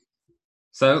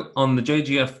So on the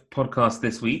JGF podcast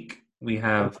this week, we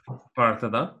have Bharat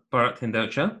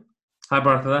Hindocha. Hi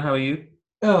Bharat, how are you?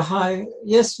 Oh, hi.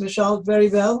 Yes, Vishal, very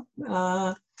well.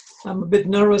 I'm a bit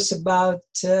nervous about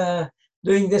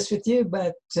doing this with you,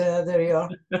 but there you are.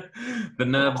 The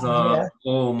nerves are Yeah.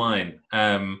 all mine.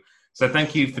 So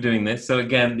thank you for doing this. So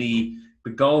again, the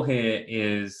goal here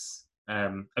is,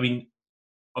 of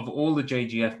all the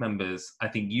JGF members, I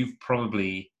think you've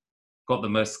probably got the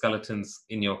most skeletons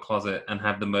in your closet and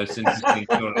have the most interesting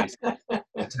stories to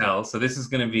tell. So this is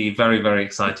going to be very, very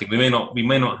exciting. We may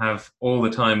not have all the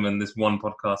time in this one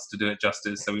podcast to do it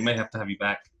justice. So we may have to have you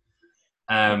back.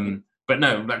 But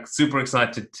no, like super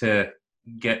excited to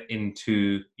get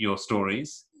into your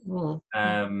stories.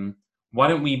 Mm. Why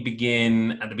don't we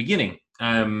begin at the beginning?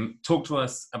 Talk to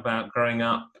us about growing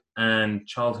up and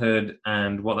childhood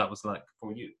and what that was like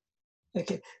for you.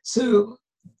 Okay. So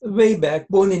way back,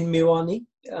 born in Miwani.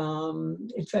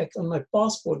 In fact, on my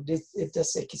passport, it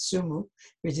does say Kisumu,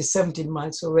 which is 17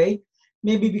 miles away.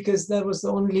 Maybe because that was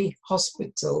the only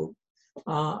hospital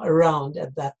around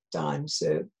at that time.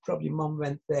 So probably mom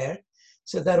went there.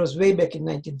 So that was way back in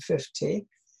 1950.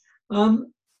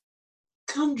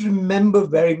 Can't remember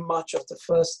very much of the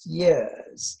first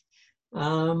years,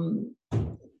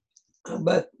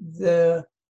 but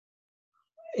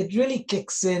it really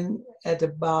kicks in at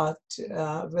about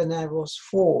when I was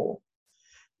 4,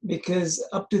 because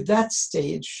up to that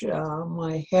stage,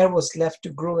 my hair was left to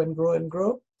grow and grow and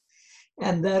grow.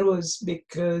 And that was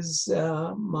because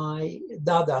my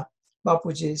dada,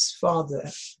 Bapuji's father,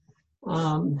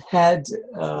 had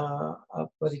a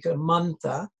particular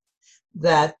manta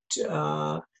that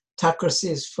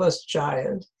Thakur's first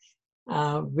child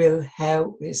will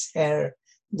have his hair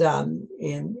done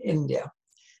in India.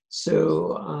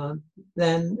 So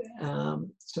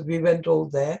so we went all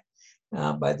there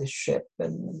by the ship,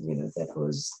 and that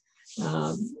was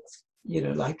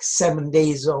like 7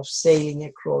 days of sailing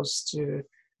across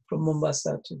from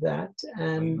Mombasa to that,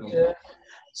 and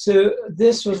so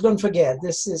this was, don't forget,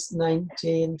 this is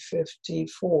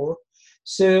 1954.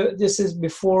 So this is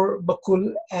before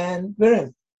Bakul and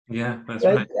Viren. Yeah, that's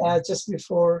right. Just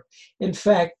before. In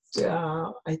fact,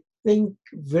 I think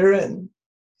Viren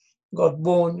got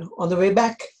born on the way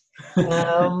back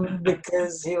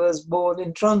because he was born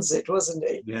in transit, wasn't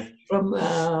he? Yeah. From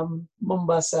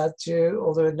Mombasa to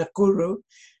although Nakuru.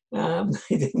 I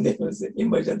think there was an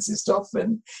emergency stop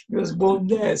and he was born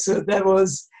there. So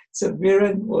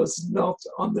Viren was not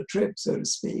on the trip, so to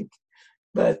speak.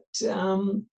 But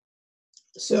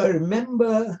so I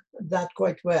remember that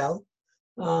quite well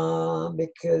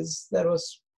because that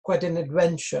was quite an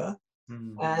adventure.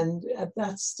 And at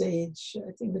that stage,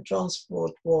 I think the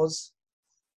transport was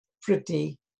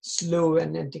pretty slow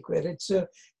and antiquated. So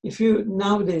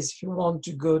nowadays, if you want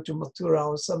to go to Mathura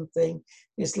or something,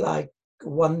 it's like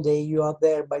one day you are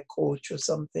there by coach or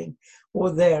something,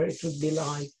 or there it would be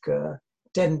like a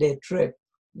 10-day trip,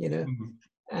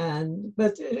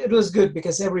 but it was good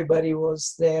because everybody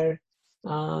was there,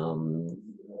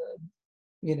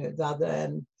 Dada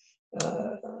and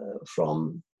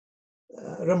from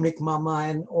Ramlik Mama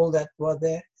and all that were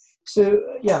there.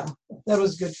 So yeah, that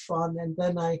was good fun. And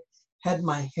then I had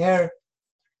my hair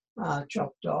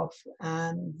chopped off,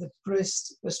 and the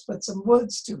priest whispered some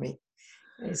words to me.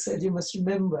 He said, "You must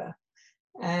remember,"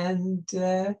 and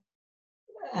the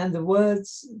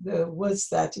words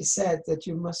that he said that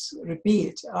you must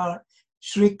repeat are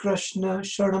Shri Krishna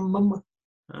Sharanam Mama.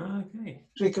 Okay.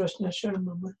 Shri Krishna Sharanam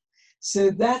Mama.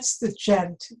 So that's the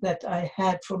chant that I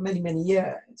had for many, many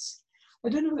years. I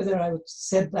don't know whether I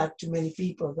said that to many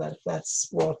people, that that's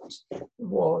what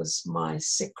was my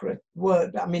secret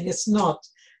word. I mean, it's not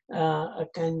a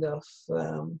kind of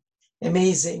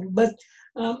amazing, but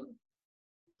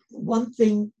one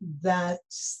thing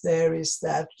that's there is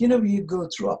that, you go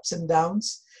through ups and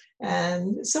downs,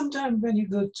 and sometimes when you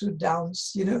go through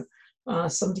downs,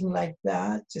 something like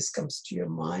that just comes to your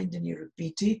mind and you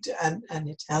repeat it, and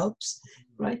it helps,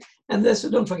 right? And so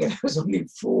don't forget, I was only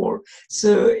 4,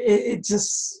 so it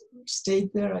just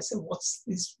stayed there. I said, what's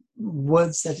these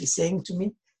words that he's saying to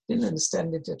me? Didn't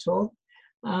understand it at all.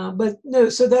 But no,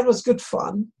 so that was good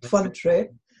fun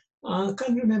trip.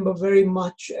 Can't remember very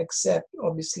much except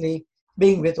obviously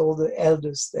being with all the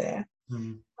elders there.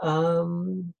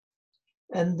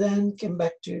 And then came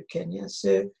back to Kenya.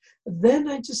 So then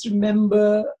I just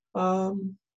remember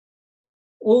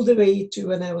all the way to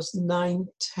when I was 9,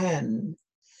 10,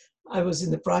 I was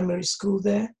in the primary school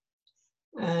there.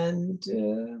 And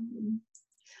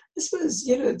I suppose,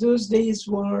 those days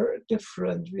were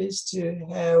different. We used to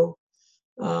have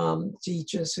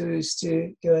teachers who used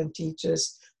to go and teach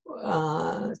us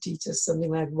teach us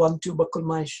something like 1, 2, buckle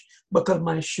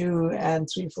my shoe, and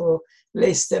 3, 4,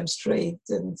 lace them straight,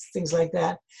 and things like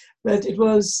that. But it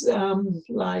was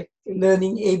like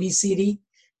learning ABCD,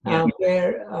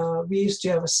 where we used to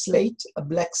have a slate, a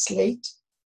black slate,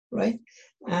 right?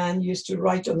 And used to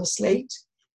write on the slate.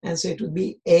 And so it would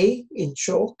be A in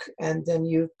chalk, and then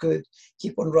you could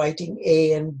keep on writing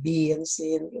A and B and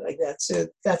C and like that. So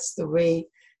that's the way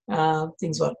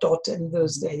things were taught in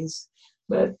those days.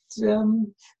 But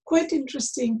quite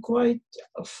interesting, quite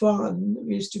fun.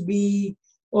 We used to be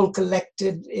all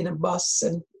collected in a bus,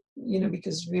 and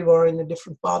because we were in a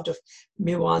different part of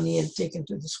Miwani and taken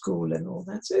to the school and all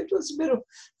that. So it was a bit of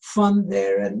fun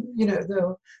there, and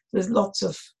there's lots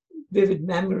of vivid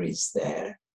memories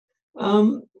there.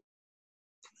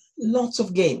 Lots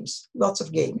of games.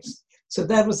 So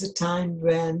that was a time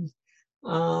when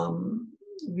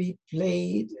we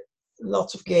played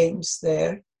lots of games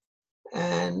there.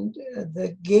 And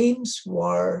the games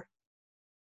were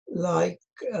like,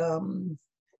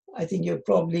 I think you're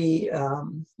probably,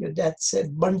 your dad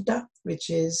said banta, which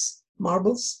is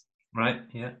marbles. Right,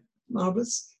 yeah.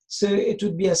 Marbles. So it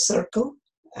would be a circle,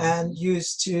 and you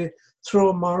used to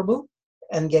throw a marble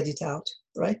and get it out,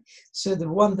 right? So the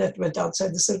one that went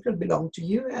outside the circle belonged to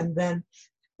you, and then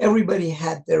everybody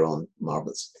had their own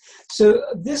marbles. So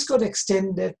this got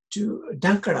extended to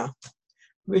dankara,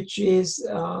 which is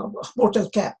bottle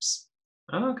caps.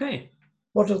 Oh, okay.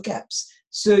 Bottle caps.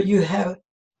 So you have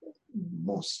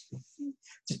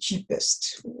the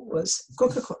cheapest was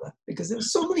Coca-Cola, because there were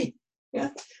so many,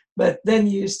 yeah. But then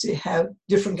you used to have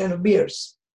different kind of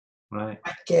beers. Right.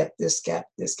 That cap, this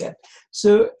cap.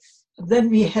 So then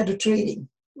we had a trading,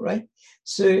 right?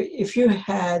 So if you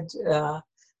had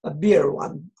a beer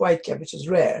one, white cap, which is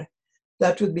rare,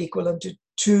 that would be equivalent to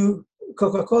 2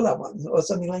 Coca-Cola ones or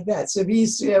something like that. So we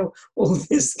used to have all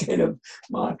this kind of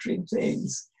bartering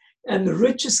things. And the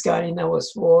richest guy in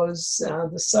ours was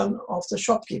the son of the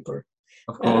shopkeeper.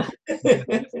 Of course.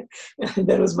 And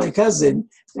that was my cousin.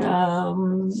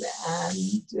 And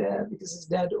because his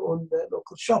dad owned the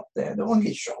local shop there, the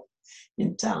only shop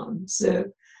in town. So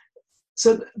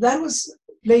that was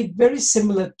played very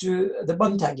similar to the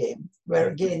Banta game, where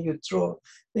again you throw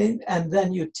in and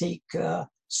then you take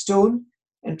stone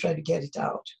and try to get it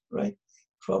out, right,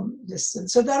 from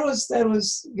distance. So that was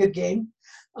a good game.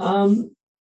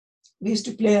 We used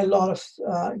to play a lot of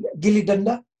gilli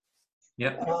danda,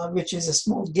 which is a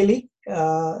small gilli,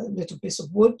 little piece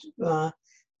of wood,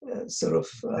 sort of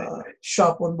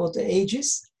sharp on both the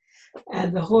edges.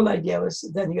 And the whole idea was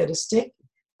then you had a stick.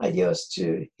 Idea was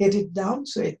to hit it down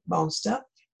so it bounced up,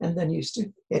 and then you used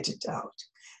to hit it out.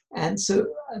 And so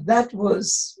that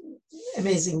was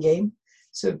amazing game.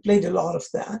 So played a lot of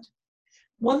that.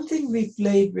 One thing we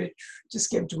played, which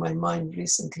just came to my mind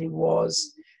recently,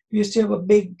 was we used to have a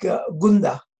big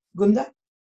gunda. Gunda?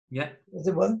 Yeah.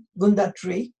 The one, gunda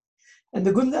tree. And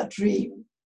the gunda tree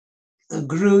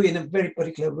grew in a very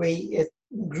particular way. It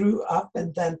grew up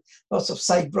and then lots of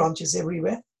side branches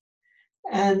everywhere.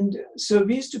 And so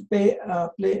we used to play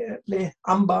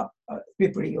amba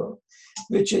pipario,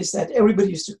 which is that everybody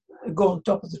used to go on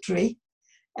top of the tree,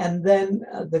 and then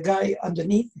the guy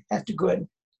underneath had to go and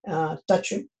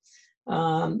touch him,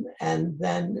 and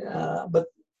then but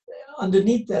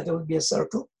underneath that there would be a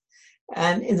circle,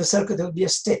 and in the circle there would be a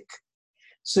stick.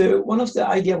 So one of the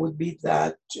idea would be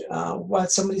that while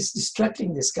somebody is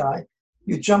distracting this guy,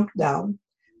 you jump down,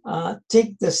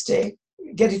 take the stick,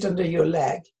 get it under your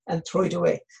leg, and throw it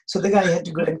away. So the guy had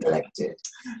to go and collect it.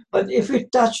 But if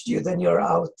it touched you, then you're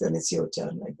out, and it's your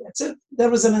turn, like that. So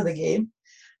that was another game.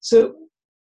 So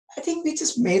I think we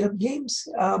just made up games.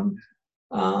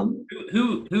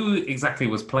 Who exactly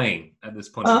was playing at this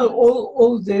point?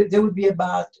 There would be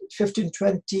about 15,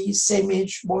 20 same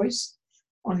age boys,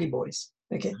 only boys.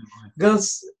 Okay,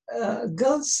 girls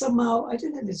somehow, I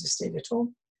don't know, they just stayed at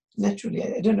home. Naturally,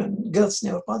 I don't know, girls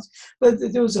never passed, but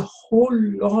there was a whole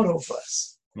lot of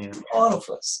us, all of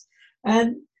us.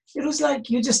 And it was like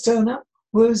you just turn up,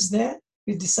 who's there,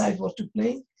 we decide what to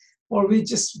play, or we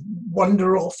just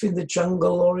wander off in the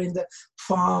jungle or in the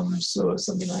farms or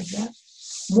something like that.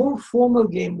 More formal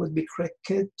game would be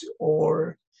cricket,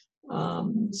 or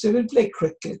so we'd play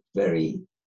cricket, very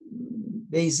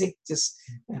basic, just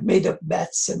made up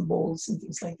bats and balls and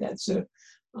things like that. So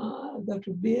that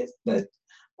would be it. But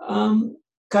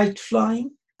kite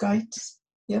flying, kites,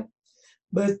 yeah.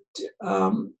 But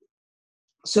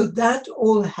so that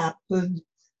all happened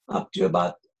up to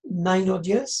about 9 odd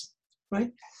years,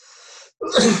 right?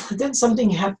 Then something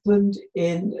happened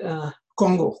in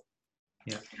Congo,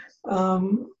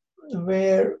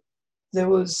 where there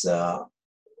was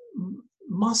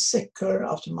massacre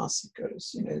after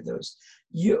massacres, those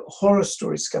horror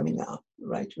stories coming out,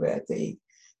 right, where they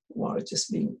were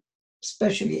just being,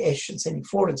 especially Asians, any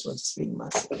foreigners were just being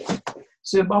massacred.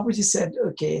 So Bapuji said,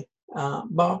 okay,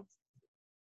 Bob,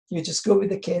 you just go with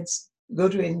the kids, go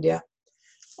to India,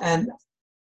 and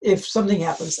if something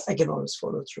happens, I can always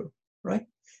follow through, right?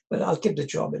 But I'll keep the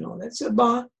job and all that. So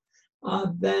Ba,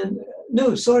 then,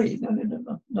 no, sorry, no,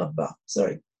 not Ba,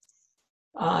 sorry.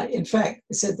 In fact,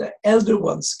 he said the elder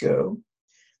ones go.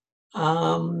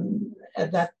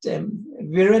 At that time,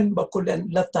 Viren, Bakul,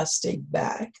 and Lata stayed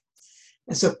back.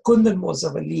 And so Kundan was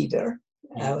our leader,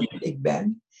 our big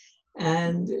band.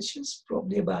 And she was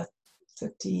probably about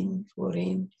 13,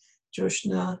 14,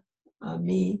 Joshna,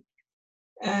 me.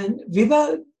 And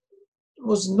Viva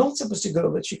was not supposed to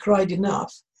go, but she cried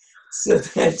enough. So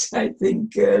that I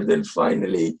think then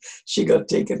finally she got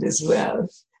taken as well.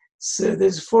 So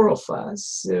there's 4 of us.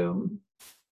 So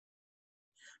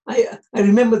I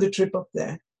remember the trip up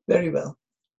there very well.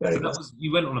 Very so well.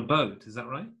 You went on a boat, is that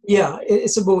right? Yeah,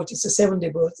 it's a boat. It's a 7-day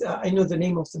boat. I know the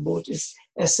name of the boat is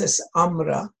SS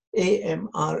Amra,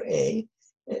 A-M-R-A,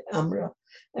 Amra.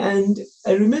 And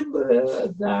I remember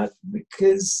that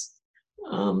because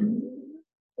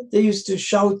they used to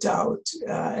shout out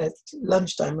at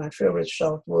lunchtime. My favorite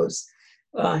shout was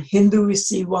Hindu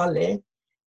visi wale.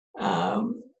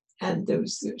 And there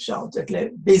was the shout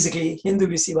that basically Hindu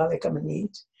visi wale come and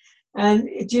eat. And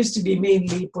it used to be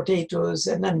mainly potatoes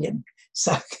and onion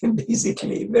sack,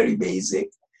 basically, very basic.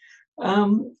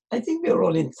 I think we were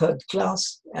all in 3rd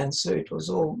class, and so it was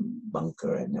all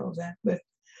bunker and all that. But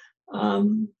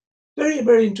very,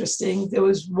 very interesting. There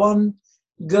was one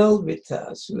girl with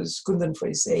us who was Kundan for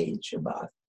his age, about,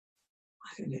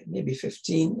 I don't know, maybe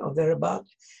 15 or thereabout.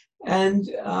 And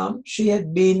she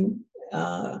had been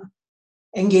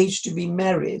engaged to be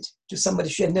married to somebody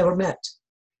she had never met.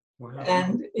 Wow.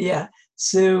 And yeah,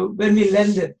 so when we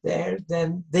landed there,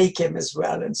 then they came as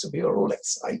well. And so we were all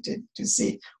excited to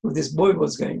see who this boy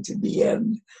was going to be.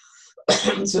 And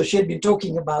so she had been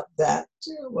talking about that,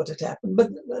 what had happened. But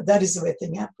that is the way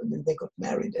thing happened. And they got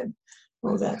married and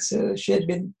all that. So she had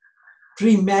been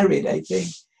pre-married, I think.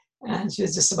 And she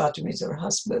was just about to meet her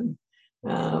husband.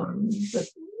 But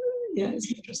yeah,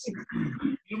 it's interesting.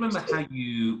 Do you remember how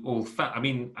you all felt? I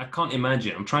mean, I can't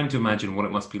imagine. I'm trying to imagine what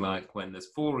it must be like when there's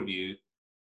 4 of you,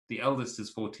 the eldest is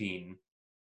 14,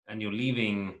 and you're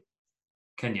leaving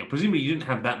Kenya. Presumably you didn't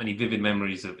have that many vivid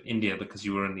memories of India because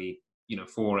you were only,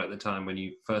 4 at the time when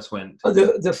you first went.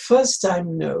 The first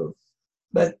time, no.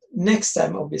 But next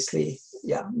time, obviously,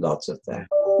 yeah, lots of that.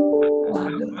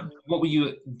 What were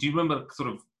you, do you remember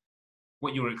sort of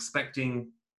what you were expecting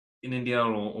in India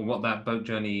or what that boat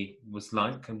journey was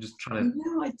like? I'm just trying to...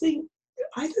 No, I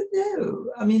don't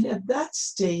know. I mean, at that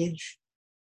stage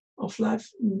of life,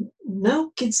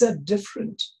 now kids are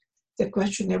different. They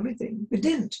question everything. We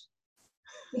didn't.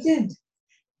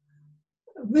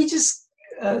 We just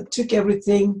took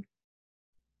everything,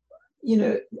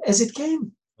 as it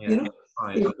came. Yeah.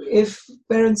 Right. If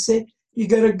parents say, you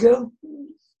gotta go,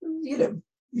 you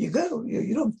go.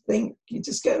 You don't think, you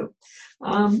just go.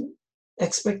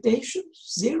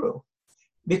 Expectations, 0.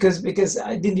 Because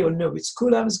I didn't even know which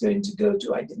school I was going to go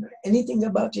to. I didn't know anything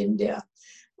about India.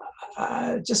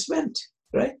 I just went,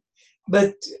 right?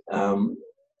 But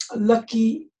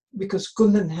lucky, because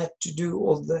Kundan had to do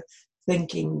all the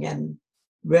thinking and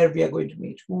where we are going to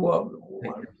meet, who are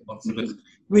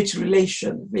which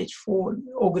relation, which phone,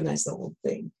 organize the whole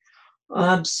thing.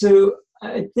 So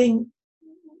I think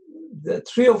the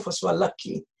 3 of us were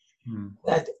lucky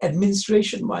that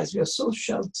administration-wise, we are so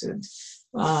sheltered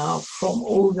from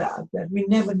all that we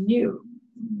never knew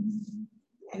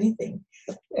anything,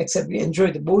 except we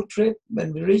enjoyed the boat trip.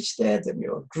 When we reached there, then we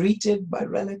were greeted by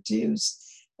relatives.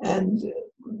 And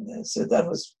so that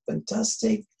was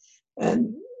fantastic.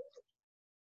 And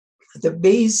the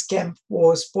base camp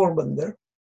was Porbandar,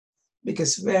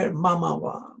 because where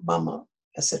Mama,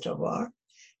 etc. were.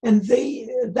 And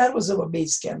that was our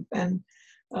base camp. And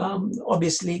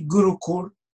obviously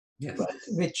Gurukur, yes, right,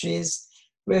 which is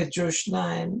where Joshna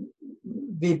and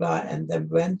Viva and them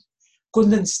went.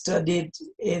 Kundan studied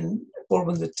in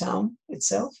Porbandar town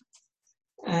itself.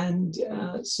 And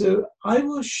so I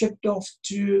was shipped off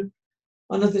to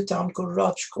another town called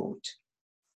Rajkot.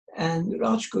 And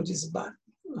Rajkot is about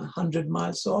 100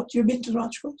 miles out. You've been to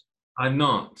Rajkot? I'm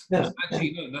not. No,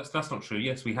 actually, no, that's not true.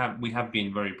 Yes, we have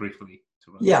been very briefly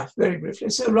to Rajkot. Yeah, very briefly.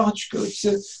 So Rajkot.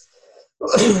 So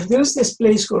there was this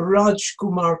place called Raj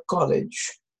Kumar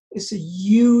College. It's a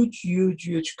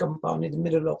huge compound in the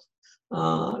middle of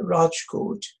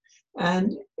Rajkot.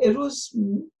 And it was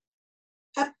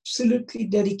absolutely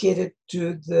dedicated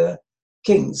to the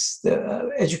kings,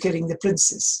 educating the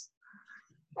princes.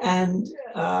 And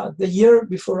the year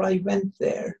before I went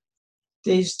there,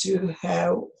 they used to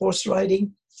have horse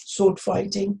riding, sword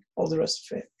fighting, all the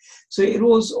rest of it. So it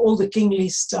was all the kingly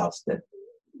stuff that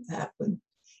happened.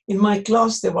 In my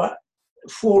class, there were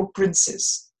 4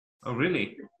 princes. Oh,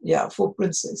 really? Yeah, 4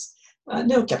 princes.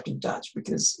 No Captain Touch,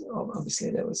 because obviously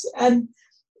there was. And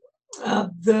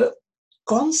the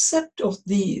concept of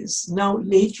these, now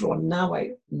later on, now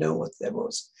I know what there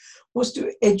was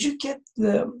to educate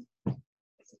the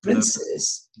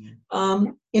princes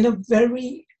in a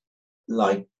very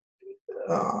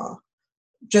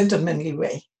gentlemanly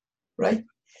way, right?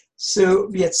 So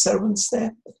we had servants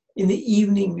there. In the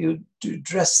evening, we would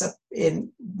dress up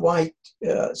in white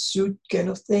suit kind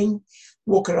of thing,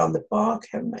 walk around the park,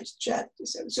 have a nice chat.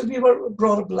 So we were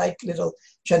brought up like little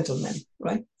gentlemen,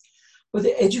 right? But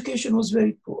the education was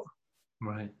very poor,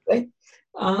 right?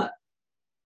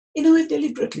 In a way,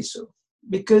 deliberately so,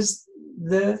 because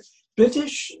the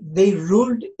British, they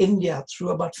ruled India through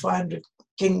about 500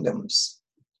 kingdoms.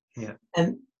 Yeah.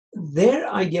 And their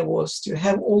idea was to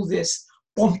have all these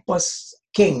pompous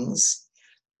kings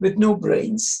with no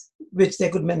brains, which they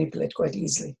could manipulate quite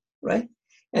easily, right?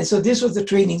 And so this was the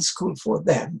training school for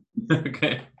them.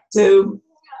 Okay. So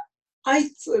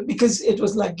because it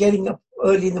was like getting up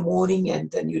early in the morning and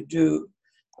then you do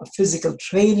a physical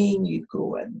training, you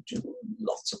go and do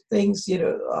lots of things,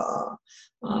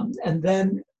 and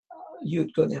then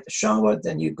you'd go and have a shower,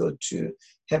 then you go to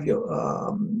have your,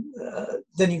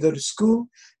 then you go to school,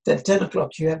 then 10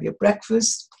 o'clock you have your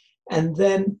breakfast, and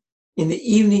then in the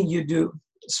evening you do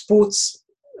sports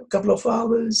a couple of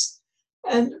hours.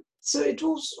 And so it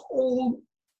was all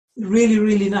really,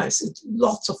 really nice. It's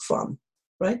lots of fun,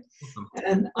 right? Mm-hmm.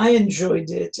 And I enjoyed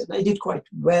it, and I did quite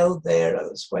well there. I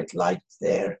was quite liked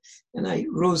there, and I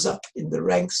rose up in the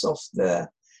ranks of the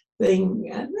thing,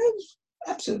 and there was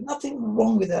absolutely nothing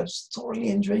wrong with it. I was thoroughly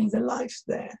enjoying the life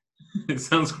there. It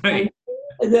sounds great.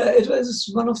 And, it was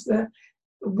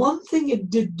one thing it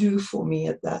did do for me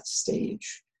at that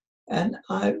stage, and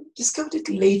I discovered it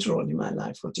later on in my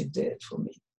life, what it did for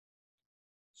me.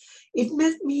 It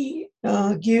made me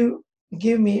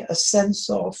give me a sense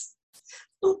of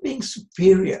not being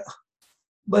superior,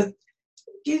 but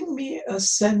give me a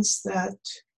sense that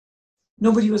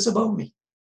nobody was above me.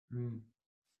 Mm.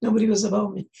 Nobody was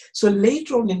above me. So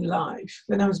later on in life,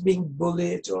 when I was being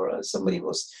bullied or somebody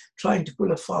was trying to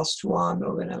pull a fast one,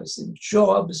 or when I was in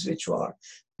jobs which were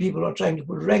people are trying to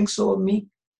put ranks on me,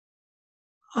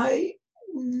 I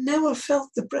never felt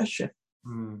the pressure.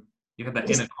 Mm. You had that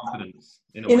inner confidence.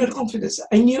 Inner confidence.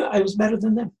 I knew I was better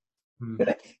than them. Mm.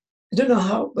 I don't know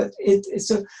how, but it's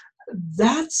so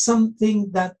that's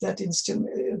something that instilled.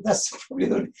 That's probably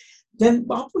the only. Then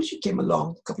Bapuji came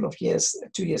along a couple of years,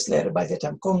 2 years later. By the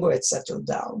time Congo had settled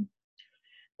down,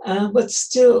 but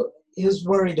still he was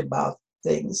worried about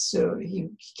things, so he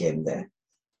came there.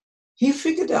 He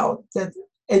figured out that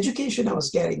education I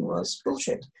was getting was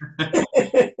bullshit.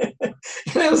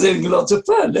 And I was having lots of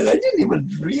fun, and I didn't even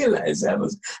realize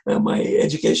my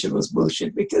education was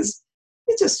bullshit, because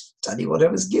you just study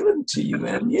whatever was given to you,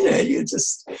 and you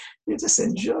just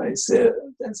enjoy.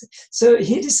 So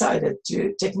he decided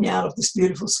to take me out of this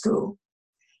beautiful school,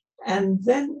 and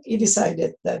then he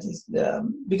decided that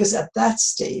because at that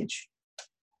stage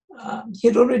he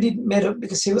had already made up,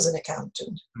 because he was an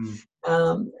accountant,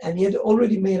 and he had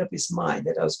already made up his mind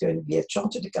that I was going to be a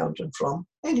chartered accountant from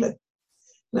England.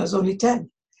 And I was only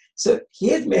 10. So he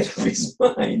had made up his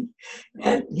mind,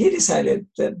 and he decided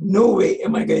that no way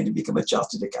am I going to become a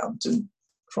chartered accountant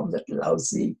from that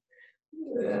lousy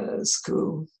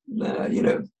school,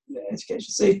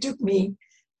 education. So he took me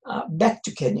back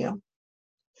to Kenya,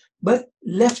 but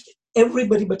left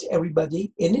everybody but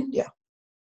everybody in India.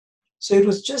 So it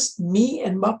was just me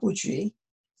and Bapuji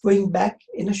going back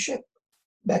in a ship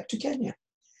back to Kenya.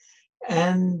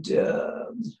 And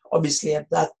obviously at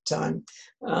that time,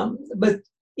 but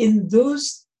in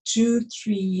those 2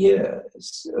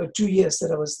 years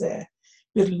that I was there,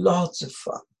 we had lots of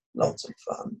fun.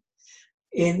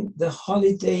 In the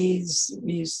holidays,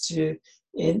 we used to,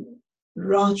 in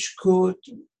Rajkot,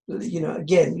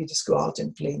 again, you just go out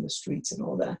and play in the streets and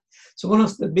all that. So one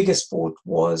of the biggest sport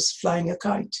was flying a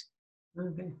kite.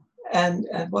 Okay. And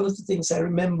one of the things I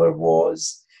remember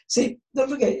was, see, don't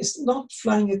forget, it's not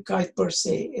flying a kite per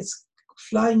se, it's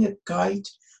flying a kite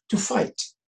to fight.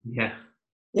 Yeah.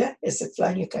 Yeah, it's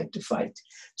flying a kite to fight.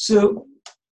 So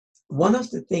one of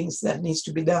the things that needs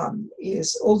to be done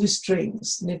is all the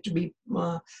strings need to be,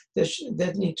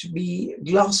 that need to be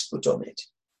glass put on it.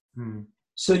 Hmm.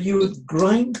 So you would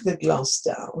grind the glass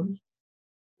down,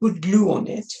 put glue on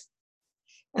it,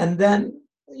 and then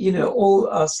all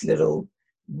us little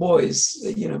boys,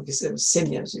 because there were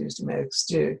seniors who used to marry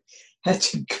too, had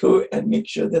to go and make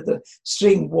sure that the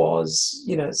string was,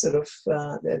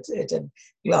 that it had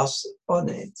glass on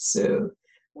it. So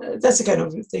that's the kind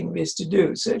of thing we used to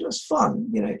do. So it was fun,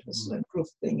 it was a group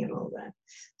thing and all that.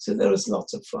 So there was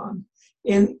lots of fun.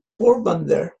 In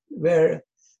Porbandar, where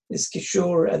there's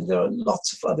Kishore, and there are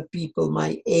lots of other people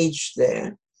my age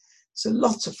there. So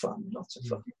lots of fun, lots of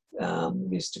fun.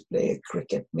 We used to play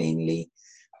cricket mainly.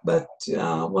 But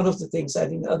one of the things I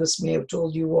think others may have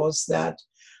told you was that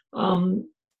the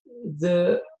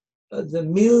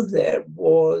meal there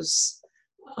was,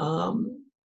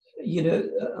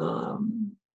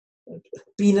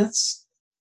 peanuts,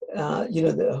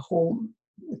 the whole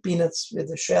peanuts with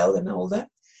the shell and all that.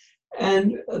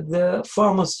 And the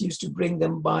farmers used to bring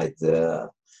them by the,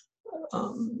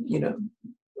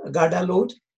 Gada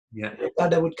load. Yeah.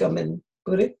 Gada would come and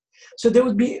put it. So there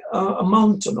would be a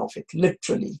mountain of it,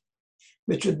 literally,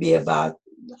 which would be about,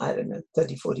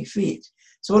 30, 40 feet.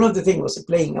 So one of the things was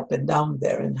playing up and down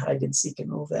there and hide and seek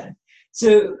and all that.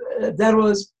 So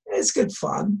it's good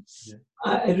fun. Yeah.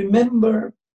 I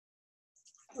remember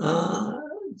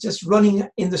just running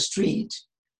in the street,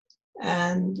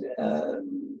 and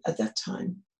at that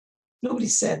time, nobody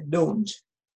said don't.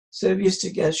 So we used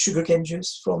to get sugarcane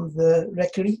juice from the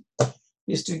rectory. We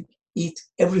used to eat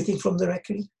everything from the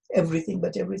rectory, everything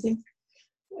but everything.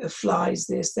 Flies,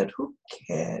 this, that, who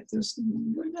cared? There's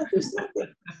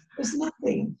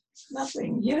nothing.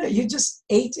 You just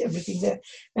ate everything there.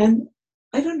 And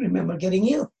I don't remember getting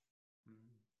ill.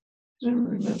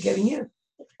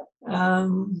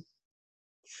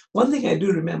 One thing I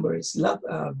do remember is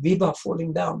Viva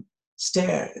falling down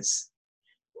stairs.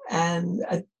 And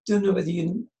I don't know whether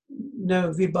you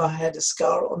know, Viva had a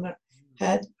scar on her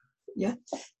head. Yeah.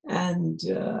 And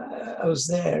I was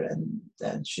there, and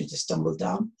then she just tumbled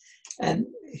down and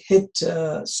hit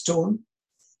a stone,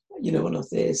 one of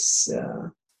these, I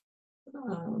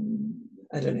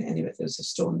don't know, anyway, there was a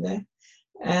stone there.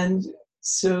 And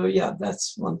so, yeah,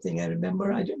 that's one thing I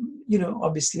remember. I don't,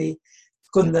 obviously,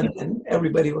 Kundan and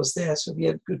everybody was there, so we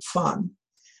had good fun.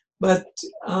 But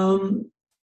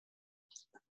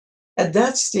at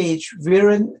that stage,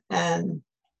 Viren and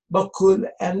Bakul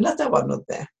and Lata were not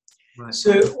there. Right.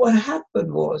 So what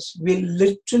happened was we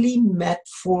literally met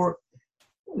for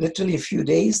a few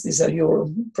days. These are your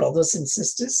brothers and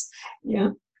sisters.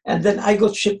 Yeah. And then I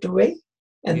got shipped away,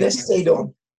 and they stayed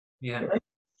on. Yeah. Right?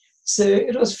 So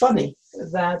it was funny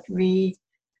that we,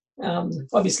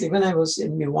 obviously when I was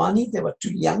in Miwani, they were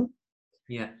too young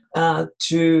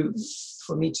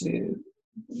for me to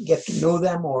get to know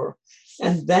them,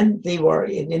 and then they were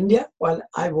in India while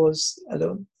I was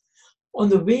alone. On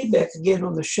the way back again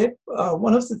on the ship,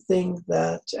 one of the things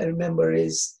that I remember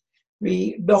is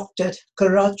we docked at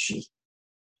Karachi.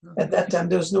 Okay. At that time,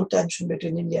 there was no tension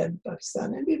between India and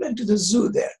Pakistan. And we went to the zoo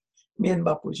there, me and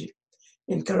Bapuji,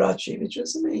 in Karachi, which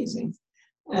was amazing.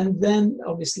 And then,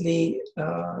 obviously,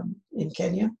 in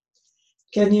Kenya,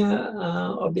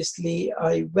 obviously,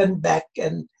 I went back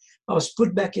and I was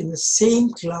put back in the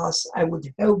same class I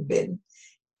would have been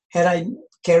had I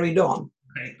carried on.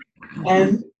 Right.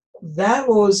 And that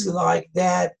was like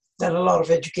that a lot of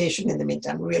education in the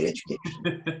meantime, real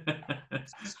education.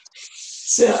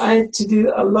 So I had to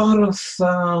do a lot of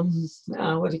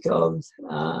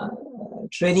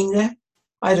training there.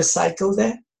 I had a cycle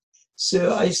there,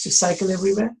 so I used to cycle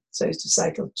everywhere. So I used to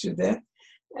cycle to there,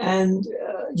 and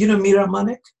Mira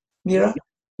Manek, Mira.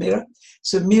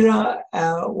 So Mira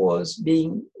was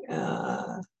being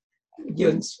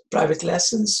given private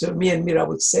lessons. So me and Mira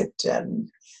would sit, and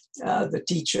the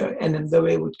teacher, and then the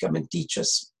way would come and teach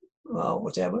us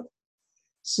whatever.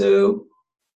 So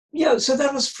yeah, so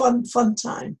that was fun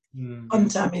time. Fun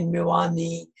time in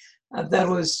Miwani. That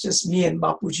was just me and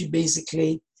Bapuji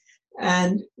basically,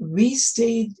 and we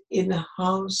stayed in a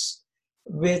house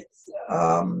with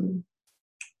 3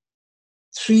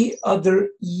 other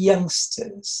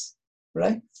youngsters,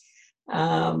 right?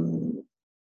 And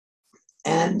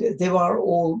they were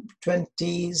all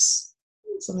 20s,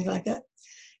 something like that.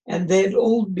 And they'd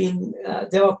all been,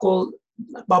 they were called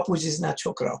Bapuji's Na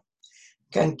Chokra.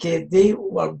 Kanke, they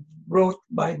were brought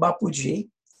by Bapuji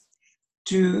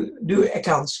to do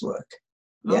accounts work.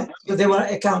 Yeah, so they were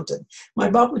accountant. My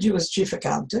Bapuji was chief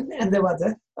accountant, and there were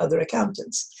the other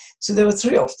accountants. So there were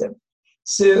 3 of them.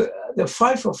 So the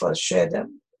 5 of us shared a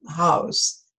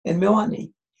house in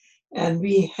Miwani, and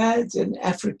we had an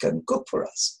African cook for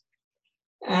us.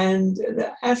 And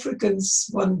the African's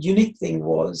one unique thing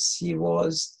was he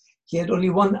had only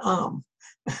one arm.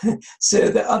 So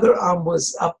the other arm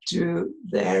was up to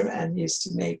there, and he used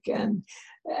to make, and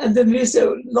And then we used to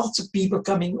have lots of people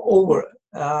coming over.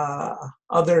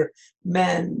 Other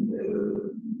men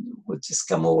would just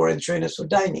come over and join us for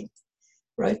dining,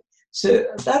 right? So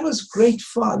that was great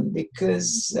fun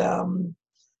because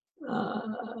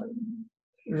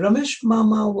Ramesh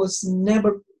Mama was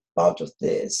never part of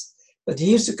this, but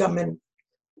he used to come in,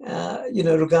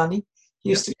 Rugani. He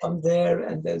used to come there,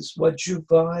 and there's Waju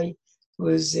Bai, who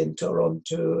was in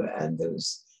Toronto, and there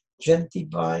was Janti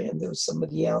Bai, and there was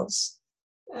somebody else.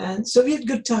 And so we had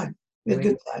good time. We had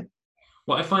good time.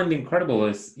 What I find incredible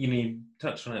is, you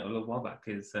touched on it a little while back,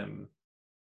 is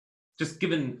just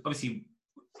given, obviously,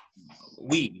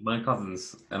 my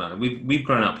cousins and I, we've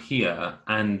grown up here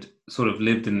and sort of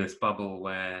lived in this bubble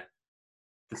where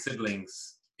the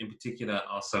siblings in particular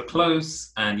are so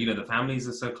close, and the families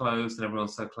are so close, and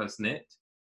everyone's so close knit.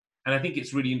 And I think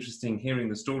it's really interesting hearing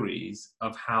the stories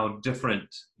of how different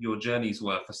your journeys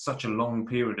were for such a long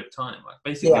period of time. Like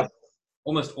basically,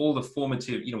 almost all the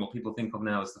formative, what people think of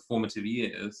now as the formative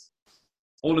years,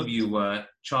 all of you were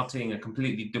charting a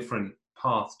completely different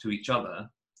path to each other.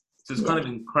 So it's kind of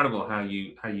incredible how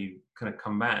you kind of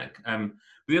come back.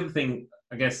 The other thing,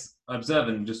 I guess, I observe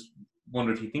and just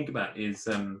wonder if you think about is,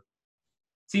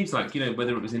 seems like,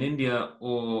 whether it was in India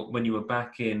or when you were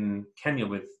back in Kenya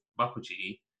with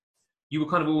Bapuji, you were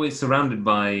kind of always surrounded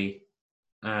by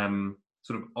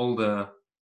sort of older,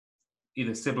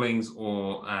 either siblings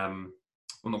or,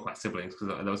 well, not quite siblings, because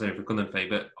that was only for Kundanfei,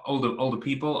 but older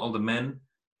people, older men.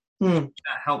 That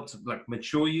helped like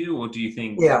mature you, or do you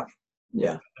think? Yeah.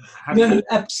 No,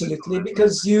 absolutely,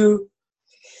 because you,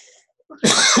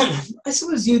 I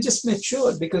suppose you just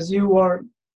matured because you were,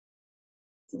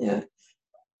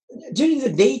 during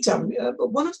the daytime.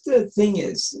 One of the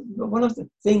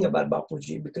thing about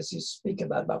Bapuji, because you speak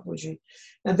about Bapuji,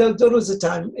 and there was a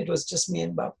time it was just me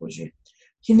and Bapuji.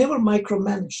 He never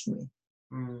micromanaged me,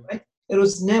 right? It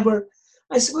was never.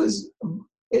 I suppose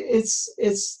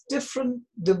it's different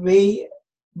the way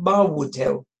Ba would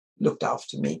have looked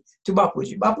after me to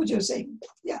Bapuji. Bapuji was saying,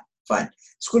 yeah, fine.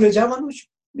 School Javanush,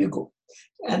 you go.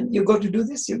 And you got to do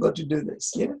this, you got to do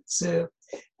this. Yeah. So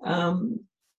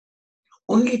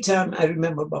only time I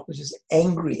remember Bapuji was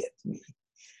angry at me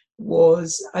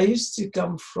was I used to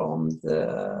come from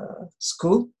the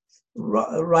school,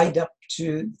 ride up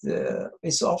to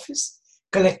his office,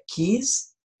 collect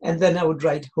keys, and then I would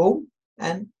ride home,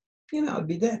 and I'd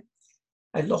be there.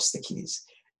 I lost the keys.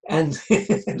 And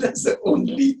that's the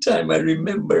only time I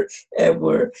remember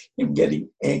ever him getting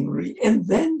angry. And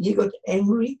then he got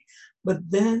angry, but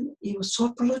then he was so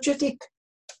apologetic.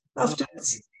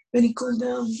 Afterwards, when he cooled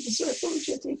down, he was so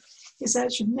apologetic. He said, I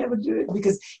should never do it,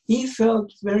 because he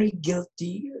felt very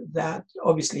guilty that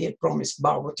obviously he had promised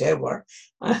Ba whatever.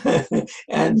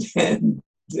 and so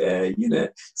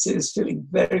he was feeling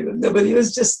very good. No, but he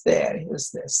was just there. He was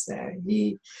just there.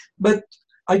 But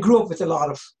I grew up with a lot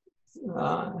of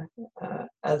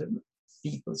other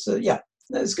people. So yeah,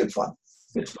 that was good fun.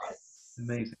 Good fun.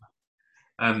 Amazing.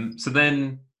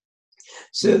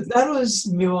 So that was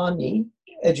Miwani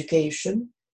education,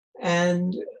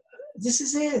 and this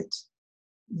is it.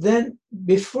 Then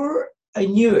before I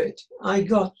knew it, I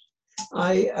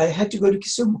had to go to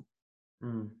Kisumu,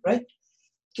 right?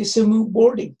 Kisumu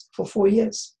boarding for 4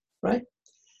 years, right?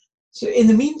 So in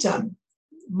the meantime,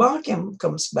 Barkham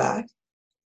comes back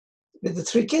with the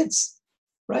 3 kids,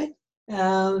 right?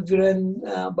 Viren,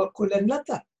 Bakul, and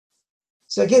Lata.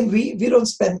 So again, we don't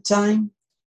spend time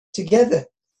together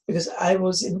because I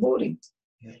was in boarding.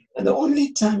 Yeah. And the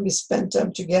only time we spent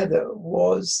time together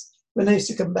was when I used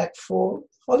to come back for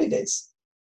holidays.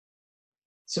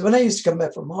 So when I used to come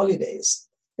back from holidays,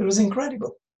 it was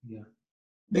incredible. Yeah.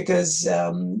 Because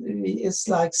it's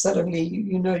like suddenly,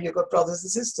 you've got brothers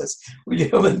and sisters who you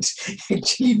haven't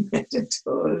actually met at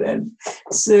all. And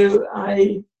so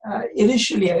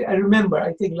initially, I remember,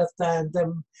 I think Lata and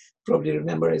them probably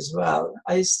remember as well.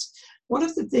 One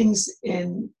of the things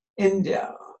in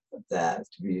India that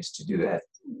we used to do at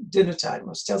dinner time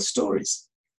was tell stories.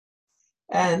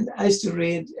 And I used to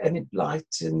read Enid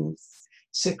Blyton,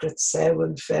 Secret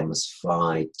Seven, Famous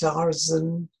Five,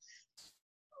 Tarzan.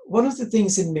 One of the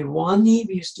things in Miwani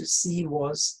we used to see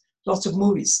was lots of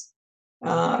movies,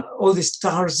 all these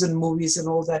Tarzan movies and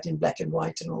all that in black and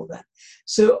white and all that.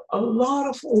 So a lot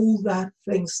of all that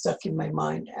things stuck in my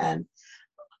mind, and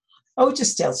I would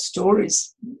just tell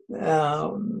stories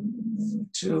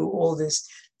to all these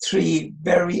 3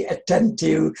 very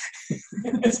attentive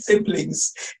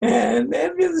siblings, and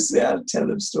obviously I'll tell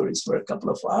them stories for a couple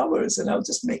of hours, and I'll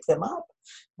just make them up,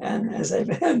 and as I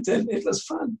went, and it was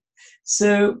fun.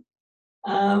 So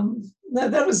no,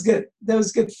 that was good. That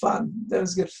was good fun. That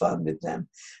was good fun with them.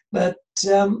 But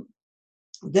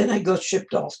then I got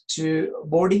shipped off to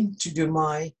boarding to do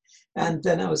and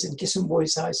then I was in Kisum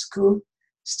Boys High School,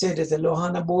 stayed at the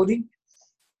Lohana boarding.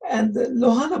 And the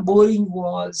Lohana boarding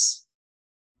was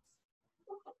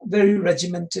very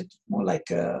regimented, more like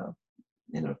a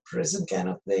prison kind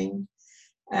of thing.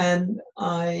 And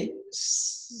I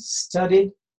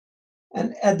studied.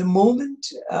 And at the moment,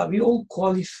 we all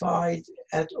qualified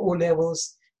at O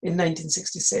levels in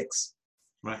 1966.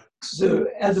 Right. So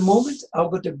at the moment,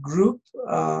 I've got a group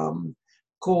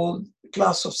called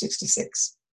Class of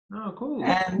 66. Oh, cool.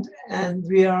 And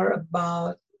we are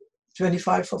about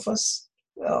 25 of us,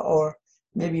 or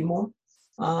maybe more,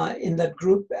 in that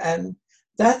group. And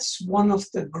that's one of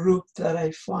the group that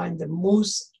I find the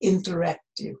most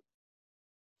interactive,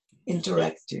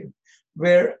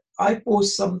 where I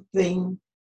post something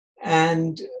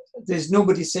and there's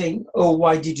nobody saying, oh,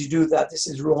 why did you do that? This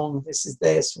is wrong. This is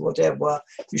this, whatever.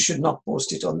 You should not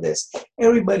post it on this.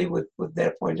 Everybody would put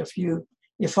their point of view.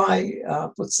 If I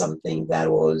put something that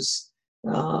was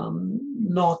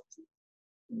not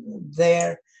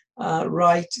there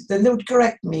right, then they would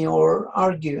correct me or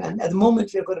argue. And at the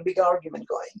moment, we've got a big argument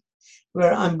going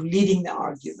where I'm leading the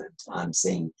argument. I'm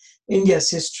saying India's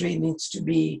history needs to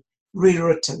be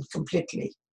rewritten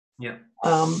completely. Yeah.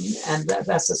 And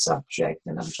that's a subject,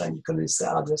 and I'm trying to convince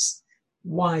the others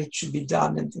why it should be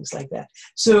done and things like that.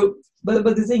 So, but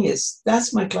the thing is,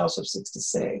 that's my class of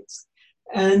 66.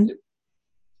 And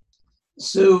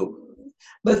so,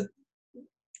 but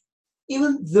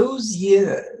even those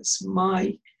years,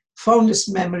 my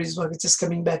fondest memories were just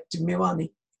coming back to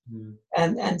Mewani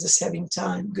and just having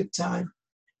good time.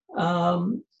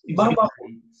 Baba,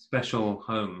 special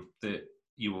home that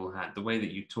you all had. The way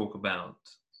that you talk about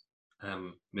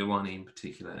Mewani in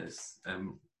particular is,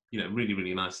 really,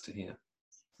 really nice to hear.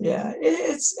 Yeah,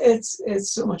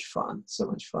 it's so much fun,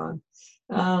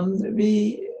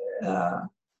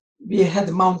 we had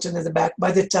the mountain at the back.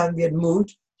 By the time we had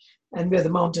moved, and we had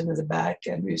the mountain at the back,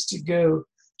 and we used to go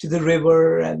to the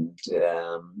river, and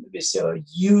we saw a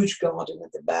huge garden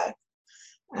at the back.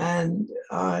 And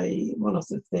one of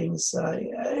the things,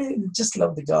 I just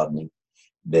love the gardening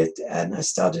bit, and I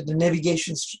started a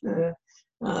navigation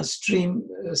stream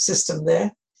system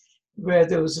there, where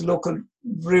there was a local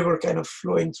river kind of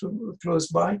flowing through close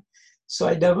by. So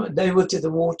I diverted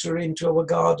the water into our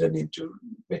garden, into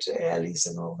better alleys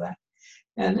and all that.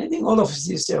 And I think all of us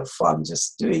used to have fun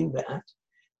just doing that.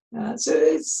 So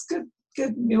it's good.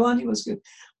 Mewani was good.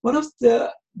 One of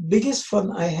the biggest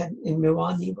fun I had in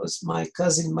Mewani was my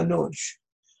cousin Manoj.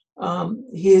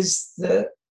 He's the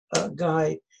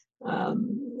guy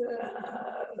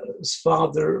whose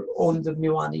father owned the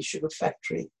Mewani sugar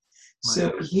factory.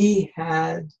 So he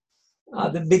had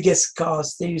the biggest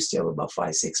cars. They used to have about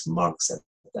 5-6 marks at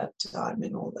that time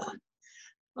and all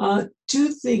that. Two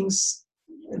things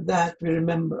that I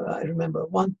remember.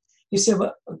 One, he used to have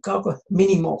a car called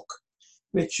Mini Mock,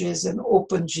 which is an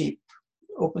open jeep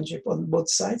on both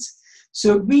sides.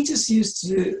 So we just used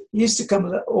to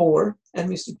come over, and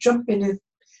we used to jump in it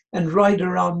and ride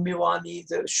around Mewani,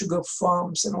 the sugar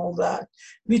farms and all that.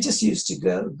 We just used to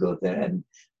go there. And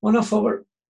one of our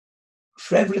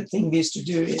favorite thing we used to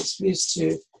do is we used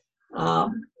to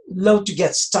love to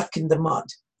get stuck in the mud.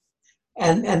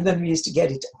 And then we used to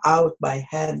get it out by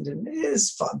hand, and it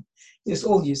was fun. It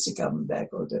all used to come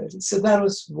back all dirty. So that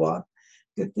was one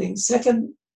good thing.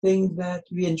 Second thing that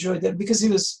we enjoyed there, because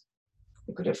we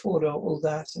could afford all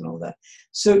that and all that.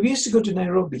 So we used to go to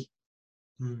Nairobi.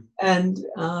 And,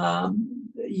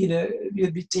 we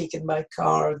would be taken by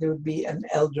car. There would be an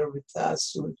elder with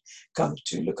us who would come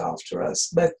to look after us.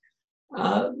 But,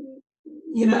 I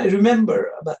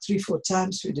remember about 3-4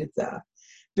 times we did that.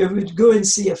 We would go and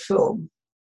see a film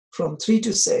from 3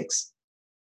 to 6,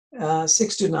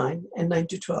 6 to 9, and 9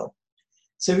 to 12.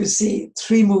 So we see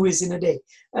 3 movies in a day.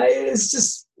 It's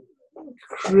just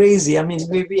crazy. I mean,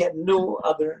 we had no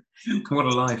other. What a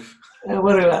life.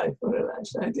 What a life.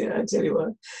 I tell you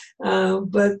what.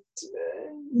 But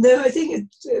no, I think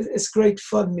it's great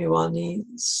fun, Mewani.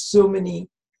 So many,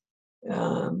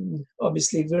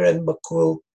 obviously, Viren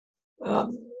Bakul.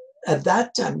 At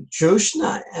that time,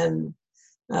 Joshna and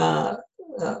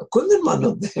Kundan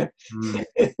Mano there.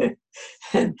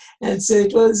 and so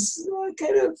it was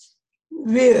kind of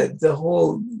weird, the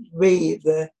whole way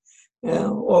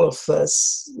all of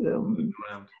us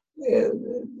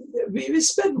we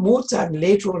spent more time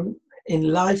later on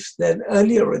in life than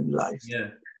earlier in life. Yeah.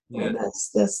 And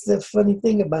that's the funny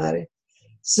thing about it.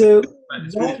 So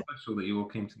it's really special that you all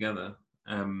came together.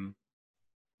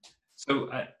 So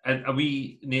are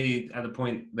we nearly at the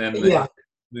point then that you're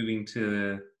moving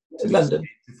to London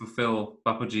to fulfill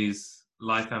Bapuji's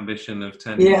life ambition of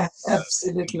turning Yeah, into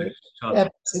absolutely. English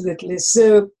chartered? Absolutely.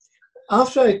 So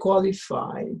after I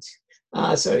qualified,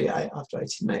 after I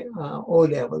did my O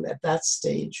level at that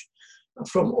stage,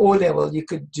 from O level, you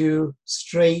could do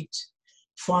straight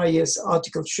 5 years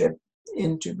articleship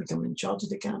into becoming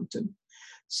chartered accountant.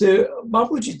 So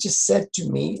Babuji just said to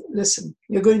me, listen,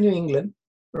 you're going to England,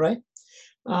 right?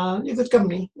 You could come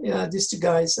me. These two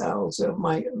guys are also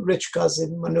my rich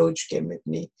cousin, Manoj, came with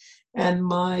me, and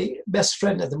my best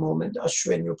friend at the moment,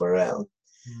 Ashwin Ruparel.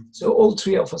 So all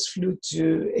three of us flew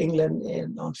to England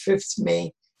on 5th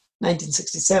May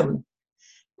 1967.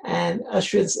 And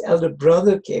Ashwin's elder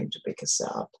brother came to pick us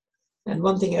up. And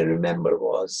one thing I remember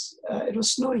was it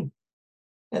was snowing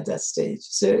at that stage.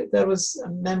 So that was a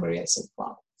memory. I said,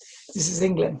 wow, this is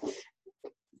England.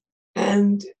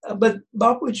 And but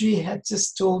Bapuji had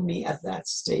just told me at that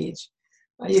stage,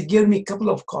 he had given me a couple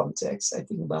of contacts, I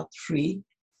think about 3,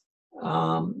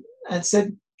 and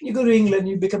said, you go to England,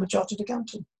 you become a chartered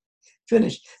accountant.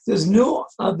 Finished. There's no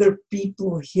other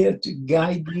people here to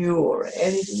guide you or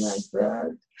anything like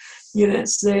that.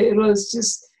 So it was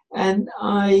just, and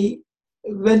I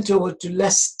went over to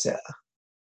Leicester,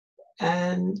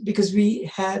 and because we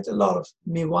had a lot of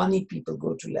Mewani people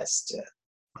go to Leicester.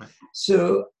 Right.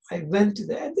 So I went to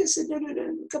there, and they said, no,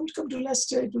 come to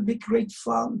Leicester, it will be great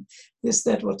fun, this,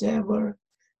 that, whatever.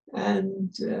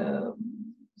 And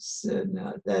so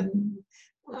now, then,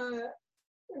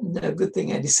 no, good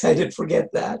thing I decided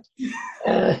forget that.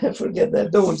 Forget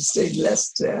that, don't want to stay in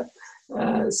Leicester.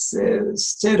 So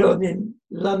stayed on in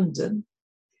London.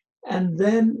 And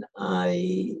then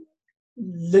I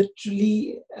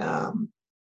literally, I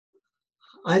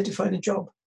had to find a job.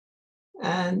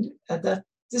 And at that,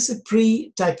 this is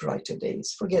pre-typewriter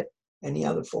days, forget any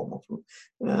other form of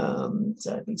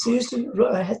typing. So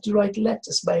I had to write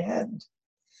letters by hand.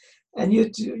 And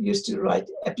used to write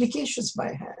applications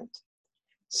by hand.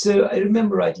 So I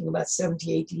remember writing about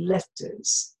 70, 80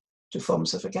 letters to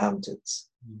firms of accountants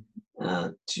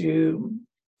to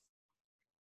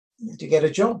get a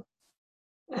job.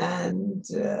 And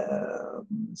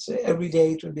so every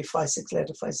day it would be 5, 6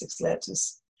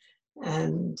 letters.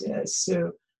 And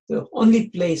so the only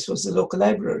place was the local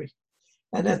library.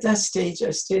 And at that stage, I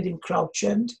stayed in Crouch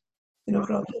End. You know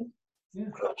Crouch End? Yeah.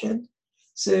 Crouch End.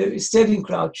 So we stayed in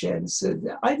Crouch End. So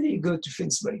either you go to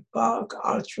Finsbury Park,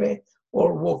 Archway,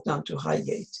 or walk down to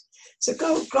Highgate. So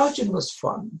Crouch End was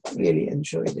fun. Really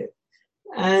enjoyed it.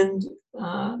 And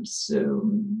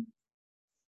so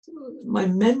my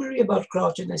memory about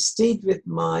Crouch End, I stayed with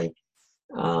my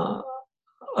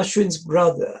Ashwin's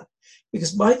brother,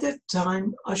 because by that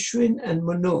time, Ashwin and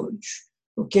Manoj,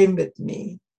 who came with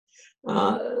me,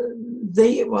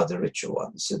 they were the richer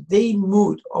ones. So they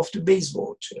moved off to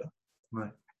Bayswater,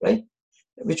 right?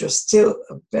 Which was still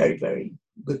a very, very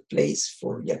good place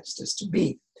for youngsters to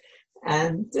be.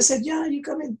 And they said, yeah, you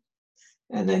come in.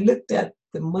 And I looked at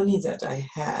the money that I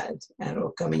had and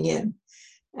were coming in.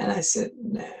 And I said,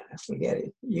 nah, forget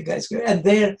it. You guys go. And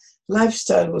their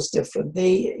lifestyle was different.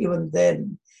 Even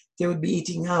then, they would be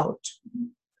eating out,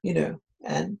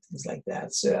 and things like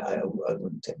that. So I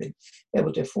wouldn't have been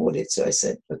able to afford it. So I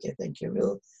said, okay, thank you.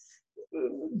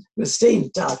 We'll stay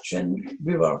in touch. And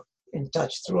we were in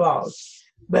touch throughout.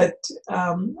 But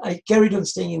I carried on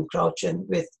staying in Crouch End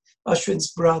with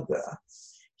Ashwin's brother.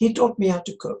 He taught me how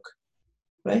to cook,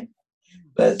 right?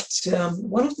 But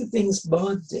one of the things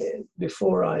Bart did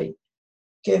before I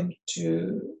came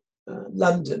to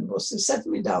London was to set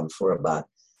me down for about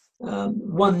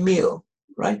one meal,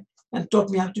 right? And taught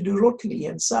me how to do rotli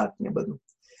and saag.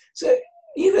 So,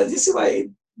 this is why I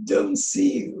don't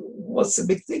see what's the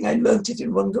big thing. I learned it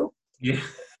in one go. Yeah.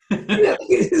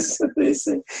 It's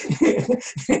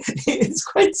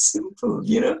quite simple,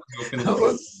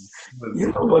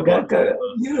 Wagar,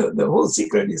 the whole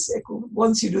secret is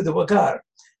once you do the Wagar,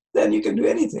 then you can do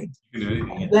anything.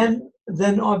 Yeah.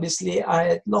 Then obviously I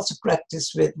had lots of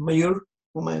practice with Mayur,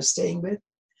 whom I was staying with.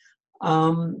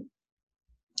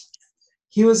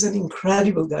 He was an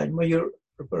incredible guy, Mayur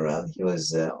Ruparel. He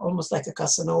was almost like a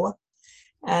Casanova.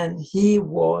 And he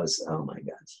was, oh my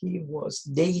God, he was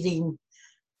dating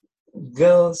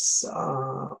girls,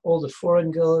 all the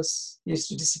foreign girls. Used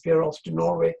to disappear off to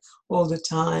Norway all the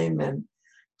time, and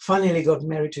finally got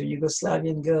married to a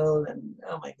Yugoslavian girl, and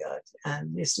oh my God,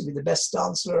 and used to be the best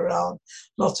dancer around,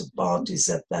 lots of parties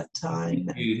at that time.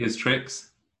 Did he his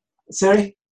tricks?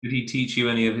 Sorry? Did he teach you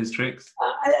any of his tricks?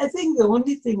 I think the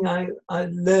only thing I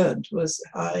learned was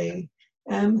I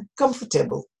am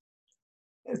comfortable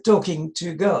talking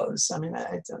to girls. I mean,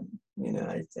 I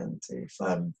don't, if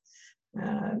I'm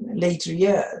later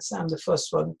years. I'm the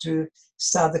first one to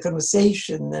start the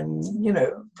conversation and,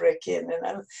 break in.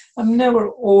 And I'm never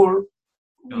all,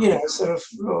 sort of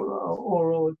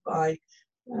overawed by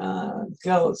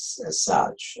girls as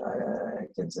such. I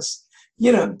can just,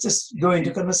 just go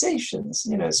into conversations,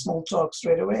 small talk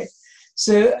straight away.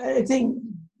 So I think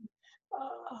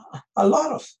a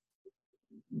lot of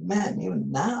men,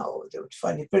 even now, they would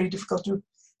find it very difficult to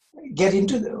get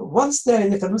into once they're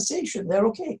in the conversation, they're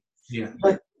okay. Yeah.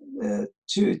 But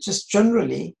to just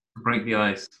generally break the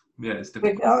ice. Yeah, it's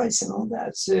difficult. Break the ice and all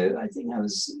that. So I think I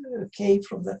was okay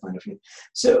from that point of view.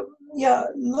 So yeah,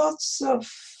 lots of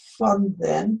fun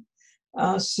then.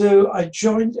 So I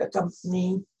joined a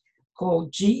company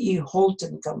called GE Holt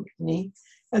and Company.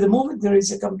 At the moment, there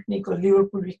is a company called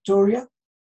Liverpool Victoria.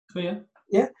 Oh yeah.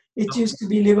 Yeah, it used to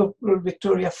be Liverpool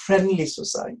Victoria Friendly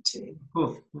Society.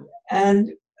 Cool.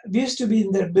 And we used to be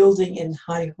in their building in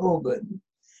High Holborn.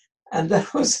 And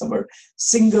that was our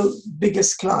single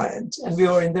biggest client, and we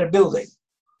were in their building.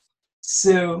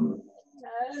 So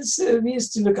we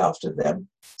used to look after them.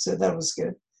 So that was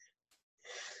good.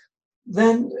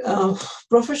 Then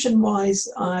profession-wise,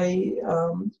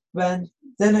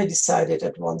 then I decided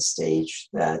at one stage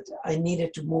that I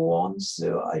needed to move on.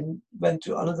 So I went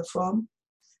to another firm,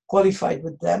 qualified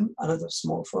with them, another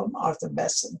small firm, Arthur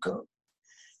Best & Co.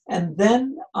 And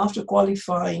then after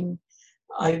qualifying,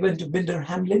 I went to Binder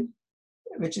Hamlin,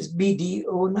 which is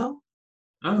BDO now.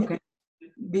 Oh, okay. Yeah,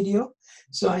 BDO.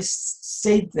 So I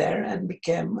stayed there and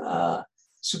became a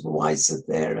supervisor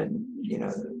there, and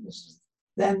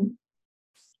then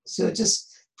so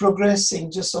just progressing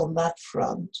just on that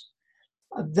front.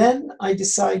 Then I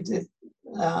decided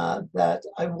that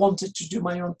I wanted to do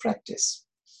my own practice.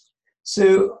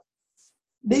 So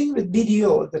being with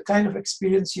BDO, the kind of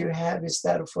experience you have is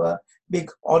that of a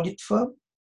big audit firm.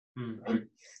 Mm-hmm.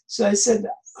 So I said,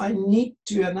 I need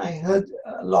to, and I heard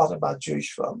a lot about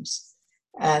Jewish firms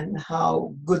and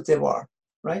how good they were,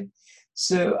 right?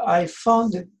 So I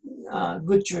found a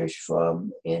good Jewish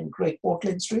firm in Great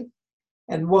Portland Street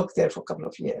and worked there for a couple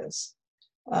of years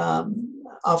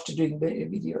after doing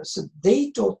video. So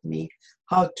they taught me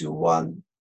how to, one,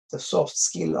 the soft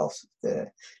skill of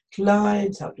the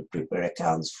client, how to prepare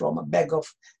accounts from a bag of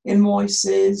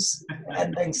invoices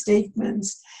and bank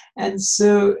statements. And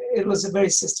so it was a very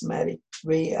systematic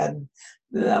way. And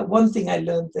one thing I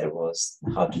learned there was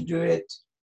how to do it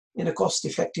in a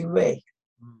cost-effective way,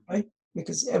 right?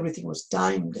 Because everything was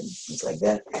timed and things like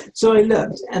that. So I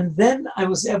learned. And then I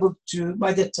was able to,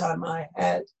 by the time I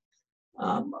had,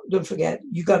 don't forget,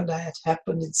 Uganda had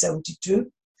happened in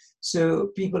 72. So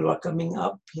people were coming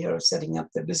up here, setting up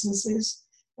their businesses,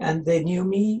 and they knew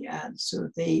me, and so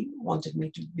they wanted me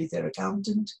to be their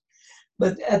accountant.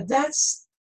 But at that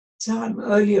time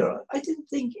earlier, I didn't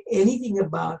think anything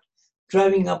about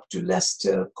driving up to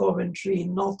Leicester, Coventry,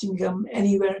 Nottingham,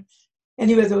 anywhere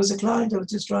there was a client, I would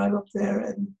just drive up there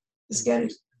and just get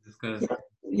it.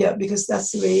 Yeah, because that's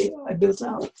the way I built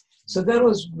out. So that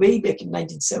was way back in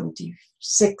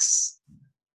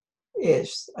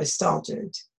 1976-ish, I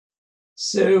started.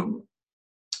 So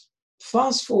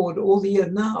fast forward all the year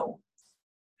now.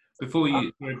 Before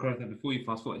you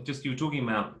fast forward, just you were talking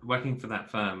about working for that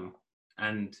firm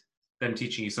and them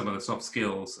teaching you some of the soft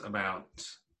skills about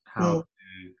how to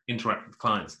interact with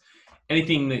clients.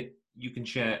 Anything that you can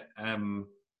share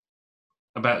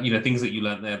about things that you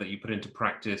learned there that you put into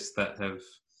practice that have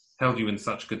held you in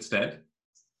such good stead?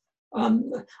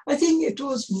 I think it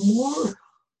was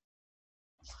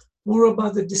more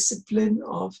about the discipline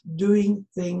of doing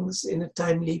things in a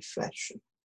timely fashion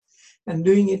and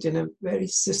doing it in a very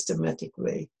systematic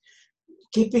way,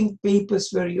 keeping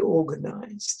papers very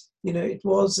organized. It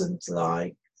wasn't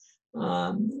like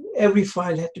every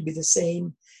file had to be the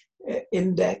same,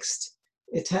 indexed.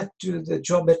 The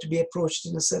job had to be approached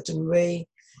in a certain way.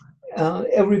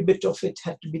 Every bit of it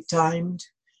had to be timed.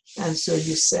 And so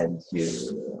you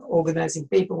organizing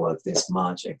paperwork this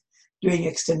much, doing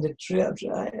extended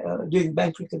doing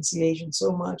bank reconciliation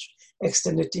so much,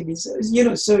 extended TV. So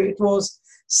it was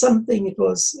something, it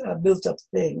was a built up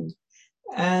thing.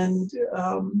 And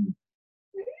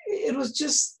it was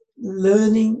just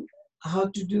learning how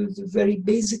to do the very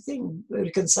basic thing,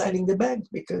 reconciling the bank,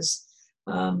 because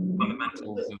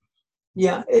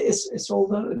yeah, it's all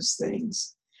those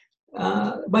things.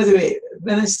 By the way,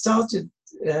 when I started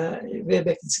way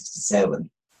back in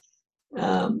 67,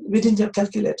 we didn't have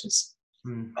calculators.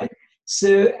 Right?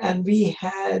 So, and we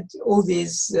had all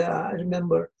these, I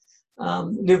remember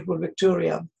Liverpool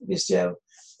Victoria, we used to have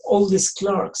all these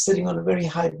clerks sitting on a very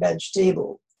high bench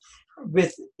table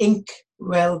with ink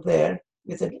well there,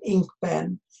 with an ink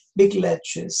pen, big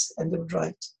ledgers, and they would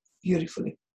write.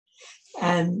 beautifully.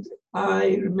 And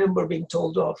I remember being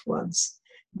told off once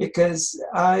because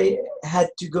I had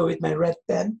to go with my red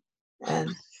pen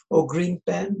or green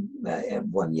pen.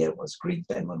 1 year was green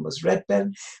pen, one was red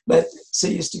pen. But so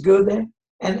I used to go there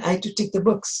and I had to tick the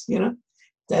books,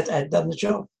 that I'd done the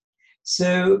job.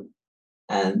 So,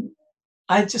 and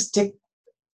I just ticked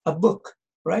a book,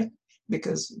 right?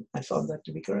 Because I found that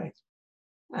to be correct.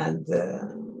 And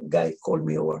the guy called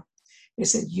me over. He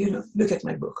said, look at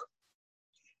my book.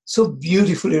 So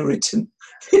beautifully written.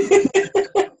 Look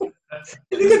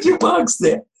at your marks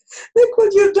there. Look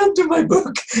what you've done to my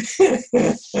book.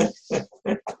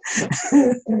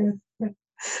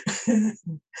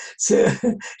 So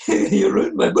you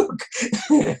ruined my book.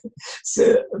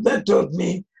 So that taught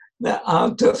me the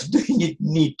art of doing it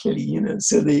neatly,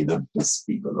 so that you don't piss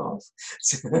people off.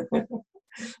 So,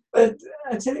 but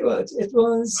I tell you what, it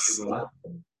was.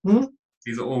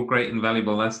 These are all great and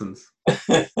valuable lessons.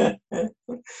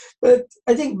 But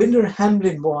I think Binder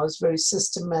Hamlin was very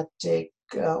systematic,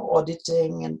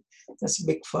 auditing, and that's a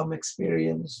big firm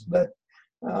experience. But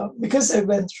because I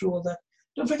went through all that,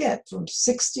 don't forget, from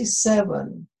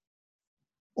 67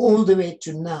 all the way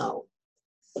to now,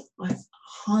 I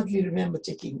hardly remember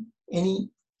taking any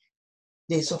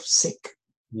days off sick.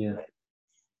 Yeah.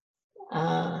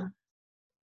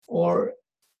 Or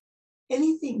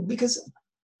anything, because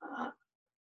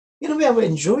we have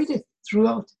enjoyed it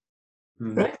throughout,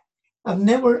 right? I've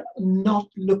never not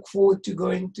looked forward to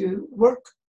going to work,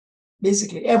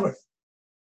 basically, ever.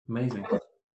 Amazing.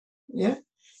 Yeah,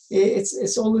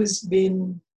 it's always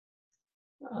been.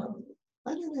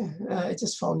 I don't know. I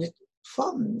just found it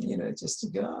fun, just to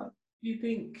go out. Do you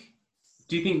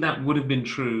think that would have been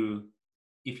true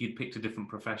if you'd picked a different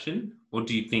profession, or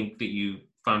do you think that you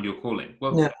found your calling?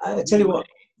 Well, no, I tell you what.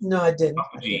 No, I didn't.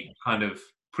 Kind of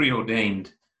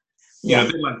preordained. Yeah, a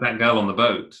bit like that girl on the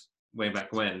boat way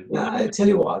back when. Yeah, I tell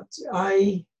you what.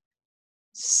 I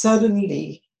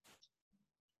suddenly,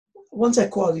 once I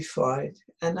qualified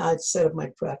and I'd set up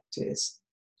my practice,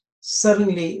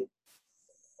 suddenly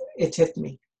it hit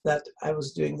me that I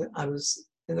was in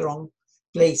the wrong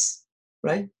place,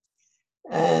 right?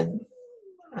 And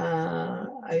I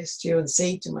used to even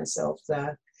say to myself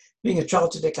that being a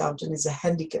chartered accountant is a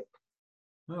handicap.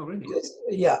 Oh, really?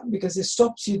 Because it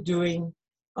stops you doing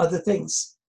other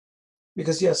things,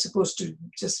 because you're supposed to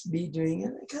just be doing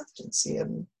an accountancy,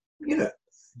 and you're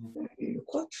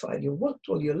qualified, you worked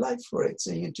all your life for it,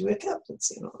 so you do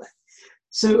accountancy and all that.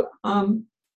 So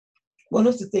one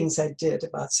of the things I did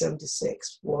about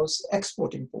 76 was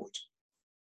export import.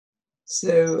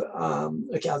 So,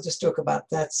 I'll just talk about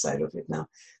that side of it now.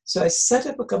 So I set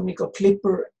up a company called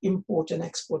Clipper Import and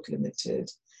Export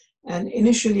Limited. And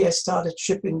initially I started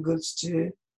shipping goods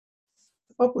to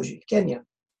Papuji, Kenya.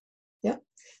 Yeah.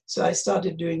 So I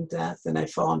started doing that. Then I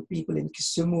found people in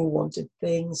Kisumu wanted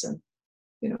things and,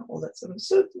 all that sort of.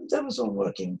 So that was all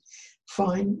working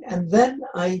fine. And then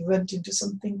I went into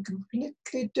something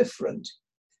completely different.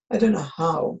 I don't know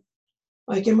how.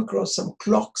 I came across some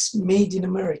clocks made in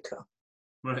America.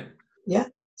 Right. Yeah.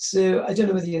 So I don't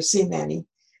know whether you've seen any,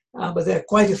 but there are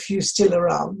quite a few still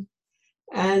around.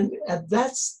 And at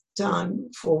that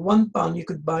time, for £1, you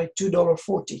could buy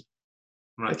 $2.40.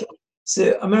 Right. Okay.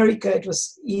 So America, it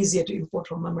was easier to import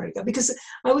from America because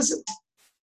I was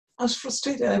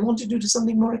frustrated. I wanted to do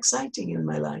something more exciting in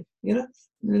my life.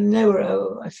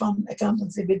 I found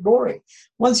accountancy a bit boring.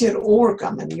 Once you're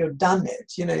overcome and you've done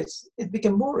it, it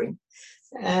became boring.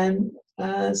 And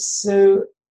so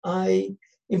I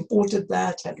imported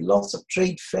that, had lots of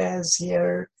trade fairs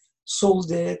here,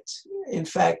 sold it. In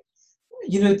fact,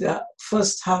 the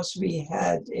first house we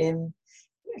had in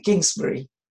Kingsbury,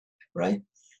 right?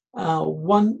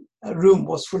 One room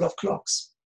was full of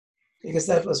clocks because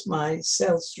that was my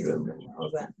sales room and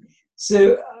all that.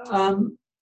 So,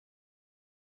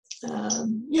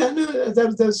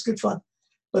 that was good fun.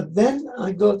 But then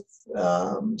I got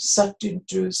sucked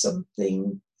into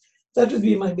something that would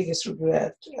be my biggest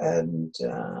regret. And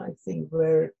I think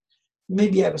where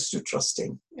maybe I was too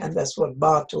trusting. And that's what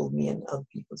Bar told me and other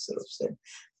people sort of said,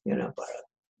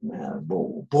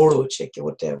 borrow check or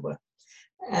whatever.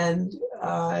 And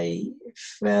I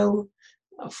fell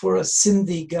for a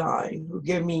Sindhi guy who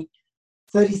gave me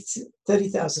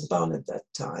 £30,000 at that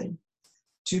time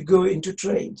to go into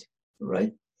trade,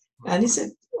 right? And he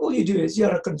said, all you do is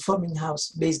you're a confirming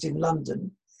house based in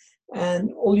London.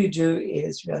 And all you do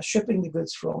is we are shipping the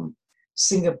goods from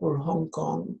Singapore, Hong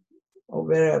Kong, or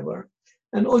wherever.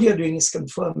 And all you're doing is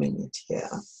confirming it here.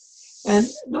 And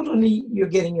not only you're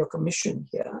getting your commission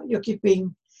here, you're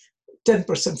keeping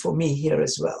 10% for me here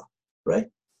as well, right?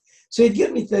 So it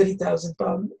gave me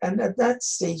 £30,000. And at that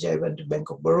stage, I went to Bank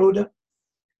of Baroda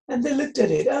and they looked at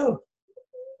it. Oh,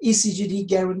 ECGD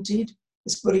guaranteed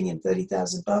is putting in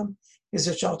 £30,000, is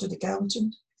a chartered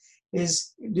accountant,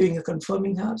 is doing a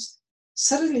confirming house.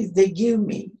 Suddenly they gave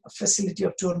me a facility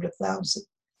of 200,000.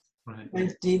 Right.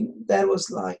 That was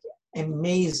like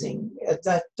amazing. At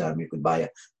that time, you could buy a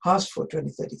house for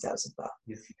 30,000 pounds.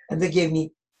 Yes. And they gave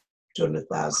me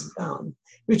 200,000 pounds,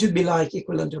 which would be like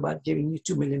equivalent to about giving you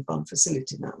 £2 million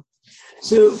facility now.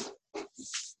 So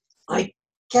I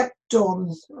kept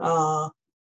on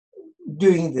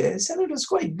doing this, and it was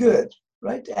quite good,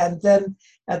 right? And then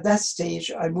at that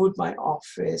stage, I moved my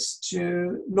office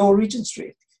to Lower Regent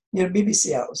Street near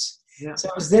BBC House. Yeah. So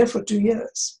I was there for 2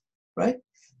 years, right?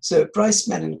 So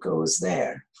Priceman & Co. was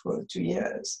there for 2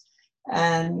 years.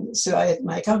 And so I had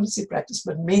my accountancy practice,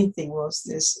 but main thing was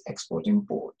this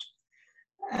export-import.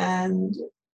 And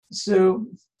so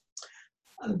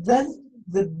then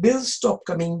the bills stopped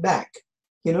coming back,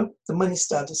 the money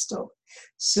started to stop.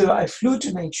 So I flew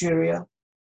to Nigeria,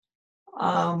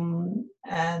 and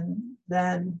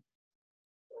then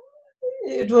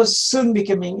it was soon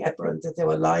becoming apparent that they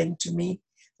were lying to me.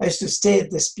 I used to stay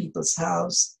at this people's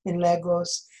house in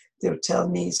Lagos. They would tell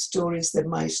me stories that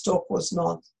my stock was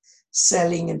not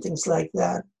selling and things like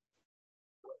that.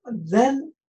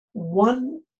 Then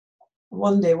one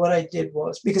day what I did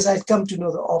was, because I'd come to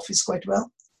know the office quite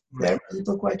well, their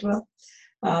people quite well,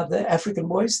 the African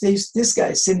boys, this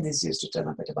guy, Sindhis, used to turn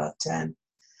up at about 10.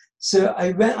 So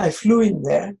I flew in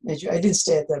there. I didn't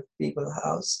stay at the people's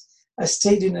house. I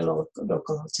stayed in a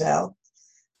local hotel,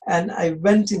 and I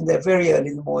went in there very early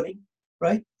in the morning,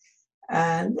 right?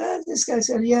 And this guy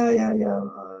said, yeah.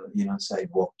 So I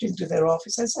walked into their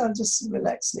office. I said, I'll just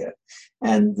relax there.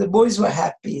 And the boys were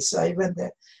happy, so I went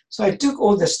there. So I took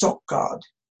all the stock card.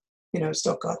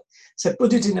 So I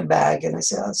put it in a bag, and I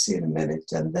said, I'll see you in a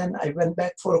minute. And then I went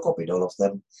back, photocopied all of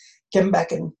them, came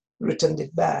back and returned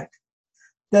it back.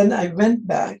 Then I went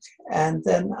back, and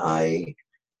then I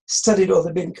studied all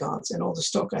the bin cards and all the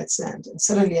stock I'd sent. And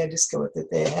suddenly I discovered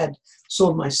that they had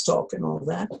sold my stock and all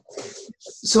that.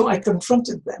 So I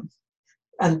confronted them,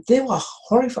 and they were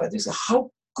horrified. They said, how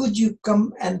could you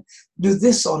come and do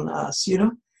this on us,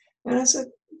 And I said,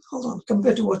 hold on,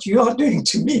 compared to what you are doing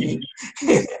to me,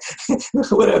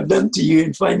 what I've done to you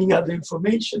in finding out the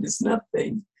information is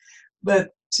nothing.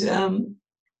 But then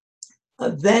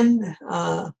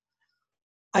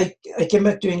I came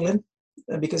back to England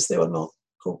because they were not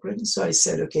cooperating. So I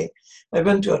said, okay, I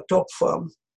went to a top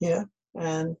firm here,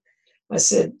 and I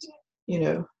said,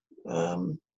 can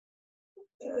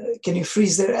you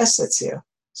freeze their assets here?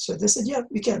 So they said, yeah,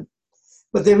 we can.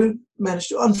 But they will manage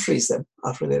to unfreeze them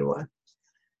after a little while.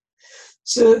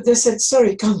 So they said,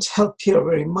 sorry, can't help here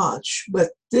very much,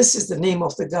 but this is the name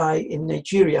of the guy in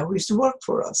Nigeria who used to work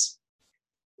for us.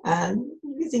 And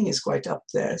everything is quite up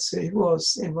there. So he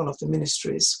was in one of the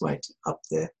ministries quite up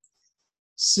there.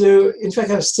 So in fact,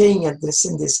 I was staying in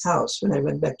this house when I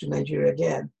went back to Nigeria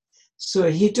again. So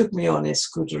he took me on a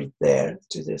scooter there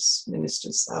to this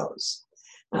minister's house,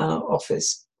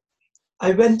 office.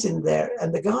 I went in there,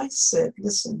 and the guy said,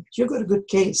 listen, you got a good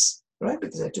case, right?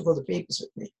 Because I took all the papers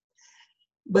with me.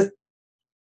 But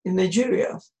in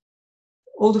Nigeria,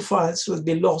 all the files will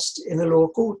be lost in the lower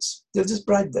courts. They'll just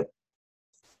bribe them.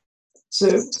 So,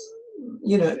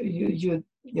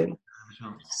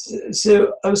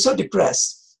 So I was so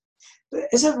depressed. But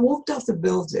as I walked out the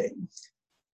building,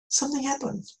 something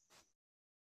happened.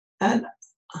 And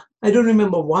I don't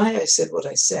remember why I said what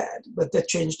I said, but that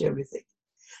changed everything.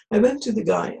 I went to the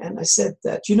guy and I said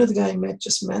that, the guy I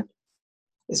just met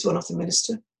is one of the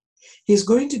ministers. He's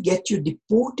going to get you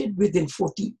deported within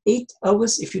 48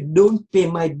 hours if you don't pay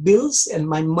my bills and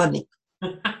my money.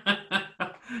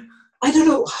 I don't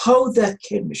know how that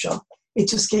came, Vishal. It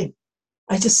just came.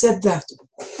 I just said that.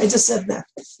 I just,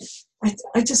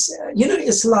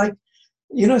 it's like,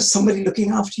 somebody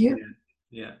looking after you.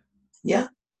 Yeah. Yeah.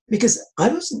 Because I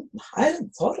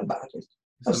hadn't thought about it.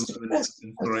 I was depressed.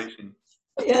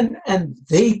 And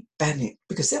they panicked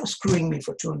because they were screwing me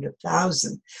for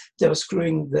 200,000. They were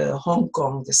screwing the Hong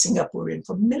Kong, the Singaporean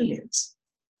for millions.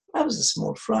 I was a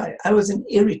small fry. I was an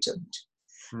irritant.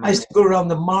 I used to go around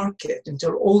the market and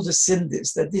tell all the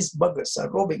Sindhis that these buggers are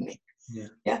robbing me.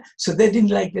 Yeah. So they didn't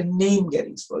like the name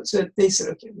getting spoiled. So they said,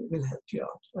 okay, we will help you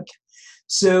out. Okay.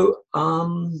 So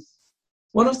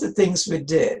one of the things we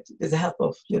did with the help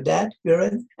of your dad,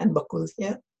 Viren, and Bakul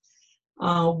here,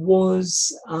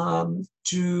 was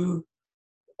to,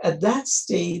 at that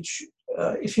stage,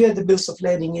 if you had the bills of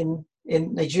lading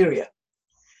in Nigeria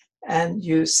and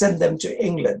you send them to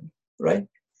England, right?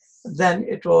 Then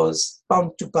it was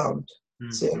pound to pound,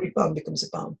 So every pound becomes a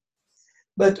pound.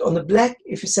 But on the black,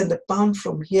 if you send a pound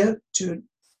from here to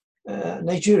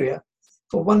Nigeria,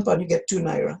 for 1 pound you get 2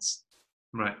 nairas.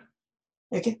 Right.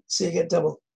 Okay, so you get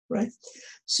double, right?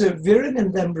 So Viren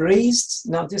and them raised,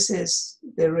 now this is,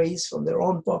 they raised from their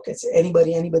own pockets,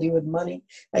 anybody with money.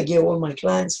 I gave all my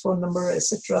clients phone number,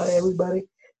 etc., everybody.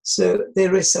 So they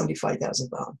raised 75,000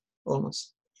 pounds,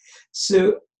 almost.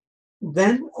 So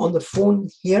then on the phone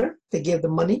here, they gave the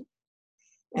money,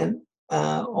 and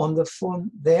on the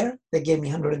phone there, they gave me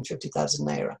 150,000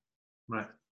 naira. Right.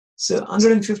 So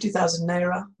 150,000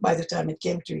 naira, by the time it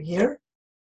came to here,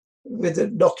 with the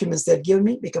documents they'd given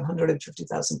me, become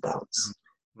 150,000 pounds.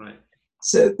 Right.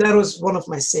 So that was one of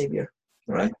my savior,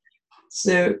 right?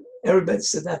 So everybody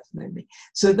said that maybe.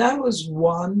 So that was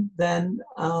one. Then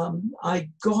I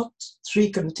got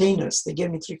 3 containers. They gave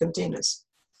me 3 containers.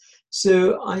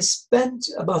 So I spent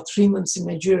about 3 months in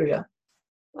Nigeria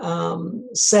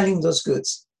selling those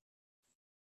goods.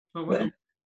 Oh, wow.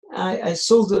 I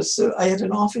sold those. So I had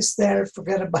an office there,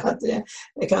 forget about the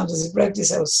accountancy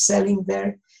practice. I was selling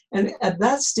there. And at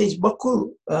that stage,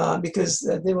 Bakul, because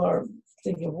they were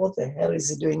thinking, what the hell is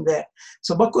he doing there?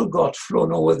 So Bakul got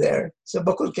flown over there. So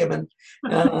Bakul came and,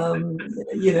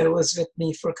 was with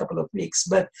me for a couple of weeks.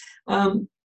 But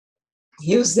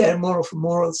he was there more of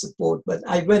moral support. But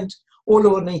I went all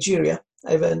over Nigeria.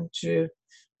 I went to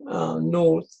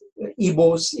North,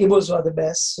 Igbos. Igbos were the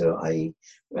best. So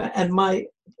and my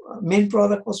main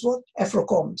product was what?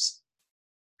 Afrocoms.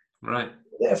 Right.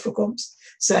 The Afrocoms.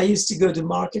 So I used to go to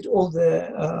market, all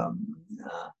the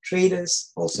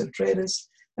traders, wholesale traders.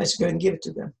 I used to go and give it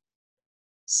to them.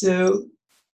 So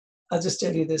I'll just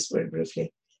tell you this very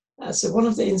briefly. So one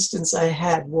of the instances I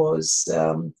had was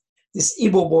these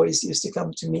Igbo boys used to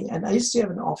come to me, and I used to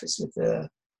have an office with the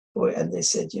boy, and they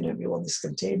said, we want this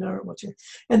container,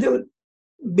 and they would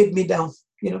bid me down,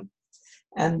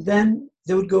 and then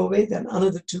they would go away. Then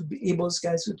another 2 Igbos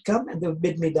guys would come, and they would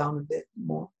bid me down a bit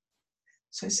more.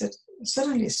 So I said,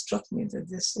 suddenly it struck me that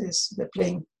this is the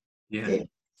playing game.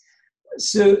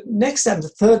 So next time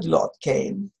the 3rd lot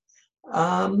came,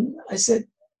 I said,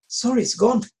 sorry, it's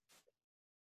gone.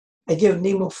 I gave a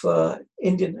name of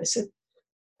Indian. I said,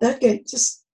 that guy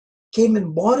just came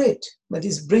and bought it, but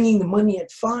he's bringing the money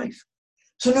at 5.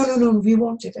 So no, we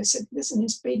want it. I said, listen,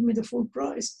 he's paid me the full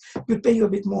price. We'll pay you a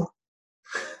bit more.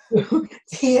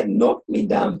 They had knocked me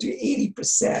down to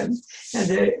 80%, and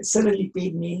they suddenly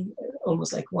paid me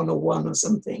almost like 101 or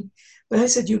something. But I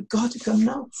said, you've got to come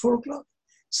now, 4 o'clock.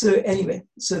 So anyway,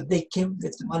 so they came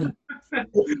with money.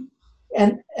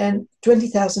 And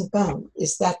 20,000 pounds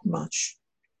is that much,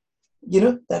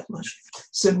 that much.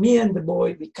 So me and the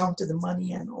boy, we counted the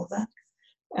money and all that.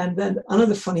 And then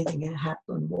another funny thing that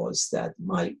happened was that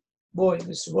my boy who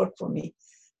used to work for me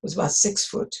was about 6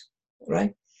 foot,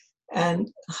 right?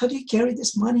 And how do you carry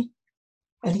this money?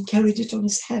 And he carried it on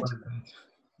his head.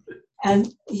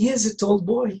 And he is a tall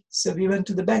boy. So we went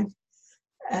to the bank.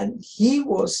 And he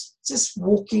was just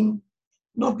walking,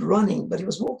 not running, but he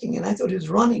was walking. And I thought he was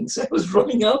running. So I was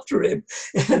running after him.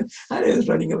 And I was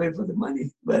running away for the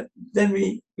money. But then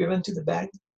we went to the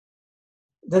bank.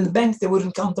 Then the bank, they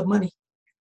wouldn't count the money.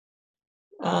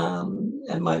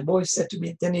 And my boy said to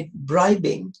me, then it's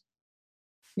bribing.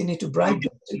 You need to bribe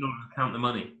them to count the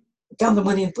money. Count the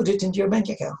money and put it into your bank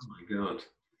account. Oh my God.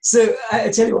 So I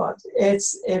tell you what,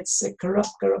 it's a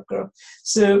corrupt.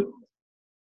 So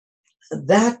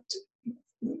that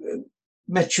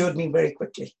matured me very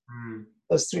quickly.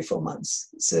 Those 3-4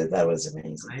 months. So that was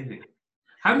amazing.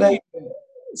 How did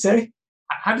sorry?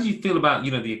 How did you feel about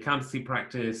the accountancy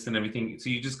practice and everything? So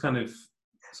you just kind of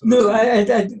No, I had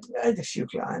a few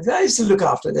clients. I used to look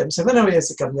after them. So whenever I used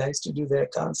to come there, I used to do their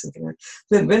accounts and things like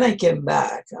that. Then when I came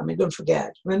back, don't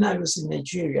forget, when I was in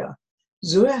Nigeria,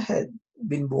 Zoya had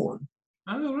been born.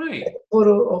 Oh, right. A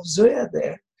photo of Zoya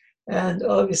there. And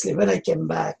obviously, when I came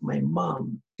back, my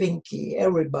mom, Pinky,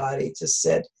 everybody just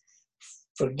said,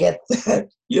 forget that.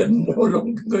 You're no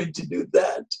longer going to do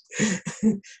that.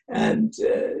 And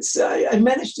so I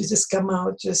managed to just come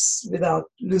out just without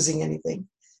losing anything.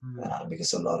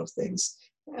 Because of a lot of things.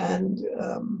 And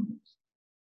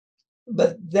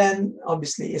but then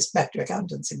obviously it's back to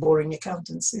accountancy, boring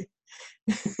accountancy.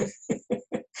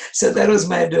 So that was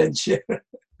my adventure.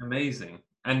 Amazing.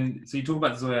 And so you talk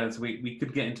about Zoya, so we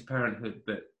could get into parenthood,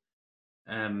 but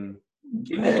I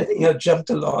think I've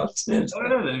jumped a lot. No,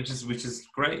 which is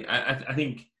great. I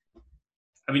think,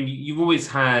 you've always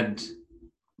had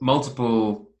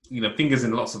multiple, fingers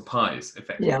in lots of pies,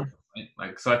 effectively. Yeah.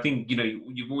 Right? So I think,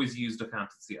 you've always used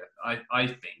accountancy, I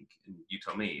think, and you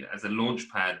tell me, as a launch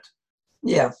pad.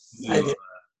 Yeah, I did.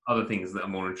 Other things that are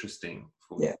more interesting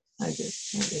for you? Yeah, I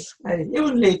did.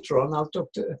 Even later on, I'll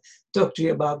talk to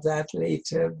you about that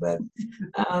later. But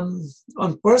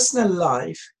on personal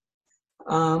life,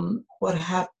 what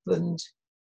happened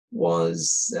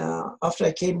was after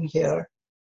I came here,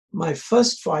 my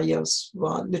first 5 years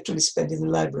were literally spent in the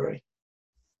library,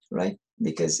 right?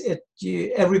 Because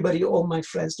everybody, all my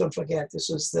friends, don't forget, this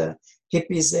was the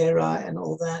hippies era and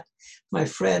all that. My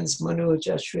friends, Manoj,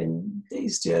 Ashwin, they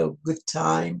used to have a good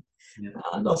time. Yeah.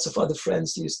 Lots of other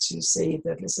friends used to say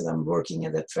that, listen, I'm working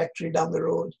at that factory down the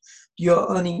road. You're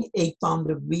earning £8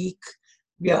 a week.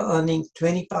 We are earning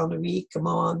 £20 a week. Come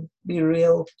on, be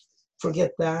real.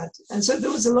 Forget that. And so there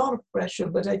was a lot of pressure.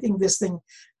 But I think this thing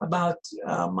about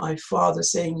my father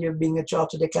saying you're being a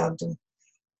chartered accountant,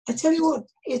 I tell you what,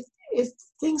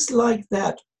 things like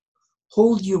that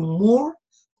hold you more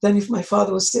than if my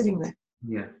father was sitting there.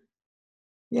 Yeah.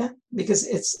 Yeah, because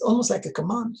it's almost like a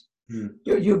command. Mm.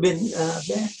 You've been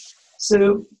there.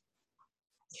 So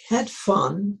had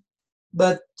fun,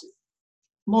 but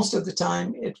most of the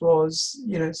time it was,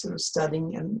 sort of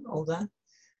studying and all that.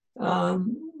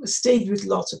 Stayed with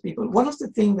lots of people. One of the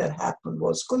things that happened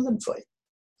was Kundan Foy,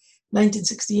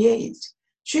 1968.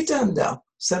 She turned up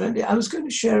suddenly. I was going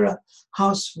to share a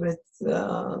house with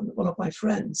one of my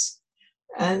friends,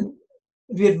 and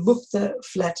we had booked the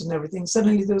flat and everything.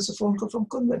 Suddenly there was a phone call from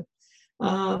Kundan.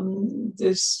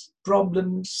 There's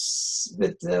problems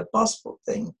with the passport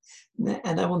thing,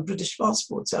 and I want British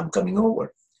passport, so I'm coming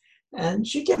over. And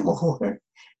she came over,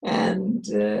 and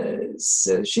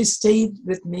so she stayed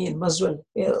with me in Muswell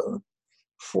Hill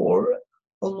for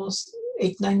almost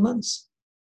 8-9 months.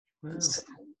 Wow.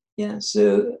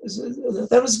 So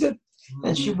that was good.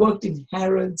 And she worked in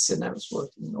Harrods, and I was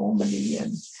working normally.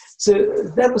 And so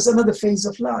that was another phase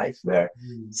of life where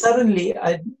suddenly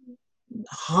I'd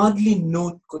hardly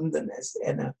known Kundan as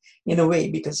in a way,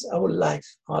 because our life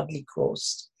hardly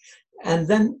crossed. And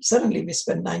then suddenly we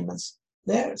spent 9 months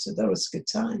there. So that was a good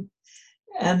time.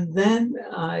 And then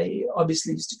I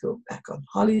obviously used to go back on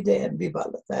holiday, and Viva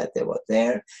that they were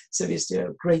there. So we used to have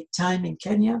a great time in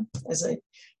Kenya as I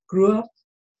grew up.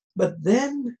 But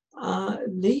then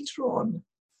later on,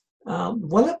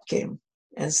 Wallab came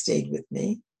and stayed with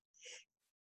me.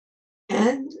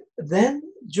 And then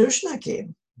Joshna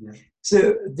came. Yeah.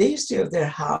 So they used to have their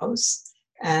house,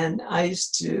 and I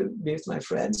used to be with my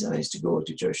friends, and I used to go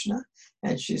to Joshna,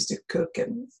 and she used to cook,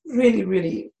 and really,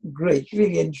 really great,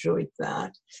 really enjoyed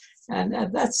that. And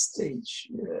at that stage,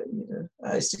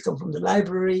 I used to come from the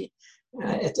library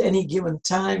at any given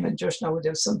time, and Joshna would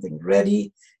have something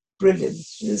ready. Brilliant.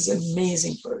 She's an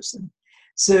amazing person.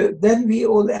 So then we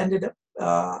all ended up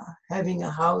having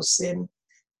a house in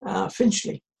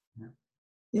Finchley.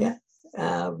 Yeah.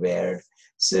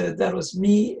 So that was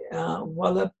me,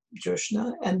 Wallab,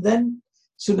 Joshna, and then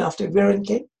soon after Viren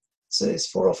came. So it's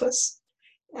 4 of us.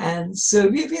 And so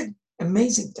we had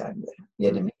amazing time there. We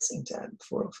had amazing time,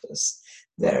 4 of us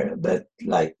there. But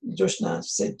like Joshna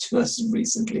said to us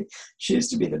recently, she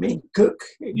used to be the main cook,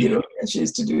 and she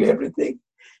used to do everything.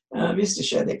 We used to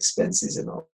share the expenses and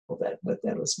all that, but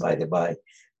that was by the by.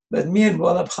 But me and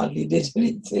Wallab hardly did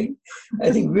anything. I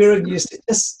think Viren used to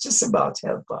just about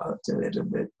help out a little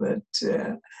bit. But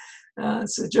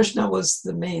so Joshna was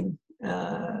the main,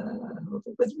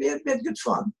 but we had good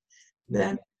fun.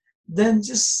 Then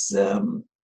just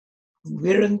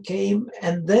Viren came,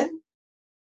 and then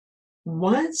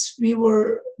once we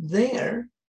were there,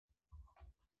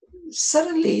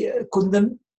 suddenly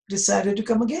Kundan decided to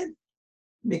come again,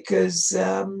 because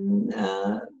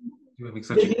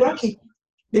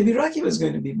Baby Rocky was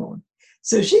going to be born.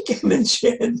 So she came and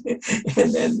shared,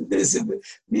 and then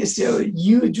we used to have a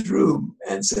huge room,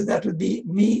 and so that would be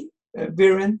me,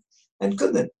 Viren, and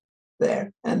Kundan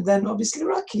there, and then obviously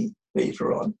Rocky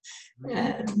later on.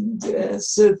 And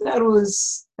so that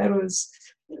was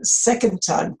second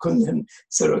time Kundan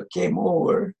sort of came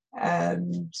over,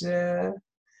 and it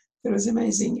was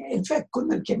amazing. In fact,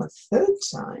 Kundan came a third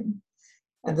time,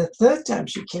 and the third time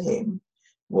she came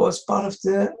was part of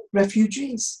the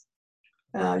refugees,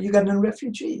 Ugandan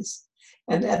refugees.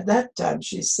 And at that time,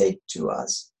 she said to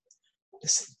us,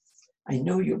 listen, I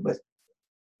know you, but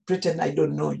pretend I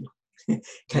don't know you,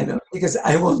 kind of, because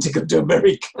I want to go to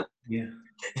America. Yeah.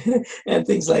 And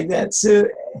things like that. So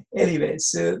anyway,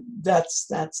 so that's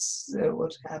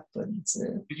what happened.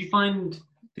 Did you find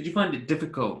it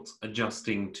difficult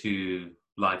adjusting to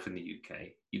life in the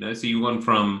UK? So you went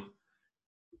from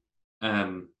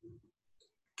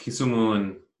Kisumu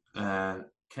and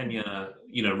Kenya,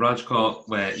 Rajkot,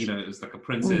 where it was like a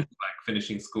princess, like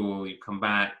finishing school. You come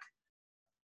back,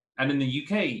 And in the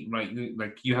UK, right,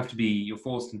 like you're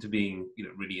forced into being,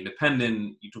 really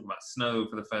independent. You talk about snow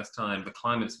for the first time. The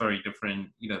climate's very different.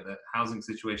 The housing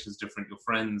situation is different. Your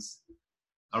friends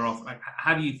are off. Like,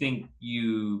 how do you think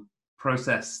you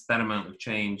process that amount of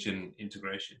change and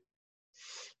integration?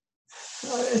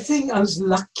 I think I was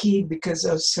lucky because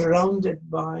I was surrounded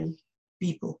by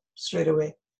people straight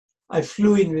away. I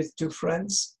flew in with two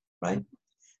friends, right?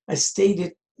 I stayed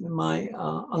at my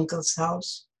uncle's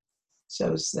house. So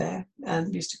I was there and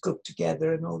we used to cook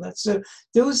together and all that. So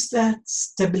there was that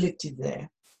stability there,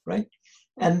 right?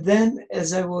 And then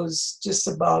as I was just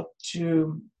about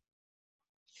to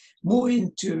move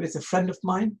into with a friend of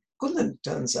mine, Kundan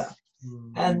turns up.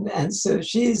 And so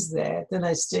she's there. Then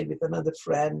I stayed with another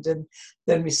friend, and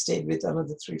then we stayed with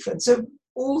another three friends. So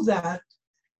all that,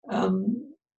 I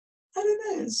don't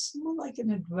know, it's more like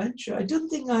an adventure. I don't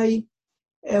think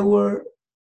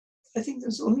I think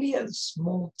there's only a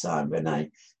small time when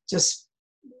I just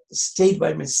stayed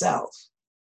by myself.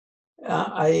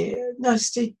 I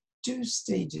stayed two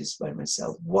stages by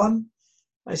myself. One,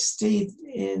 I stayed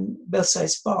in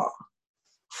Belsize Spa,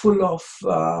 full of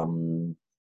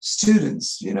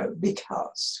students, big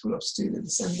house full of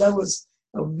students. And that was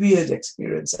a weird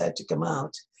experience. I had to come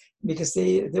out because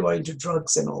they were into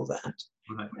drugs and all that.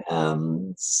 Right.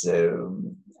 So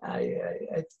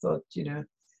I thought,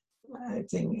 I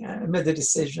think I made the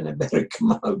decision I better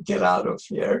come out, get out of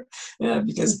here,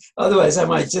 because otherwise I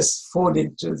might just fall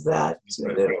into that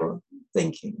little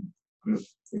group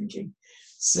thinking.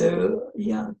 So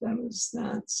yeah, that was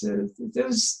that. So there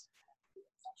was,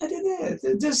 I don't know,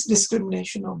 there's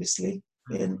discrimination obviously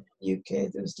in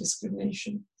UK. There's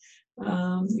discrimination.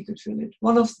 You could feel it.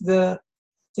 One of the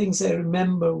things I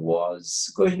remember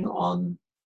was going on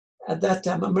at that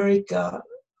time. America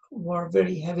were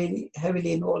very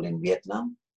heavily involved in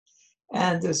Vietnam,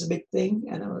 and there was a big thing,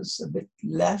 and I was a bit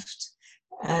left,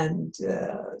 and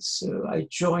so I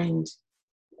joined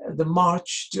the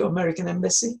march to American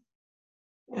Embassy.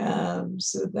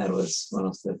 So that was one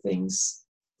of the things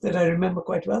that I remember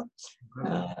quite well.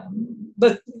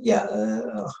 But yeah,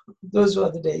 those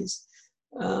were the days.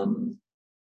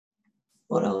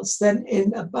 What else? Then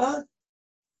in about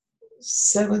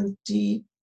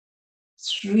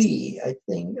 73, I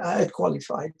think I had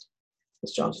qualified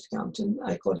as chartered accountant.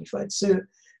 I qualified. So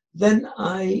then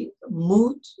I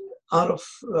moved out of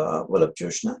Wallab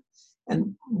Joshna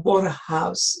and bought a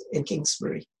house in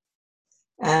Kingsbury.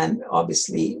 And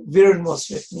obviously, Viren was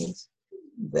with me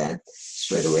then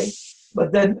straight away.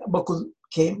 But then Bakul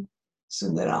came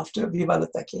soon thereafter.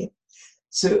 Vivalata came.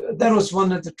 So that was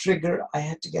one of the trigger. I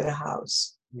had to get a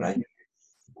house, right?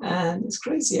 And it's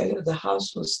crazy. The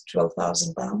house was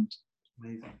 £12,000,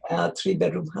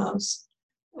 3-bedroom house.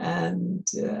 And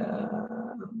there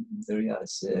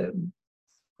was,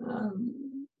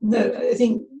 no, I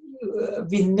think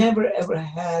we never ever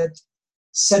had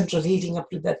central heating up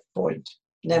to that point.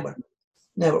 Never.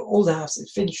 All the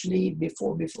houses, Finchley,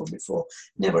 before,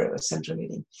 never ever central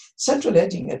heating. Central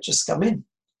heating had just come in,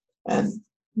 and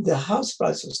the house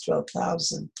price was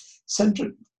 12,000.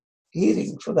 Central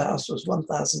heating for the house was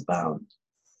 £1,000,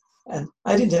 and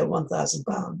I didn't have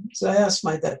 £1,000. So I asked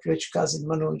my that rich cousin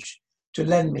Manoj to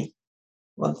lend me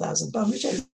 £1,000, which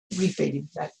I repaid him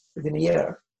back within a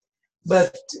year.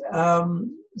 But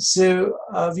so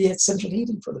we had central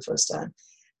heating for the first time,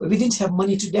 but we didn't have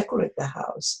money to decorate the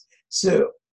house.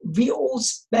 So we all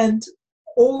spent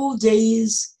all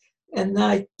days and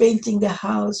night painting the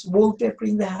house,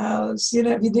 wallpapering the house.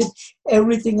 We did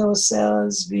everything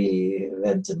ourselves. We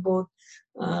went and bought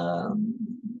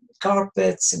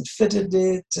carpets and fitted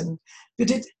it, and we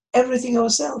did everything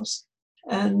ourselves.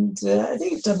 And I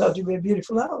think it turned out to be a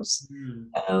beautiful house.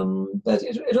 But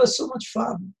it was so much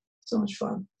fun.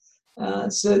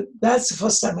 So that's the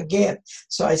first time again.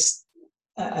 So I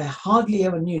hardly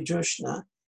ever knew Joshna,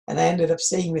 and I ended up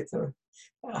staying with her.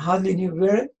 I hardly knew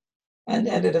Viren, and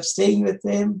ended up staying with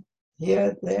him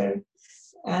here, there.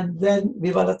 And then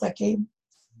Vivalata came.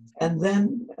 And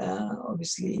then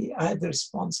obviously I had the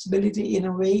responsibility, in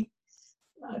a way,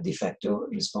 de facto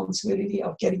responsibility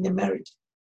of getting them married,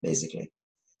 basically.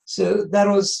 So that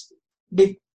was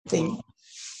big thing.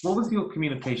 What was your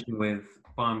communication with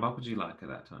Ba and Bapuji like at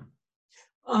that time?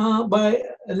 By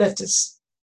letters.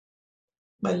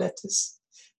 But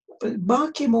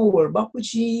Ba came over.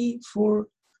 Bapuji,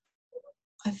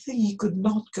 I think he could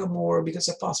not come over because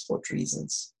of passport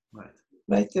reasons.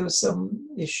 Right? There were some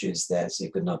issues there, so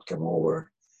he could not come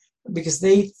over because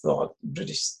British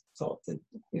thought that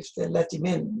if they let him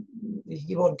in,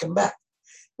 he won't come back,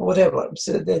 or whatever.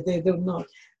 So they would not.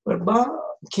 But Ba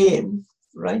came,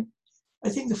 right? I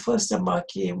think the first time I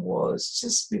came was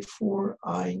just before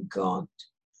I got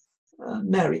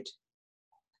married.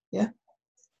 Yeah.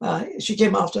 She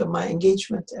came after my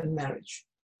engagement and marriage.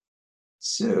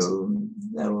 So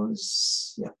that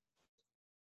was, yeah.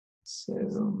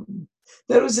 So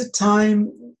there was a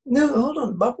time, no, hold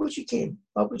on, Bapuji came.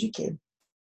 Bapuji came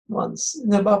once.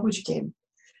 No, Bapuji came.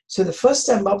 So the first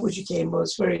time Bapuji came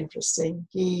was very interesting.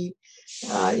 He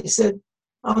said,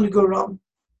 I'm going to go around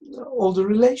all the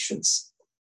relations.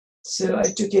 So I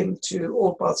took him to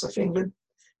all parts of England,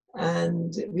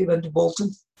 and we went to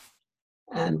Bolton.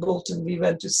 And Bolton, we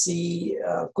went to see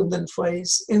Kundan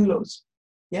Fai's in-laws,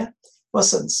 yeah,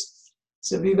 Vasants.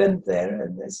 So we went there,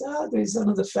 and they said, there's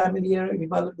another family here,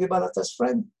 Vibalata's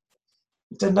friend.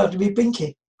 It turned out to be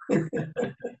Pinky.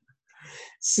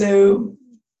 So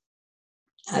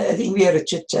I think we had a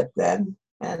chit-chat then,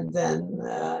 and then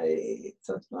I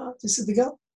thought, wow, this is the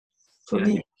girl for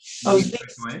me.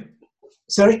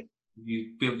 Sorry?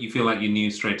 You feel like you knew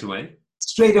straight away?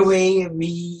 Straight away,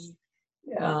 we,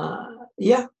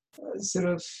 sort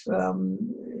of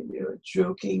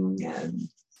joking, and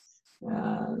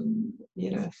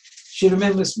she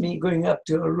remembers me going up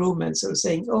to her room and sort of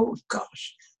saying, oh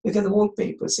gosh, look at the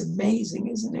wallpaper, it's amazing,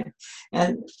 isn't it?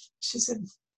 And she said,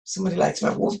 somebody likes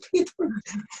my wallpaper.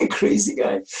 Crazy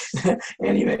guy.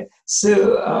 Anyway,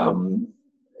 so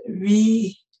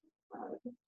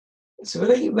so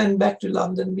when I went back to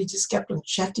London, we just kept on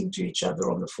chatting to each other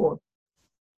on the phone,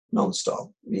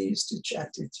 non-stop. We used to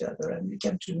chat to each other, and we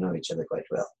came to know each other quite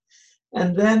well.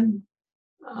 And then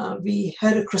we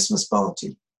had a Christmas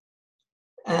party,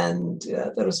 and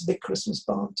there was a big Christmas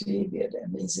party. We had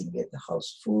we had the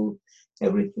house full,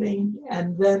 everything.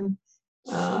 And then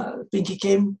Pinky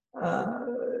came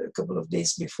a couple of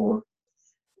days before,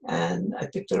 and I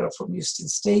picked her up from Euston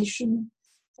Station,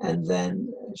 and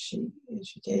then she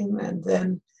came, and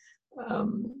then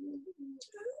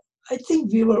I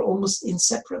think we were almost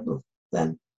inseparable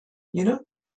then,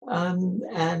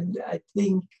 and I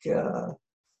think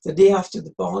the day after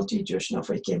the party, Joshna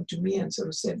Fai came to me and sort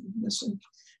of said, listen,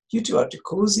 you two are too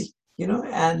cozy,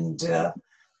 and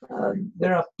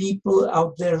there are people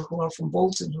out there who are from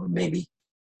Bolton who may be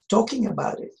talking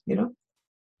about it,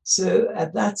 So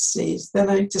at that stage, then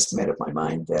I just made up my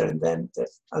mind there and then that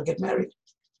I'll get married.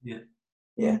 Yeah.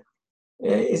 Yeah.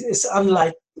 It's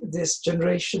unlike this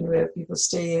generation where people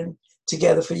stay in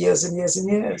together for years and years and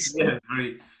years.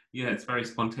 Yeah, it's very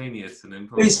spontaneous and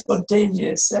impulsive. Very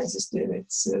spontaneous. I just did it.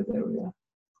 So there we are.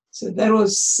 So that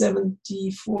was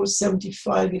 74,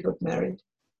 75, we got married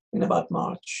in about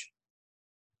March.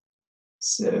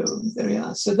 So there we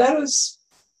are. So that was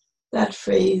that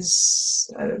phase.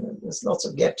 I don't know, there's lots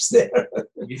of gaps there.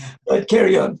 Yeah. But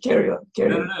carry on. No.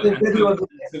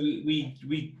 So we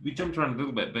jumped around a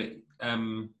little bit, but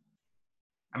and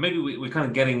maybe we're kind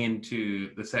of getting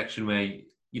into the section where,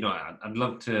 I'd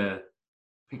love to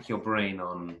pick your brain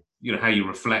on, how you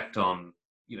reflect on,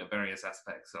 various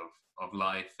aspects of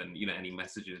life and, any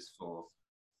messages for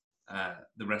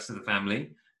the rest of the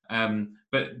family.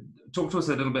 But talk to us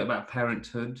a little bit about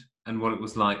parenthood and what it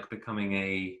was like becoming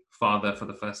a father for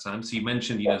the first time. So you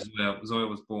mentioned, Zoya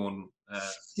was born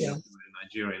in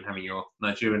Nigeria and having your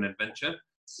Nigerian adventure.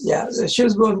 Yeah, so she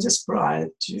was born just prior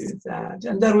to that,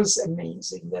 and that was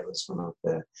amazing. That was one of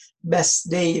the best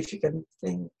days, if you can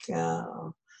think,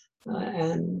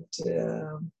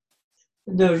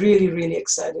 really, really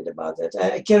excited about that.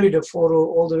 I carried her photo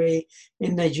all the way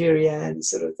in Nigeria, and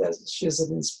sort of she's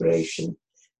an inspiration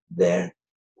there.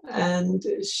 And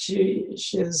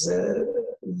she's a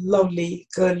lovely,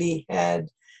 curly-haired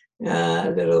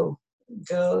little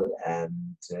girl,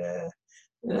 and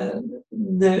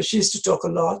she used to talk a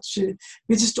lot.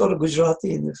 We just taught her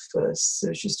Gujarati in the first,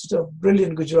 so she used to talk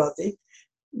brilliant Gujarati.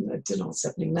 I don't know what's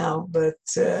happening now, but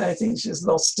I think she's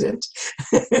lost it.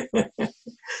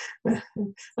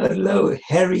 Hello,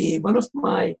 Harry. One of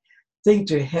my thing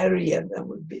to Harry and that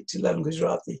would be to learn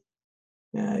Gujarati.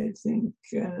 I think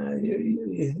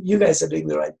you guys are doing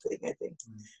the right thing, I think.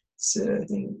 So I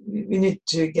think we need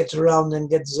to get around and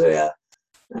get Zoya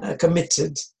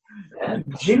committed. And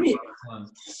Jimmy,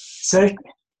 sorry?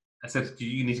 I said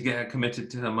you need to get her committed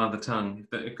to her mother tongue.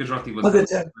 Gujarati was mother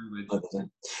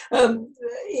tongue.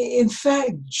 In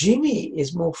fact, Jimmy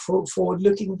is more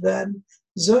forward-looking than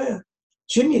Zoya.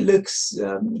 Jimmy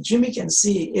can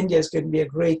see India is going to be a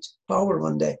great power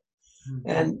one day. Mm-hmm.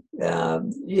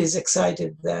 And he is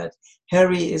excited that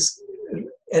Harry is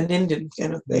an Indian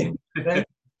kind of thing, right?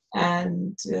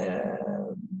 And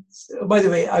so, by the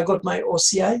way, I got my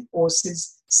OCI,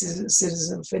 Overseas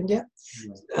Citizen of India,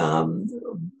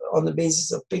 on the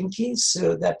basis of Pinky.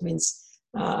 So that means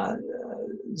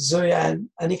Zoya and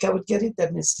Anika would get it.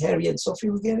 That means Harry and Sophie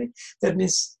would get it. That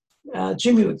means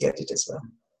Jimmy would get it as well.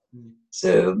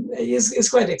 So he's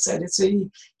quite excited. So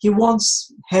he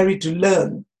wants Harry to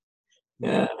learn.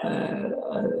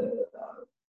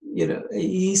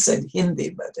 He said Hindi,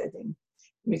 but I think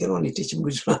we can only teach him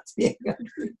Gujarati.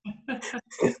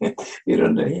 We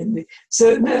don't know Hindi.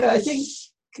 So no, I think.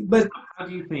 But how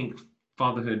do you think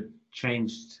fatherhood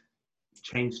changed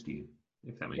you?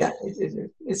 If that makes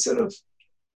sense. It sort of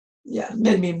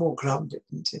made me more grounded,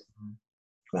 didn't it?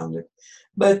 Grounded.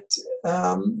 But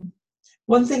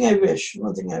one thing I wish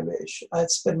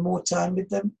I'd spend more time with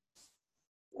them.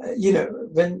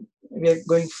 When we're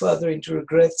going further into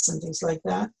regrets and things like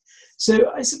that.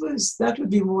 So I suppose that would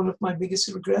be one of my biggest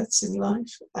regrets in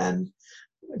life. And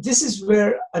this is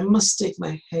where I must take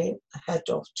my hat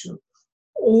off to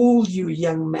all you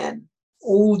young men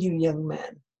who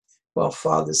are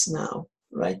fathers now,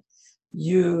 right?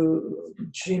 You,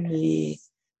 Jimmy,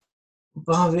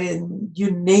 Bhavin,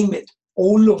 you name it,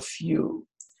 all of you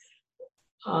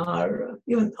are,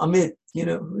 even Amit,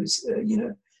 who's,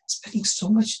 spending so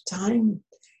much time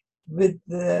with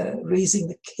raising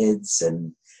the kids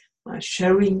and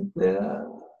sharing the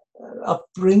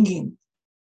upbringing.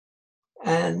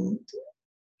 And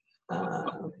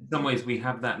in some ways we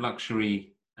have that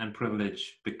luxury and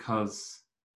privilege because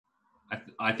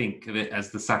I think of it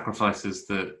as the sacrifices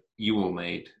that you all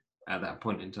made at that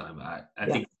point in time. I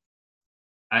think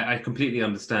I completely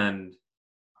understand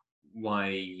why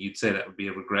you'd say that would be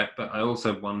a regret, but I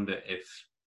also wonder if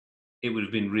it would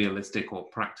have been realistic or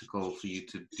practical for you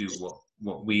to do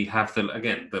what we have the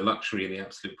luxury and the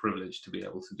absolute privilege to be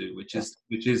able to do, which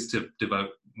is to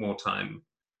devote more time.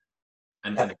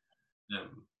 And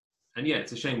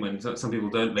it's a shame when some people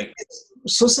don't make.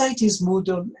 Society's moved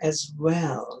on as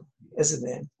well, isn't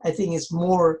it? I think it's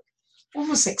more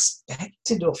almost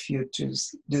expected of you to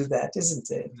do that,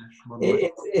 isn't it?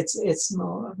 It's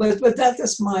more, but that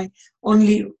is my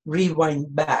only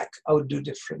rewind back. I would do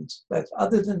different, but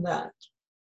other than that,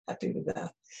 happy with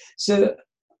that. So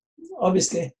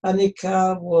obviously,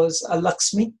 Anika was a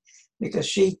Lakshmi because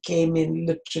she came in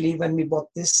literally when we bought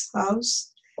this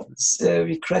house. So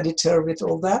we credit her with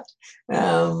all that,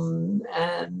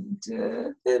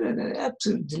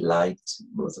 absolute delight,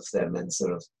 both of them, and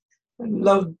sort of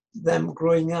loved them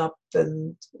growing up,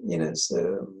 and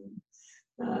so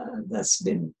that's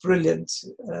been brilliant.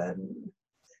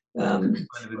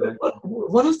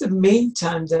 One of the main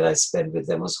times that I spent with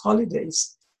them was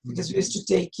holidays, because we used to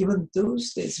take, even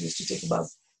those days, we used to take about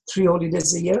 3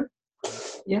 holidays a year.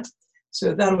 Yeah,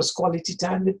 so that was quality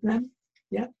time with them.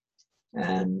 Yeah,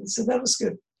 and so that was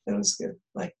good. Awesome.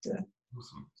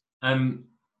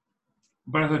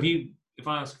 Bharat, if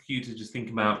I ask you to just think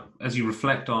about, as you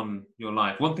reflect on your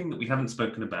life, one thing that we haven't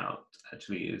spoken about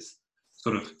actually is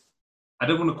sort of, I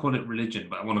don't want to call it religion,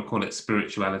 but I want to call it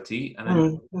spirituality.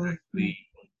 And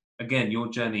again, your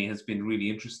journey has been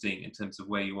really interesting in terms of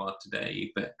where you are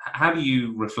today. But how do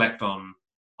you reflect on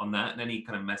that, and any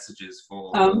kind of messages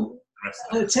for the rest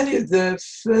of I'll tell you, the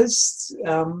first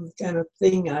kind of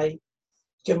thing I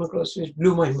came across which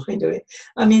blew my mind away,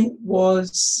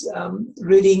 was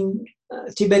reading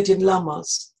Tibetan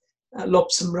lamas,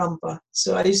 Lobsang Rampa.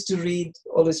 So I used to read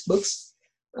all his books.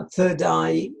 Third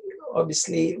Eye,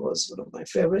 obviously, was one of my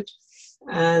favorite,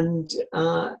 and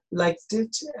liked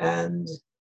it. And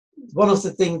one of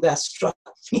the things that struck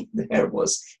me there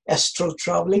was astral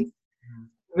traveling,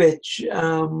 which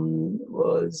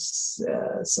was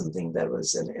something that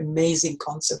was an amazing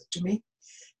concept to me.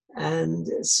 And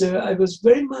so I was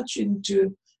very much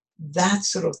into that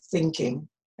sort of thinking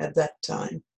at that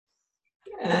time.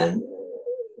 And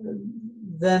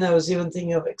then I was even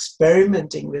thinking of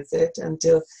experimenting with it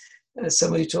until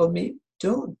somebody told me,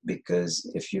 don't, because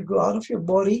if you go out of your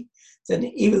body, then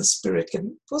an evil spirit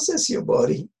can possess your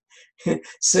body.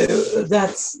 So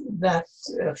that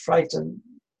frightened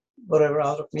whatever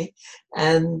out of me.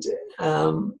 And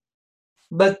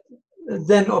but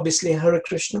then obviously Hare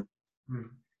Krishna,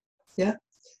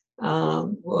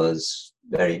 was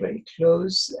very, very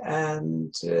close.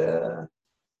 And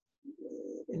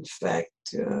in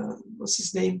fact, what's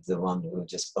his name? The one who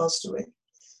just passed away.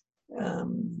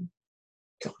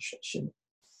 Gosh, I shouldn't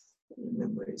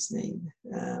remember his name.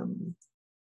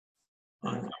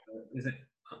 Is it?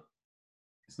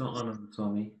 It's not Anand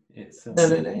Swami. It's no,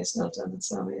 it's not Anand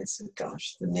Swami. It's,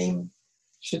 gosh, the name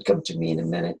should come to me in a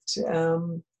minute.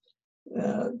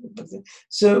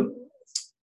 So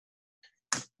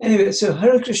anyway, so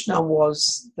Hare Krishna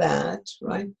was that,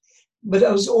 right? But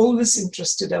I was always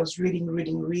interested. I was reading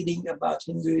about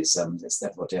Hinduism, this,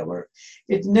 that, whatever.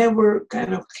 It never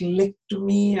kind of clicked to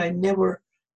me. I never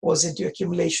was into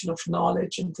accumulation of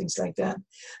knowledge and things like that.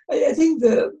 I think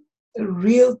the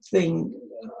real thing,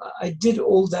 I did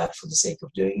all that for the sake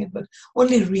of doing it, but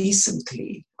only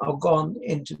recently I've gone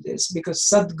into this because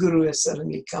Sadhguru has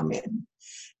suddenly come in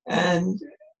and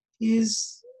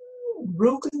he's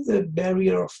broken the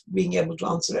barrier of being able to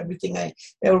answer everything I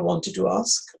ever wanted to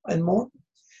ask and more.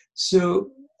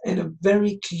 So in a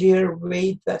very clear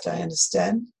way that I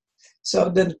understand. So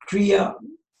I've done Kriya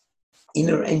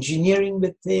inner engineering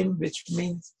with him, which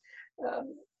means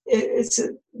it's a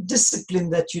discipline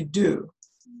that you do,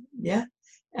 yeah,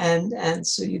 and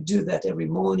so you do that every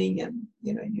morning, and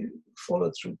you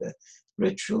follow through the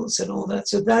rituals and all that.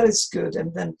 So that is good.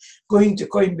 And then going to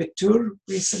Coimbatore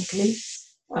recently,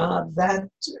 that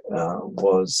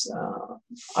was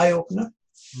eye opener.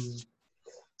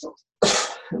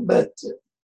 But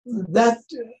that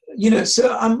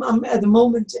so I'm at the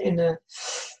moment in a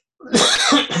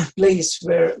place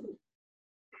where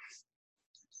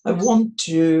I want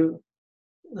to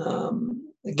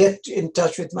get in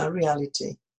touch with my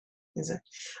reality.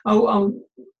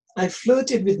 I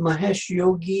flirted with Mahesh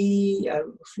Yogi, I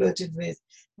flirted with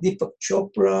Deepak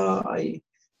Chopra, I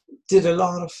did a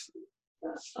lot of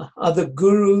other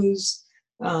gurus,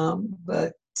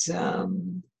 but I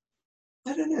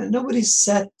don't know, nobody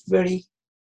sat very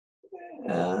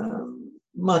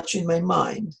much in my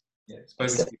mind,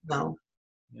 except now.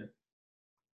 Yeah.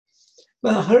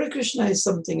 Well, Hare Krishna is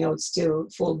something I would still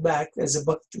fall back as a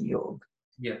bhakti yoga.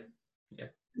 Yeah.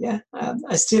 Yeah,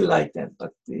 I still like that,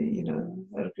 but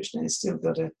Hare Krishna has still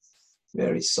got a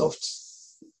very soft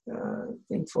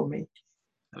thing for me.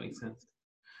 That makes sense.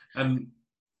 I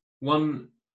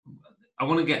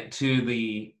want to get to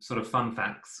the sort of fun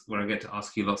facts where I get to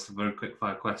ask you lots of very quick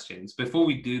fire questions. Before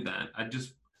we do that,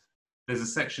 there's a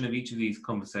section of each of these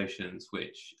conversations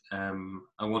which I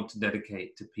want to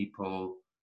dedicate to people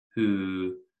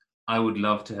who I would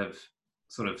love to have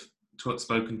sort of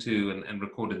spoken to and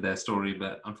recorded their story,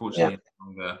 but unfortunately no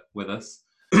longer with us.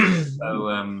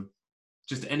 So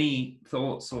just any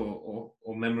thoughts or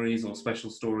memories or special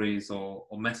stories or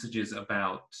messages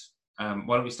about,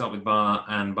 why don't we start with Ba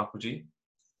and Bapuji?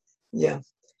 Yeah,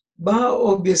 Ba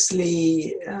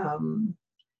obviously,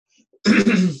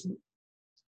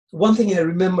 one thing I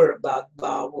remember about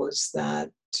Ba was that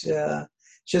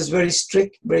she was very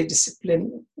strict, very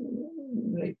disciplined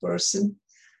person.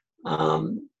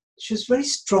 She was very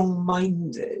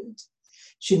strong-minded.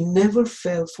 She never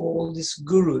fell for all these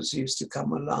gurus who used to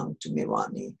come along to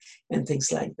Mewani and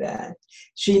things like that.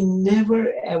 She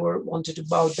never ever wanted to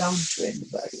bow down to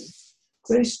anybody.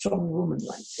 Very strong woman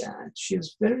like that. She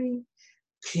was very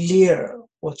clear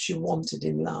what she wanted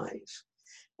in life.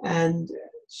 And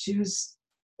she was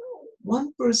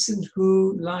one person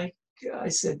who, like I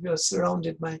said, was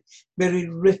surrounded by very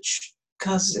rich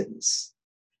cousins.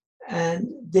 And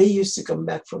they used to come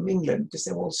back from England because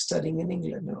they were all studying in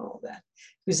England and all that,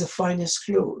 with the finest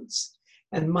clothes.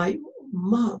 And my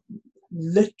mom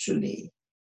literally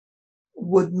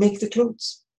would make the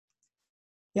clothes.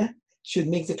 Yeah, she would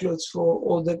make the clothes for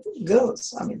all the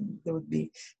girls. I mean, they would be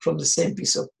from the same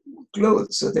piece of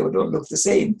clothes, so they would all look the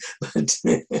same.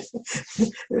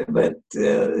 But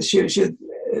she had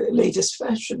latest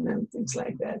fashion and things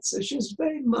like that. So she was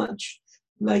very much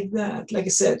like that. Like I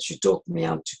said, she taught me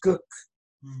how to cook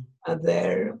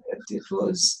there. It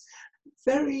was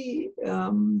very,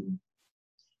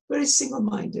 very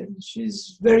single-minded.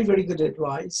 She's very, very good at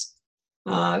advice.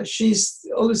 She's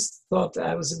always thought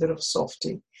I was a bit of a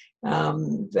softie.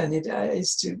 When I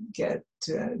used to get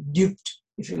duped,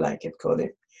 if you like it, call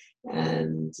it,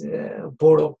 and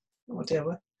Boro,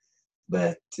 whatever.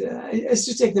 But I used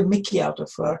to take the mickey out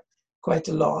of her quite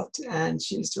a lot, and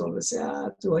she used to always say,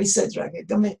 "Tu aise rake,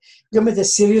 game the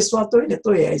serious one, to ne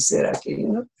to aise rake,"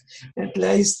 And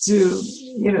I used to,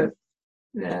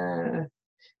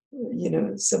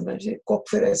 sometimes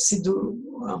kokfere sidu,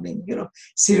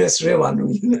 serious revanu,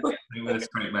 That's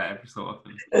great, Matt, every so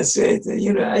often. That's right.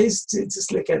 I used to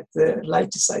just look at the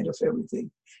lighter side of everything,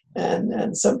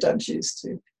 and sometimes she used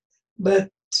to.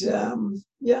 But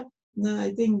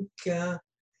I think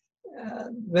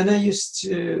when I used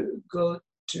to go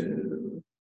to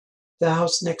the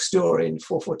house next door in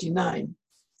 449,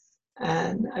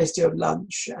 and I used to have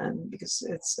lunch, and because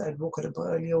I'd woken up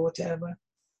early or whatever,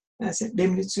 and I said, "2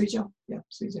 minutes, Suja." Yeah,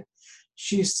 Suja.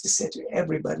 She used to say to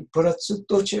everybody,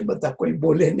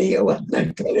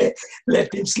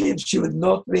 let him sleep. She would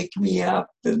not wake me up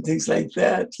and things like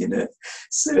that,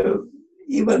 So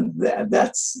even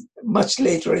that's much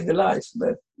later in the life,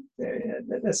 but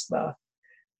that's about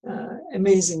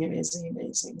amazing.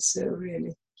 So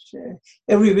really,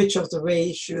 every which of the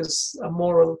way, she was a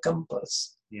moral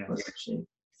compass. Yeah.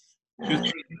 She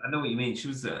was, I know what you mean. She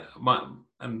was,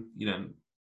 you know,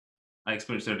 I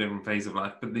experienced her a different phase of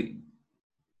life, but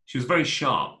she was very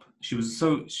sharp. She's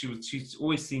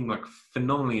always seemed like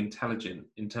phenomenally intelligent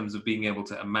in terms of being able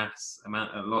to amass a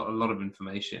lot of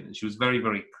information, and she was very,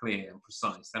 very clear and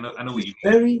precise. I know what you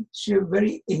mean. She was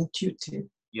very intuitive.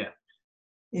 Yeah,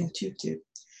 intuitive.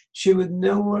 She would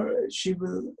know. She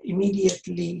will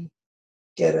immediately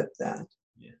get at that.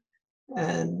 Yeah.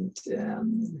 And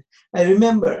I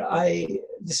remember,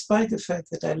 despite the fact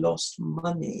that I lost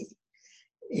money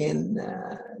in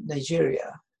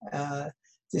Nigeria,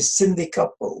 this Sindhi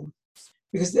couple,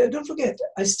 because don't forget,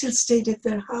 I still stayed at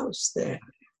their house there.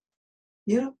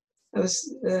 You know,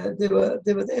 they were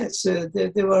there, so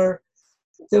they were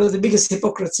the biggest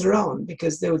hypocrites around,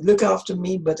 because they would look after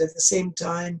me, but at the same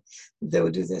time they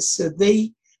would do this. So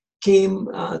they came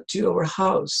to our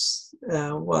house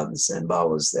once, and Ba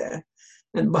was there.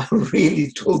 And Ba really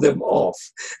told them off.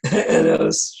 And I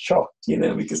was shocked,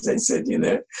 because I said,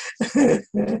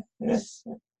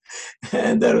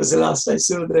 and that was the last I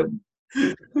saw them.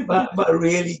 Ba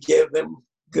really gave them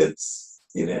goods,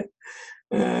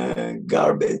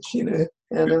 garbage, and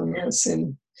I'm not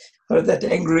saying her that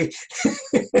angry.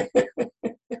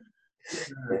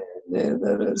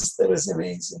 That was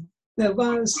amazing. No,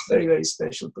 Ba was a very, very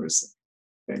special person.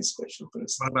 Very special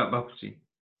person. What about Bapuji?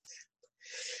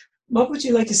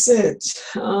 Bapuji, like I said,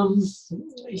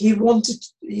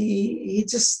 he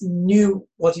just knew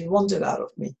what he wanted out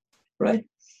of me, right?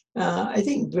 I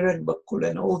think Viren Bakul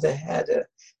and all they had a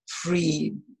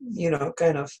free,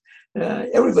 kind of,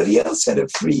 everybody else had a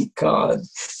free card,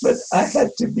 but I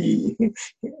had to be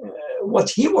what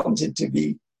he wanted to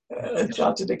be, a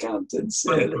chartered accountant.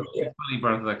 So, funny,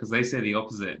 brother, because they say the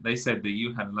opposite. They said that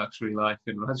you had a luxury life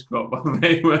in Rajkot while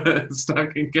they were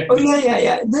stuck in Kenya. Oh,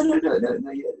 yeah. No.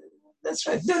 Yeah. That's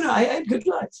right. No, I had good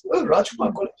life. Oh,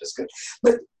 Rajkumar College was good.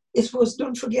 But it was,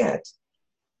 don't forget,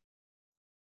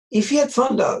 if he had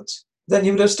found out, then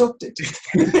he would have stopped it.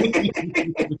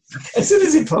 As soon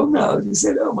as he found out, he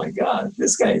said, oh my God,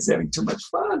 this guy is having too much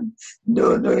fun.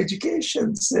 No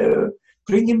education. So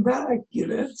bring him back,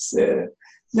 So,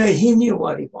 no, he knew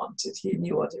what he wanted.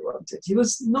 He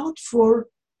was not for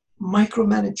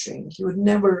micromanaging. He would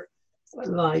never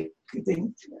like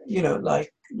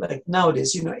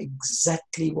nowadays,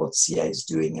 exactly what CI is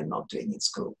doing and not doing in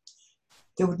school.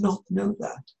 They would not know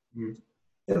that. Mm.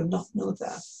 They would not know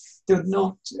that. They would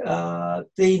not,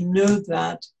 they know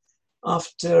that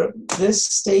after this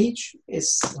stage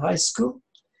is high school,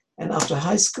 and after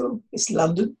high school is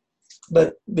London.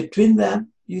 But between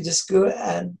them, you just go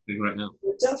and right now.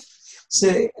 Stuff.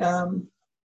 So,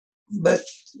 but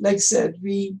like I said,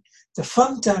 the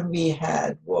fun time we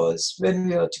had was when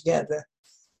we were together,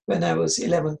 when I was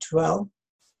 11, 12,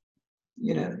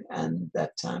 and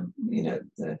that time,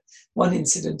 the one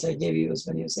incident I gave you was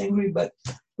when he was angry, but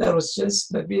that was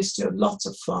but we used to have lots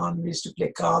of fun. We used to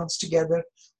play cards together,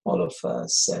 all of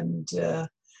us. And,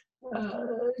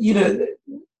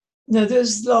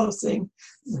 there's a lot of things.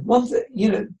 One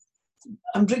thing,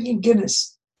 I'm drinking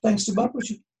Guinness, thanks to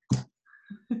Bapuji.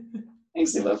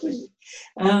 Thanks to Bapuji.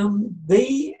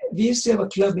 We used to have a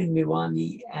club in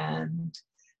Miwani, and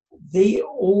they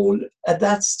all, at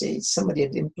that stage, somebody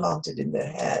had implanted in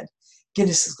their head,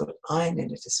 Guinness has got iron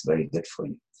in it, it's very good for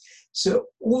you. So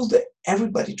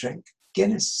everybody drank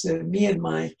Guinness. So me and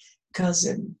my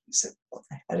cousin said, what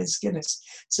the hell is Guinness?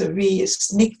 So we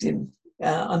sneaked in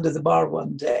under the bar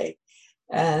one day,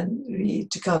 and we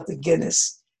took out the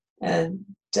Guinness and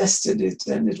tested it,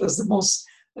 and it was the most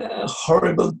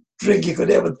horrible drink you could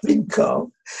ever think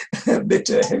of.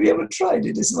 Bitter. Have you ever tried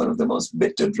it? It's one of the most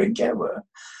bitter drink ever.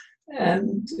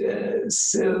 And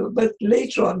but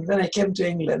later on, when I came to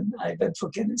England, I went for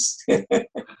Guinness. You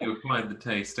acquired the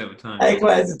taste over time. I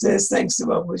acquired the taste thanks to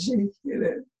Bapuji.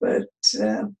 But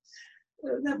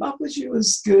Bapuji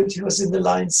was good. He was in the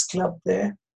Lions Club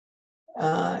there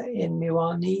in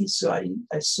Miwani, so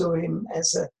I saw him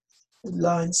as a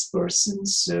Lions person.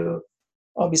 So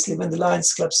obviously, when the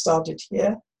Lions Club started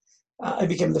here, I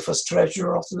became the first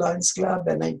treasurer of the Lions Club,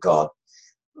 and I got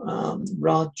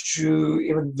Raju,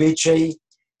 even Vijay,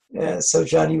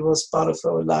 Sojani was part of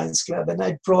our Lions Club, and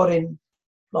I brought in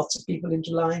lots of people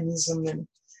into Lionism and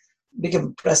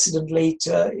became president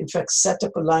later. In fact, set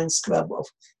up a Lions Club of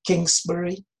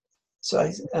Kingsbury. So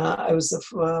I was the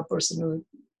person who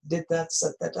did that,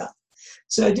 set that up.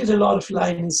 So I did a lot of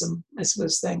Lionism, I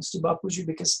suppose, thanks to Bapuji,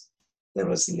 because there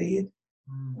was the lead.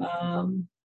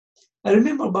 I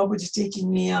remember Bapuji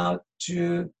taking me out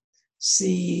to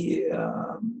see,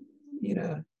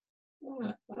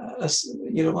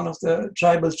 one of the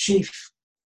tribal chief,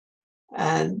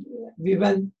 and we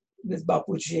went with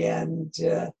Bapuji, and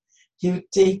he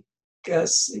would take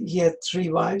us. He had 3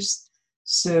 wives,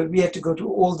 so we had to go to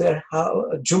all their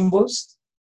jumbos,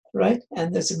 right?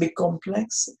 And there's a big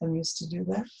complex, and we used to do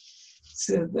that.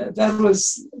 So that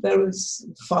was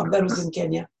fun. That was in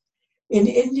Kenya. In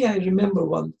India, I remember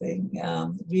one thing.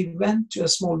 We went to a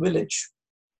small village,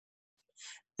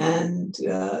 and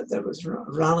there was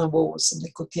Ranabo or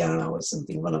something, Kutiana or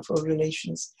something, one of our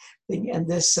relations thing, and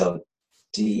they served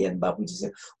tea, and Bapuji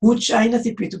said, "Who China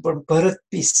the pitu from Bharat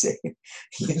piece?"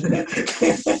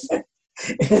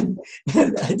 And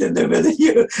I don't know whether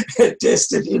you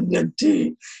tasted Indian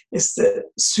tea. It's the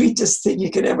sweetest thing you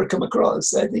can ever come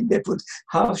across. I think they put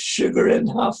half sugar and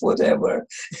half whatever.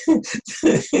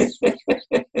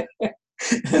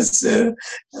 So,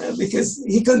 because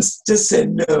he couldn't just say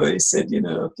no. He said,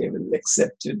 okay, we'll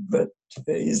accept it, but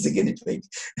he's the guinea pig.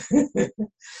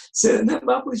 So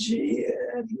Bapuji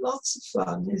had lots of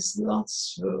fun. There's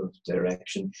lots of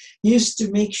direction. He used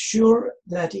to make sure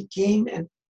that he came, and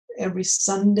every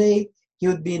Sunday he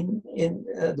would be in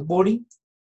the boarding,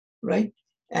 right?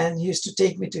 And he used to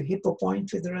take me to Hippo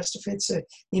Point with the rest of it. So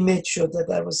he made sure that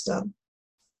that was done.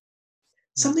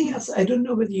 Something else I don't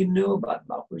know whether you know about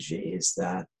Bapuji is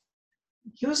that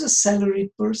he was a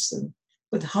salaried person,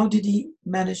 but how did he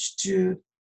manage to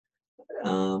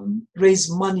raise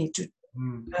money to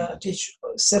teach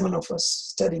 7 of us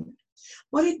studying?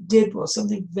 What he did was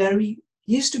something he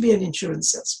used to be an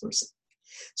insurance salesperson.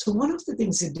 So one of the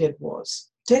things he did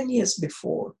was 10 years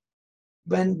before,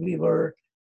 when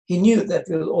he knew that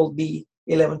we'll all be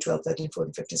 11, 12, 13,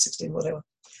 14, 15, 16, whatever.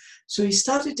 So he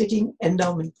started taking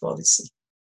endowment policy.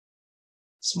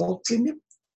 Small premium,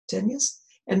 10 years.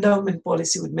 Endowment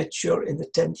policy would mature in the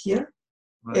 10th year.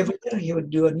 Right. Every year he would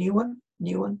do a new one.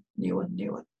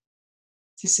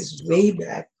 This is way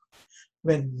back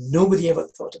when nobody ever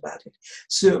thought about it.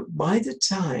 So by the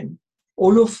time,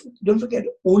 don't forget,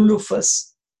 all of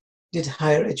us did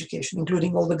higher education,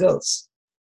 including all the girls,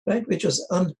 right? Which was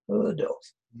unheard of.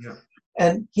 Yeah.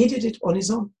 And he did it on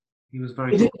his own. He was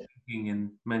very good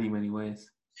in many, many ways.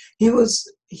 He was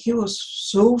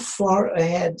so far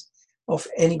ahead of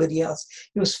anybody else.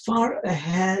 He was far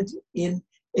ahead in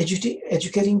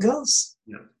educating girls.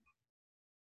 Yeah.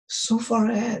 So far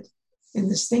ahead in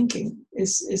this thinking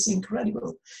is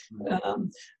incredible. Mm-hmm.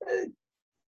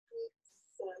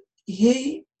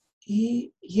 He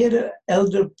had an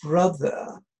elder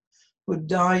brother who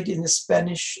died in the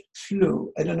Spanish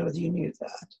flu. I don't know whether you knew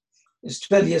that. He's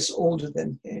 12 years older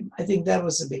than him. I think that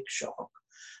was a big shock.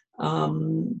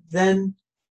 Then,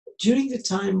 during the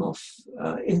time of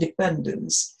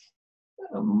independence,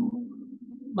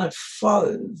 my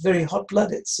father, very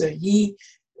hot-blooded, so he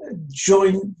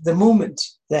joined the movement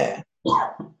there.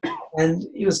 And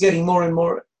he was getting more and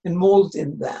more involved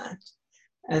in that.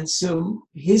 And so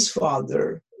his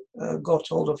father got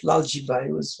hold of Lalji Bhai,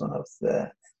 who was one of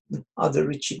the other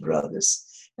Ritchie brothers,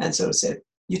 and so said,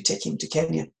 "You take him to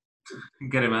Kenya.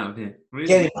 Get him out of here. Really?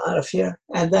 Get him out of here."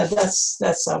 And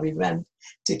that's how we went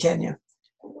to Kenya.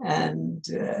 And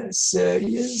so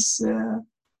he was, no,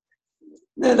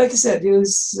 like I said,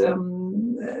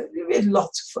 we had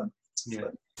lots of fun.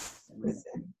 Yeah.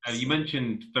 You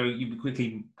mentioned you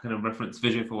quickly kind of referenced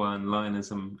Vijay Pawar and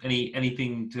Lioness.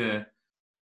 Anything to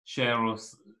share or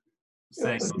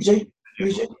say?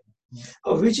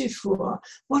 Vijay Pawar.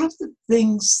 One of the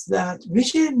things that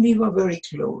Vijay and me were very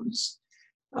close.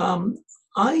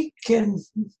 I can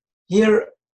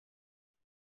hear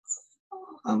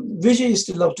Vijay used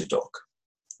to love to talk,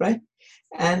 right?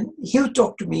 And he would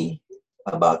talk to me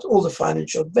about all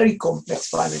the very complex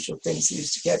financial things he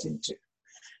used to get into.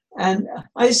 And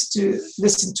I used to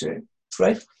listen to him,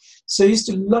 right? So he used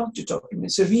to love to talk to me.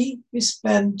 So we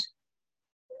spent,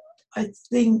 I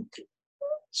think,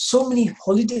 so many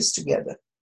holidays together.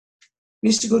 We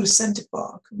used to go to Center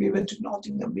Park. We went to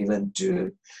Nottingham. We went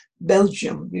to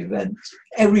Belgium. We went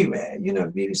everywhere.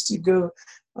 We used to go.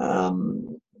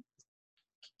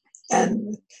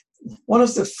 And one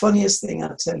of the funniest thing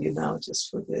I'll tell you now, just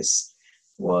for this,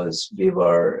 was we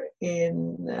were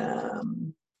in,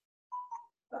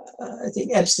 I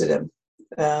think, Amsterdam,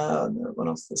 one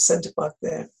of the Center Park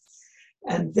there.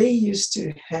 And they used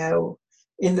to have,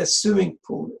 in the swimming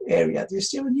pool area, they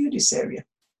used to have a nudist area.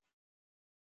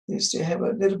 They used to have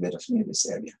a little bit of nudist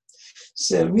area.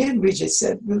 So me and Vijay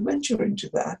said, we'll venture into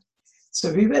that.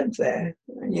 So we went there,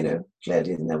 clad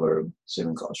in our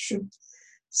swimming costume.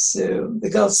 So the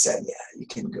girls said, yeah, you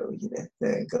can go.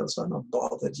 The girls were not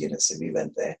bothered, so we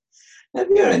went there. And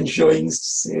we were enjoying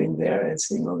sitting there and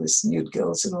seeing all these nude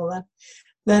girls and all that.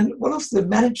 Then one of the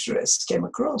managers came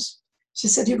across. She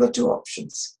said, you've got 2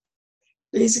 options.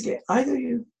 Basically, either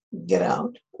you get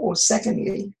out, or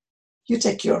secondly, you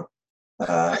take your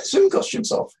swim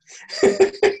costumes off.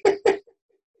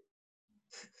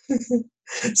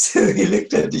 So we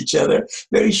looked at each other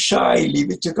very shyly.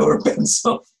 We took our pants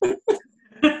off.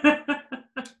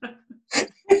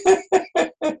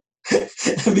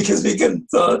 Because we couldn't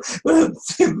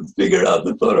figure out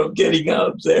the thought of getting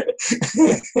out there.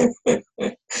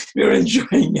 We were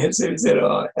enjoying it, so we said,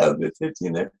 "Oh, hell with it,"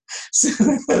 you know. So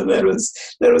that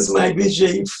was my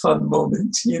Vijay fun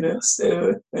moment, you know.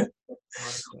 So,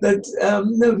 but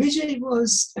no, Vijay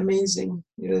was amazing.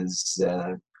 He was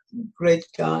a great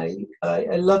guy.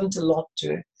 I learned a lot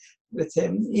with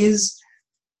him.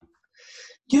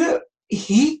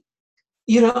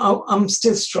 I'm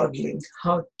still struggling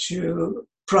how to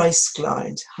price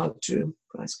client,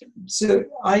 So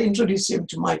I introduced him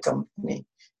to my company,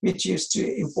 which used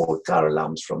to import car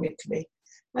alarms from Italy.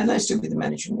 And I used to be the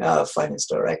managing finance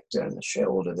director and the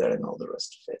shareholder there and all the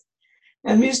rest of it.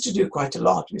 And we used to do quite a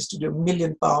lot. We used to do £1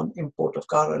 million import of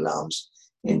car alarms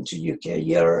into UK a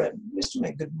year, and we used to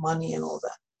make good money and all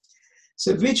that.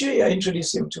 So Vijay, I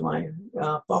introduced him to my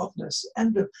partners,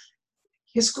 and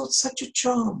he's got such a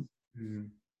charm.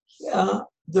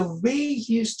 The way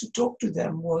he used to talk to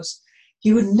them was,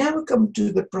 he would never come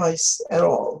to the price at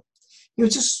all. He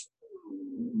would just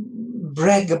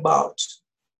brag about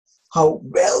how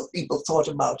well people thought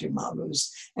about him. How it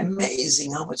was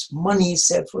amazing, how much money he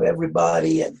saved for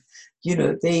everybody, and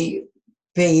they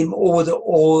pay him over the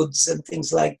odds and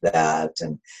things like that,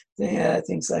 and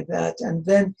things like that. And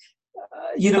then,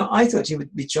 I thought he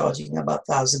would be charging about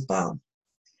 £1,000.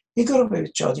 He got away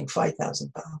with charging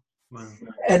 £5,000. Wow.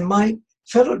 And my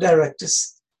fellow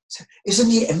directors said, "Isn't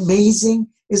he amazing?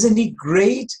 Isn't he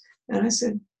great?" And I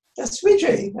said, "That's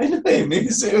Vijay. I know him.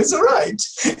 It's all right.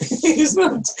 He's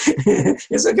not.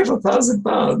 He's okay for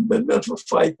 £1,000, but not for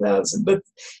 5,000." But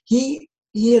he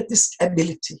had this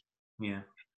ability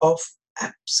of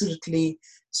absolutely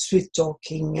sweet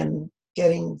talking and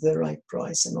getting the right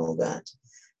price and all that.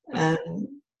 And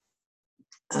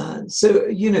so,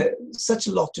 such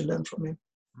a lot to learn from him.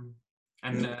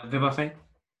 And Vibha?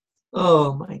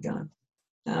 Oh my God.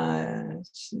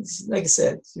 Like I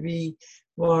said, we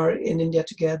were in India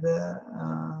together.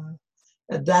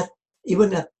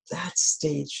 Even at that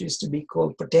stage, she used to be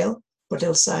called Patel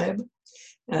Sahib.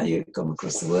 You come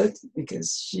across the word,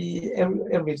 because she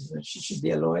should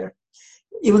be a lawyer.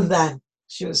 Even then,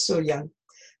 she was so young.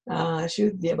 She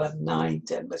would be about 9,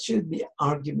 10, but she would be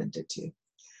argumentative.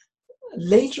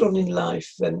 Later on in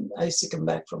life, when I used to come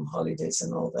back from holidays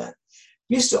and all that,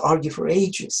 we used to argue for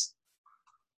ages,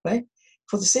 right?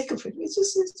 For the sake of it, we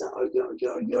just used to argue,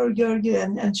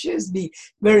 and she used to be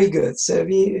very good. So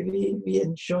we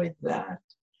enjoyed that.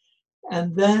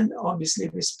 And then, obviously,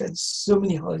 we spent so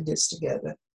many holidays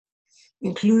together,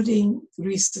 including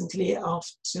recently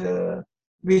after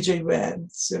Vijay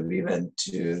went. So we went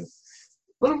to,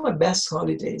 one of my best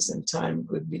holidays in time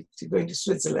would be going to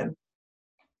Switzerland,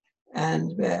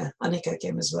 and where Annika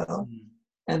came as well.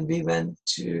 And we went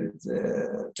to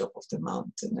the top of the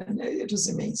mountain, and it was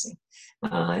amazing.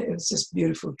 It was just a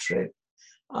beautiful trip.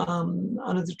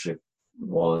 Another trip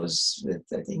was with,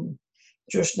 I think,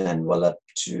 Joshna and Wallach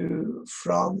to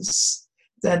France.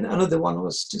 Then another one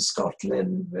was to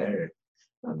Scotland, where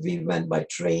we went by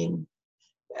train.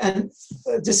 And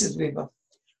this is Vibha.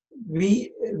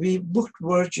 We booked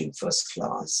Virgin first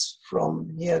class from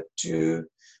here to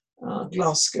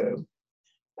Glasgow.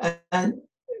 And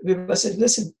Vibha said,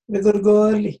 "Listen, we're going to go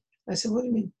early." I said, "What do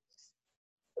you mean?"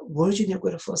 "Virgin, you've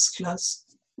got a first class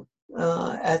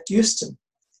at Euston.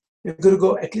 You're going to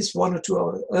go at least 1 or 2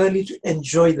 hours early to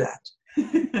enjoy that."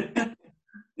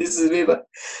 This is Vibha.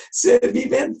 So we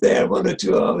went there 1 or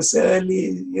 2 hours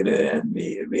early, and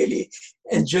we really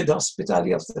enjoyed the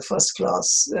hospitality of the first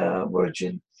class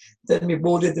Virgin. Then we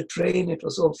boarded the train. It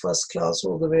was all first class,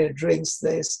 all the way, drinks,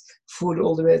 there's food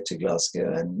all the way to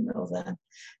Glasgow and all that.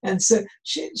 And so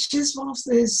she's one of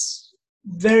these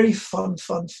very fun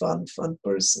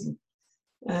person.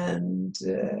 And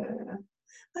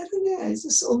I don't know, she's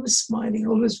just always smiling,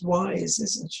 always wise,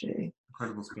 isn't she?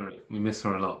 Incredible spirit. We miss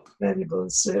her a lot. Incredible.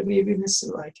 So we miss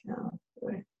her like now.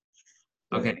 Right?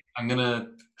 Okay, I'm going to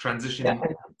transition. Yeah,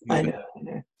 I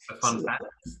know. A fun fact.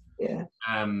 Yeah.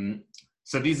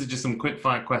 So these are just some quick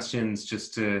fire questions,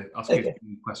 just to ask you a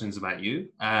few questions about you.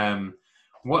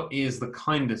 What is the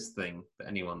kindest thing that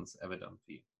anyone's ever done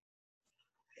for you?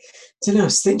 I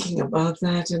was thinking about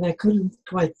that, and I couldn't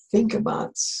quite think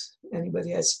about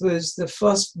anybody. I suppose the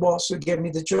first boss who gave me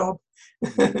the job,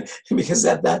 because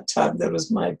at that time that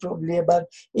was my probably about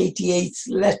 88th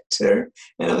letter,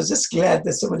 and I was just glad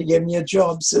that somebody gave me a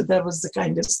job. So that was the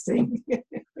kindest thing.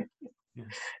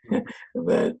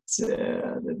 But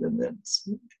other than that,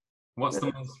 What's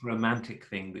the most romantic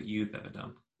thing that you've ever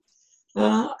done?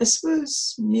 I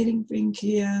suppose meeting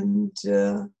Pinky and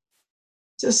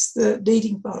just the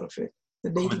dating part of it. The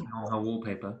dating. Commenting on her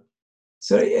wallpaper.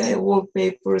 So yeah,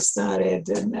 wallpaper started,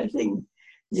 and I think,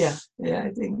 I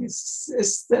think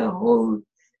it's the whole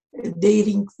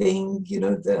dating thing,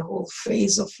 the whole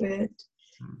phase of it,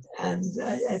 and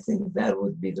I think that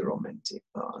would be the romantic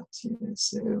part.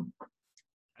 So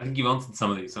I think you've answered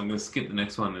some of these, so I'm going to skip the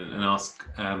next one and ask,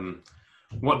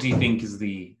 what do you think is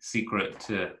the secret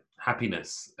to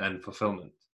happiness and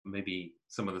fulfillment? Maybe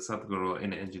some of the Sadhguru or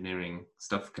inner engineering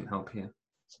stuff can help here.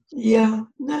 Yeah,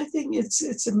 no, I think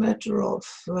it's a matter of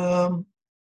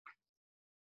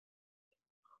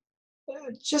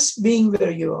just being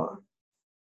where you are,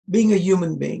 being a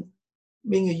human being,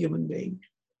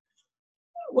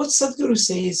 What Sadhguru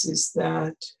says is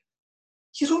that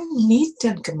you don't need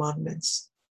 10 commandments.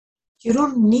 You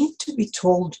don't need to be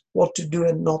told what to do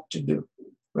and not to do,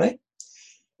 right?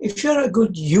 If you're a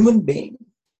good human being,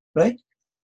 right,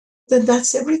 then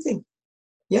that's everything.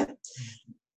 Yeah.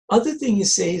 Other thing he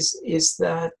says is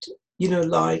that,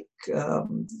 like,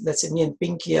 let's say me and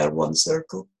Pinky are one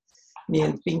circle. Me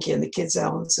and Pinky and the kids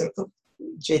are one circle.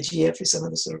 JGF is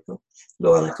another circle.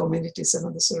 Loana community is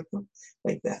another circle,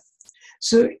 like that.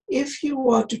 So if you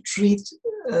want to treat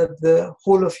the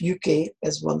whole of UK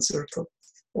as one circle,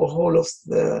 or whole of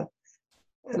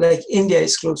like India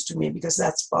is close to me because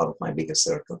that's part of my bigger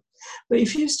circle. But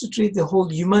if you used to treat the whole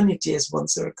humanity as one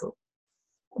circle,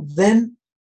 then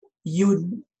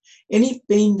any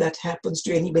pain that happens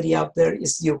to anybody out there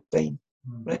is your pain,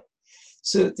 right?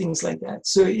 So things like that.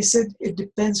 So he said it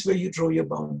depends where you draw your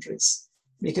boundaries.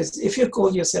 Because if you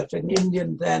call yourself an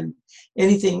Indian, then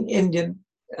anything Indian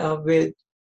with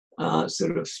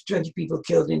sort of 20 people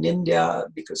killed in India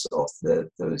because of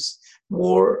those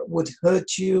war would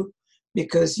hurt you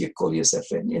because you call yourself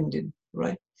an Indian,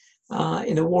 right?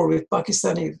 In a war with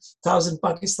Pakistani, 1,000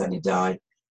 Pakistani die,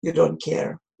 you don't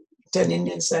care. 10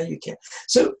 Indians die, you care.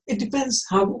 So it depends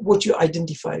what you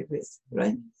identify with,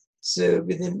 right? So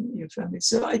within your family.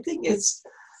 So I think it's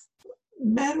a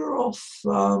matter of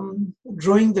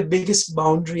drawing the biggest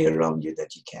boundary around you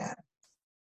that you can.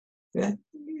 Yeah?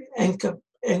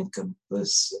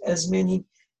 Encompass as many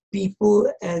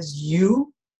people as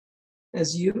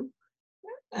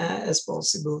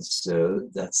possible. So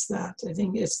that's that. I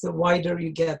think it's the wider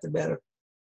you get, the better.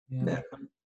 Yeah,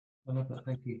 I love that.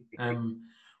 Thank you.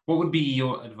 What would be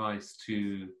your advice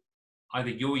to either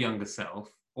your younger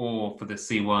self or for the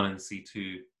C1 and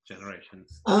C2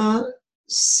 generations?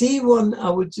 C1, I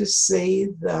would just say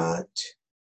that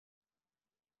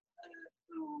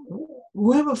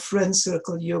whoever friend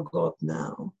circle you got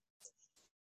now,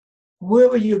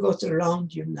 whoever you got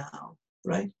around you now,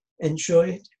 right? Enjoy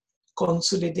it,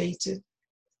 consolidate it,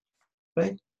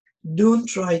 right? Don't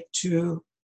try to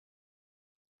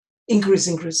increase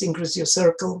your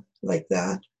circle like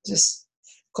that. Just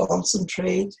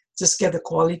concentrate, just get the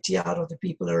quality out of the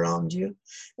people around you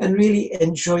and really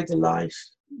enjoy the life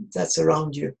that's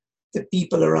around you, the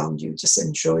people around you. Just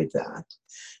enjoy that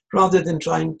rather than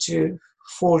trying to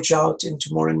forge out into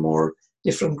more and more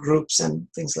different groups and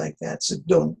things like that. So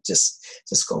don't just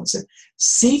concentrate.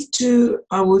 C2,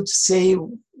 I would say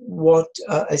what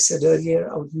I said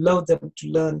earlier, I would love them to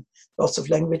learn lots of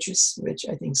languages, which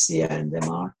I think Sia and them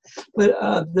are. But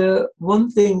the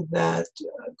one thing that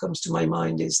comes to my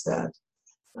mind is that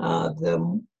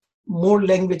the more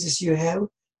languages you have,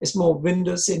 it's more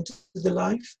windows into the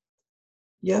life.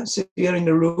 Yeah, so you're in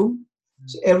a room.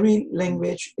 So every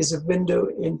language is a window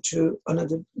into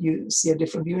another, you see a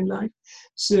different view in life.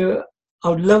 So I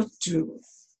would love to,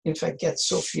 in fact, get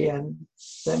Sophia and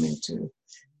them into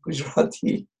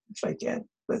Gujarati if I can.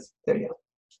 But there you go.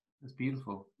 That's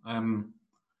beautiful.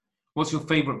 What's your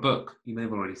favorite book? You may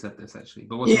have already said this actually,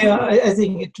 but I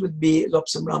think it would be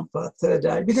Lobsang Rampa, Third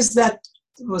Eye, because that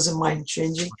was a mind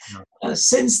changing.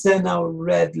 Since then, I've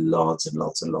read lots and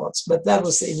lots and lots, but that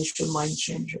was the initial mind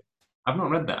changer. I've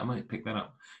not read that. I might pick that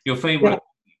up. Your favorite?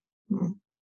 Yeah.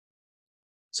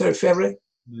 Sorry, favorite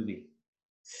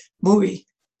movie?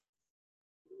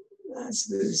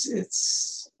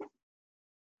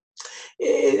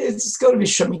 It's got to be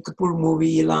Shami Kapoor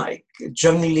movie like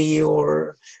Jungli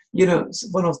or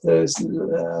one of those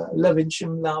Love in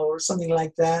Shimla or something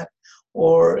like that,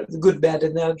 or The Good, Bad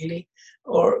and the Ugly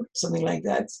or something like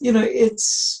that.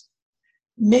 It's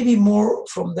maybe more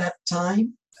from that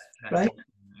time, right?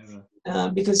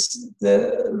 Because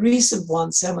the recent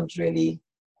ones haven't really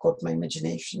caught my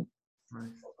imagination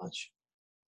much.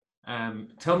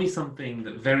 Tell me something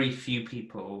that very few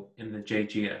people in the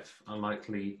JGF are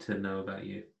likely to know about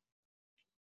you.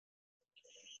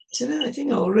 You know, I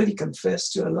think I already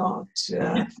confessed to a lot.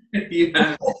 Yeah.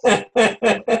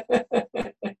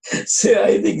 So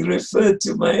I think refer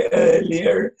to my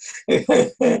earlier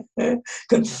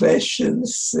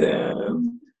confessions.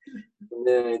 No,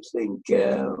 I think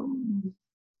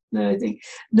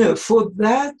no. For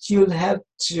that, you'll have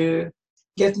to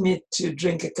get me to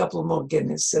drink a couple more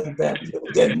Guinness, and then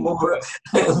you'll get more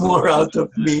more out of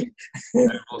me.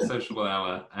 A more sociable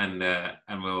hour, and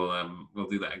we'll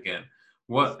do that again.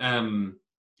 What do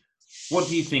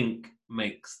you think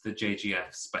makes the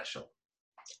JGF special?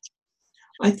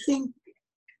 I think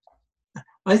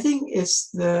it's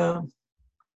the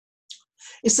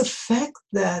fact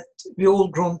that we all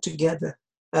grown together,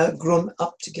 grown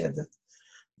up together.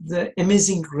 The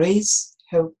Amazing Grace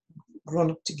have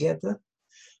grown up together.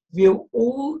 We're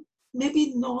all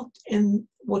maybe not in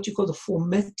what you call the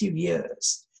formative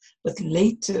years, but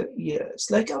later years.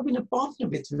 Like I've been a partner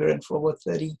with Viren for over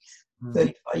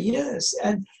 35 years.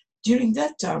 And during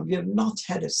that time, we have not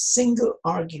had a single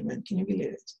argument. Can you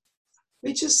believe it?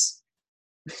 We just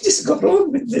got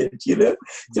on with it, you know.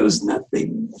 There was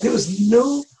nothing, there was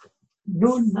no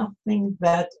nothing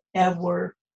that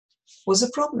ever was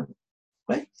a problem,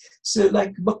 right? So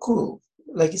like Bakul,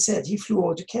 like I said, he flew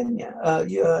over to Kenya,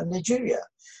 Nigeria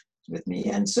with me.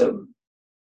 And so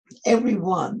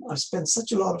everyone, I've spent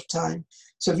such a lot of time.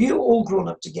 So we've all grown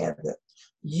up together.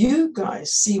 You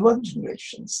guys, C1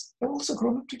 generations, have also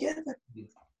grown up together.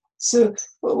 So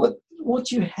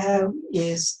what you have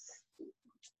is,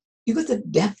 you got the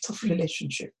depth of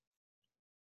relationship.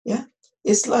 Yeah.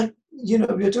 It's like, you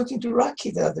know, we were talking to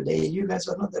Raki the other day. You guys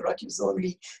were not there. Raki was the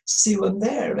only C1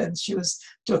 there. And she was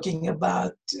talking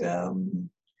about,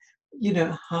 you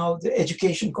know, how the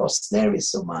education costs there is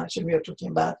so much. And we are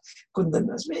talking about Kundan,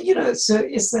 you know, so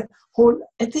it's the whole,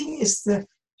 I think it's the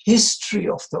history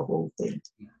of the whole thing,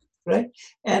 right?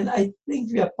 And I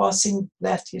think we are passing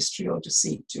that history on to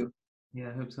C2. Yeah,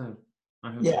 I hope so.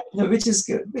 No, which is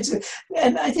good.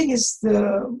 And I think it's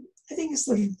the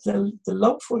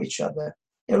love for each other.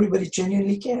 Everybody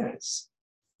genuinely cares.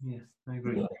 Yeah, I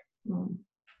agree. Yeah. Mm.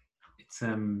 It's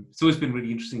always been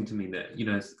really interesting to me that, you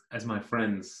know, as my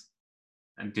friends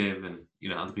and Div and, you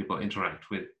know, other people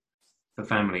interact with the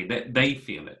family, they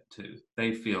feel it too.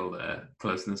 They feel the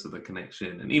closeness of the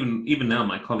connection, and even now,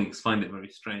 my colleagues find it very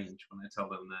strange when I tell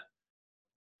them that,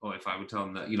 or if I would tell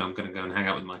them that, you know, I'm going to go and hang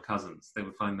out with my cousins, they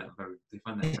find that very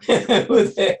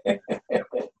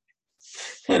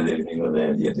And everything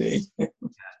that you're doing.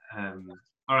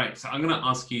 All right, so I'm going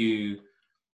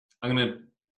to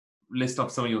list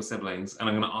off some of your siblings, and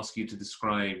I'm going to ask you to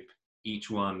describe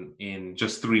each one in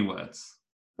just 3 words.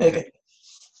 Okay.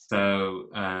 So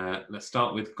let's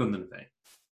start with Kundanfai.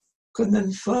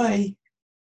 Kundanfai,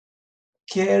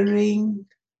 caring,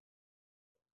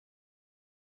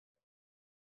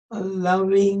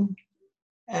 loving,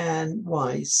 and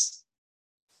wise.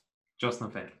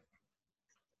 Josnafai.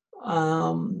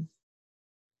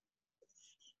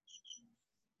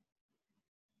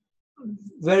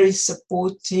 Very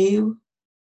supportive,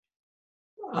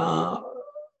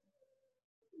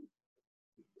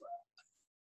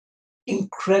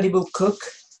 incredible cook,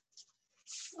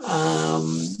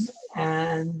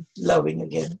 and loving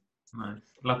again. Nice.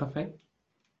 Latafai?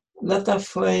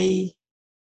 Latafai,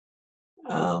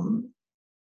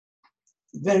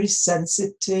 very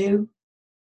sensitive,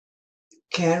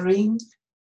 caring,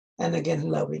 and again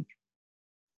loving.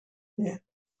 Yeah.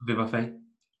 Vivafai?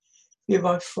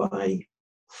 Vivafai,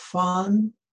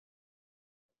 fun,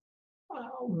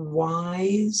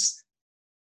 wise,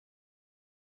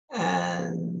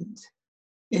 and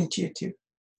intuitive.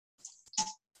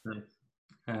 Nice.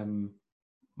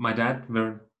 My dad,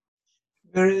 Viren.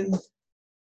 Viren,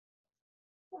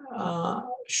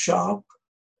 sharp,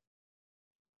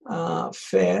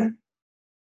 fair,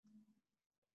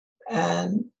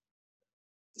 and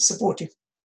supportive.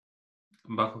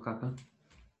 Bakul Kaka?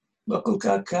 Bakul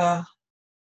Kaka,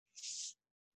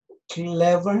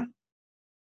 clever,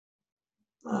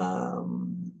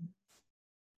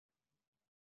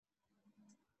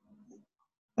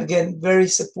 again, very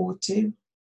supportive,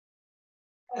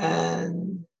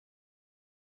 and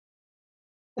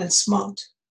smart.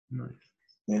 Nice.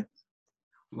 Yeah.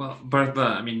 Well, Bertha,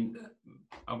 I mean,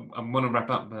 I want to wrap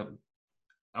up, but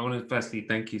I want to firstly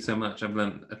thank you so much. I've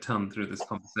learned a ton through this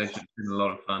conversation. It's been a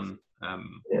lot of fun.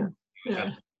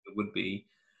 It would be.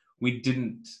 We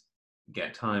didn't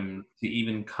get time to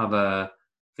even cover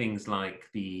things like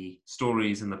the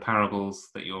stories and the parables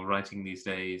that you're writing these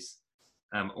days,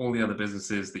 all the other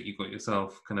businesses that you got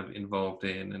yourself kind of involved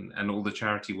in, and all the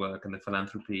charity work and the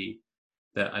philanthropy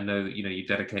that I know that you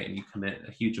dedicate and you commit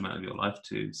a huge amount of your life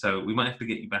to. So we might have to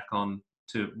get you back on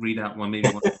to read out maybe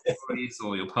one of your stories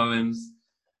or your poems,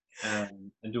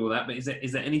 and do all that. But is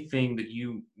there anything that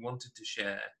you wanted to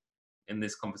share in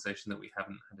this conversation that we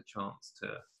haven't had a chance to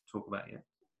talk about yet?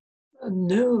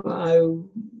 No,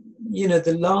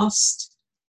 the last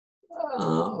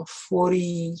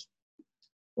 40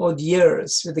 odd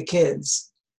years with the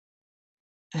kids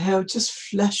have just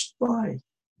flashed by,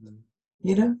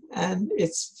 and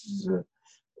it's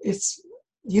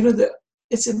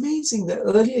it's amazing. The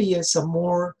earlier years are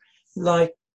more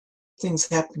like things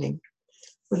happening.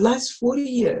 The last 40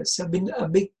 years have been a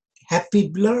big happy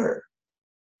blur.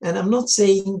 And I'm not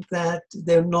saying that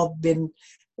they've not been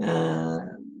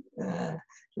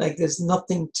like there's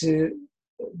nothing to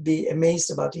be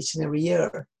amazed about each and every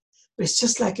year. But it's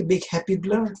just like a big happy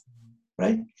blur,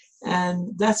 right?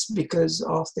 And that's because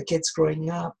of the kids growing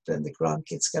up and the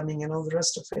grandkids coming and all the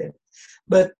rest of it.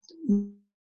 But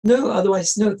no,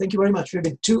 otherwise, no, thank you very much. We've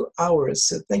been 2 hours,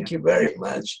 so thank you very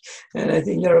much. And I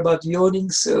think you're about yawning,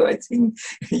 so I think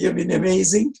you've been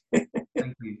amazing.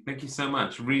 Thank you so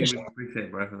much. Really appreciate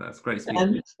it, brother. That's great speaking.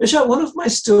 And Vishal, one of my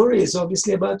stories is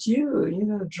obviously about you,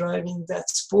 driving that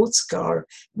sports car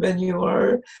when you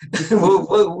were,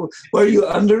 were you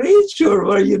underage or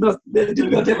were you not, did you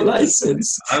not have a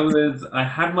license? I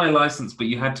had my license, but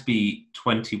you had to be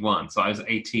 21. So I was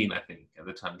 18, I think, at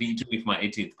the time. You took me for my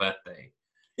 18th birthday.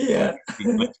 Yeah. Be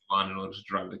 21 in order to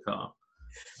drive the car.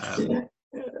 Yeah.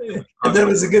 And that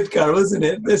was a good car, wasn't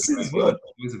it? This is what.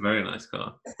 It was a very nice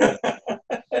car.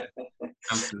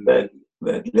 Absolutely.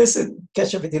 But listen,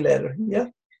 catch up with you later. Yeah.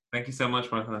 Thank you so much,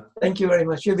 Martha. Thank you very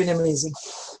much. You've been amazing.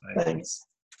 Thanks.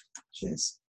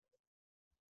 Cheers.